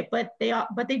 But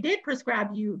they did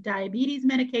prescribe you diabetes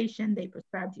medication. They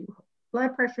prescribed you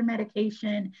blood pressure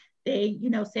medication. They, you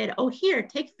know, said, oh, here,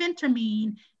 take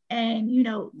phentermine, and, you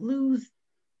know, lose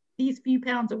these few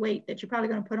pounds of weight that you're probably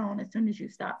going to put on as soon as you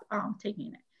stop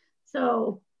taking it.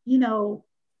 So, you know,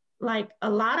 like, a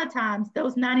lot of times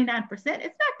those 99%, it's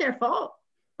not their fault,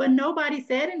 but nobody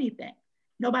said anything.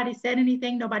 Nobody said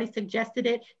anything. Nobody suggested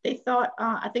it. They thought,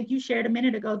 I think you shared a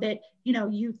minute ago that, you know,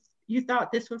 you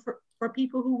thought this was for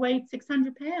people who weighed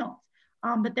 600 pounds.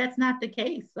 But that's not the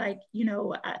case. Like, you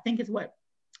know, I think it's what,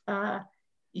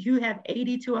 you have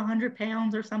 80 to 100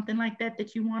 pounds or something like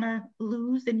that you want to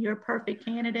lose, and you're a perfect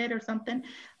candidate or something.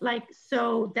 Like,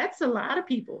 so that's a lot of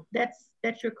people. That's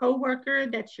your coworker,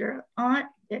 that's your aunt,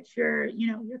 that's your, you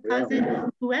know, your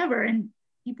cousin, whoever. And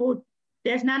people,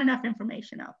 there's not enough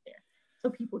information out there. So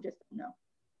people just don't know.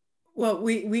 Well,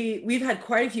 we've had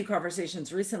quite a few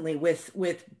conversations recently with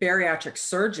bariatric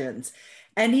surgeons,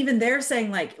 and even they're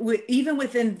saying, like, even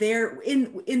within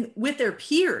with their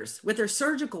peers, with their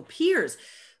surgical peers,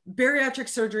 bariatric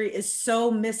surgery is so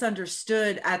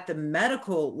misunderstood at the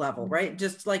medical level, right?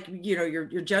 Just like, you know,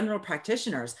 your general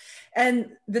practitioners. And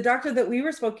the doctor that we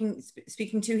were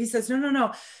speaking to, he says,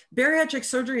 no, bariatric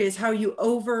surgery is how you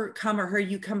overcome or how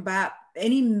you combat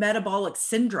any metabolic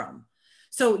syndrome.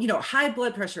 So, you know, high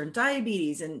blood pressure and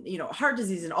diabetes and, you know, heart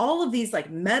disease and all of these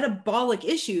like metabolic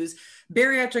issues,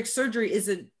 bariatric surgery is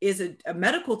a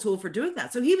medical tool for doing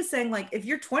that. So he was saying, like, if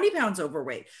you're 20 pounds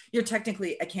overweight, you're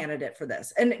technically a candidate for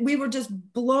this. And we were just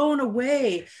blown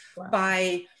away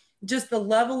by just the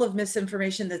level of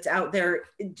misinformation that's out there,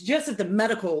 just at the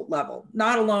medical level,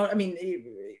 not alone. I mean,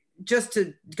 just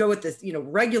to go with this,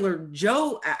 regular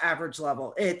Joe average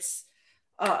level, it's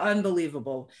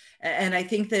unbelievable. And I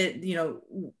think that,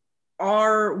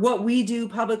 what we do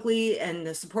publicly and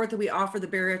the support that we offer the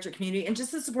bariatric community and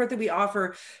just the support that we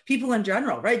offer people in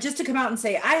general, right? Just to come out and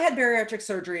say, I had bariatric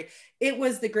surgery, it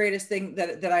was the greatest thing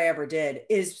that I ever did,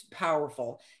 is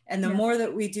powerful. And the more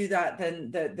that we do that,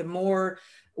 then the more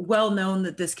well-known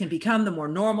that this can become, the more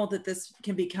normal that this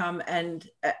can become. And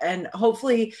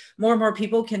hopefully more and more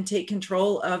people can take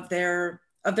control of their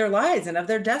lives and of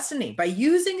their destiny by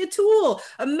using a tool,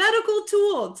 a medical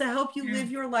tool, to help you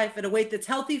live your life at a weight that's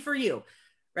healthy for you,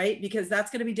 right? Because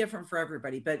that's going to be different for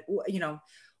everybody. But,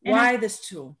 why this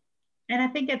tool? And I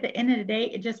think at the end of the day,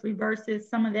 it just reverses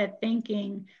some of that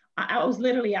thinking. I was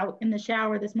literally out in the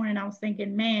shower this morning. I was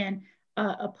thinking, man,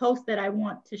 a post that I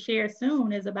want to share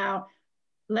soon is about,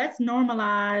 let's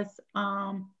normalize,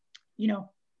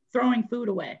 throwing food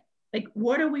away. Like,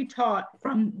 what are we taught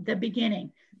from the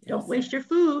beginning? Don't waste your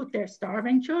food. There's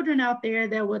starving children out there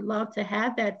that would love to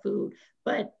have that food.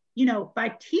 But, by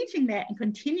teaching that and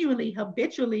continually,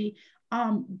 habitually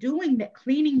doing that,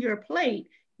 cleaning your plate,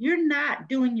 you're not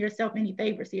doing yourself any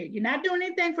favors here. You're not doing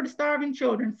anything for the starving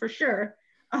children, for sure,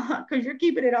 because you're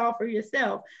keeping it all for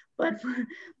yourself. But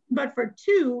for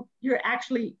two, you're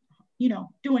actually,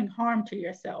 doing harm to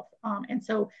yourself. And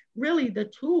so really the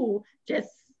tool just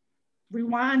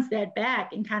rewinds that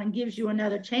back and kind of gives you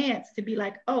another chance to be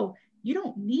like, oh, you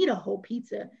don't need a whole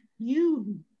pizza.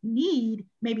 You need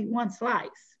maybe one slice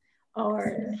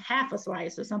or half a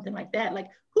slice or something like that. Like,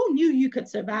 who knew you could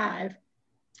survive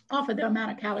off of the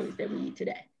amount of calories that we eat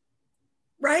today?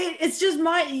 Right. It's just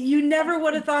you never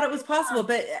would have thought it was possible,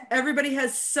 but everybody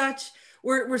has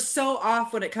we're so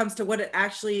off when it comes to what it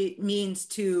actually means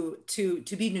to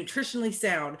be nutritionally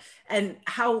sound and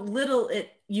how little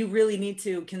you really need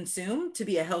to consume to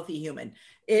be a healthy human.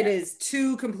 It is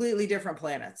two completely different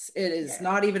planets. It is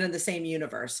not even in the same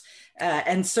universe.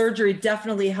 And surgery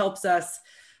definitely helps us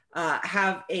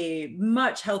have a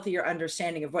much healthier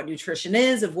understanding of what nutrition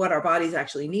is, of what our bodies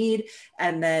actually need,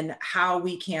 and then how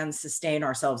we can sustain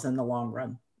ourselves in the long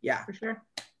run. Yeah, for sure.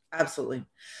 Absolutely.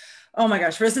 Oh my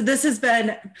gosh, Rissa, this has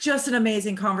been just an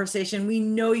amazing conversation. We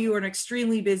know you are an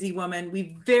extremely busy woman.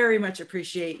 We very much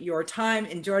appreciate your time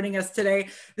in joining us today.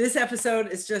 This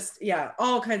episode is just,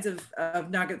 all kinds of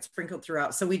nuggets sprinkled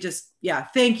throughout. So we just,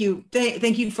 thank you.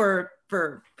 Thank you for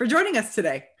joining us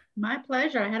today. My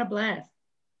pleasure. I had a blast.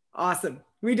 Awesome.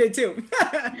 We did too.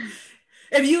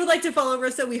 If you would like to follow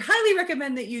Rissa, we highly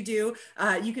recommend that you do.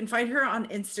 You can find her on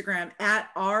Instagram at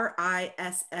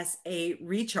RISSA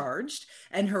Recharged.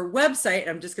 And her website,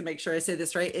 I'm just going to make sure I say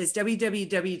this right, is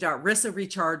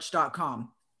www.rissarecharged.com.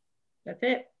 That's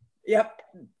it. Yep.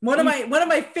 One of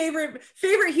my favorite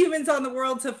humans on the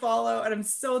world to follow. And I'm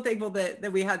so thankful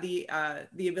that we had the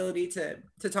ability to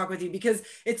talk with you, because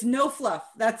it's no fluff.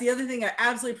 That's the other thing I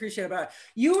absolutely appreciate about it.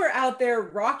 You are out there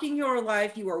rocking your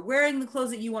life. You are wearing the clothes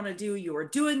that you want to do. You are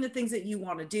doing the things that you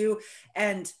want to do.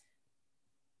 And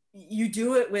you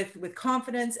do it with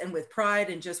confidence and with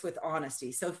pride and just with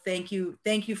honesty. So thank you.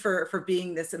 Thank you for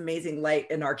being this amazing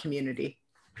light in our community.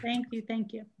 Thank you.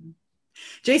 Thank you.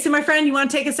 Jason, my friend, you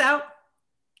want to take us out?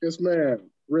 Yes, ma'am.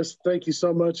 Rissa, thank you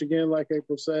so much again. Like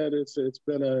April said, it's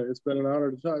been an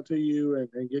honor to talk to you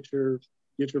and get your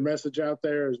message out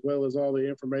there, as well as all the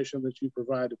information that you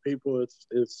provide to people.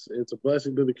 It's a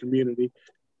blessing to the community.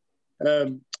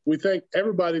 We thank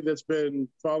everybody that's been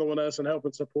following us and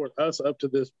helping support us up to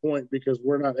this point, because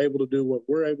we're not able to do what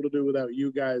we're able to do without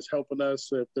you guys helping us.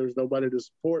 If there's nobody to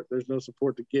support, there's no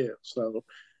support to give. So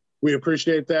we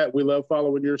appreciate that. We love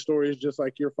following your stories just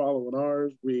like you're following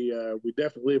ours. We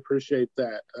definitely appreciate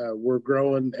that. We're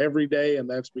growing every day, and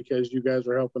that's because you guys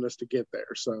are helping us to get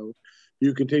there. So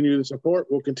you continue to support.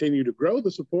 We'll continue to grow the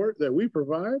support that we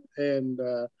provide, and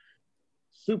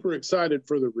super excited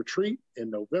for the retreat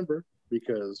in November,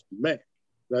 because, man,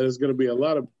 that is going to be a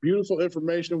lot of beautiful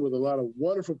information with a lot of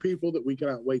wonderful people that we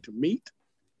cannot wait to meet.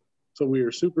 So we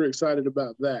are super excited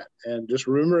about that. And just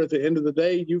remember, at the end of the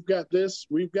day, you've got this,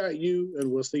 we've got you, and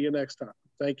we'll see you next time.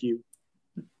 Thank you.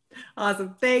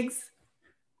 Awesome. Thanks.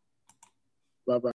 Bye-bye.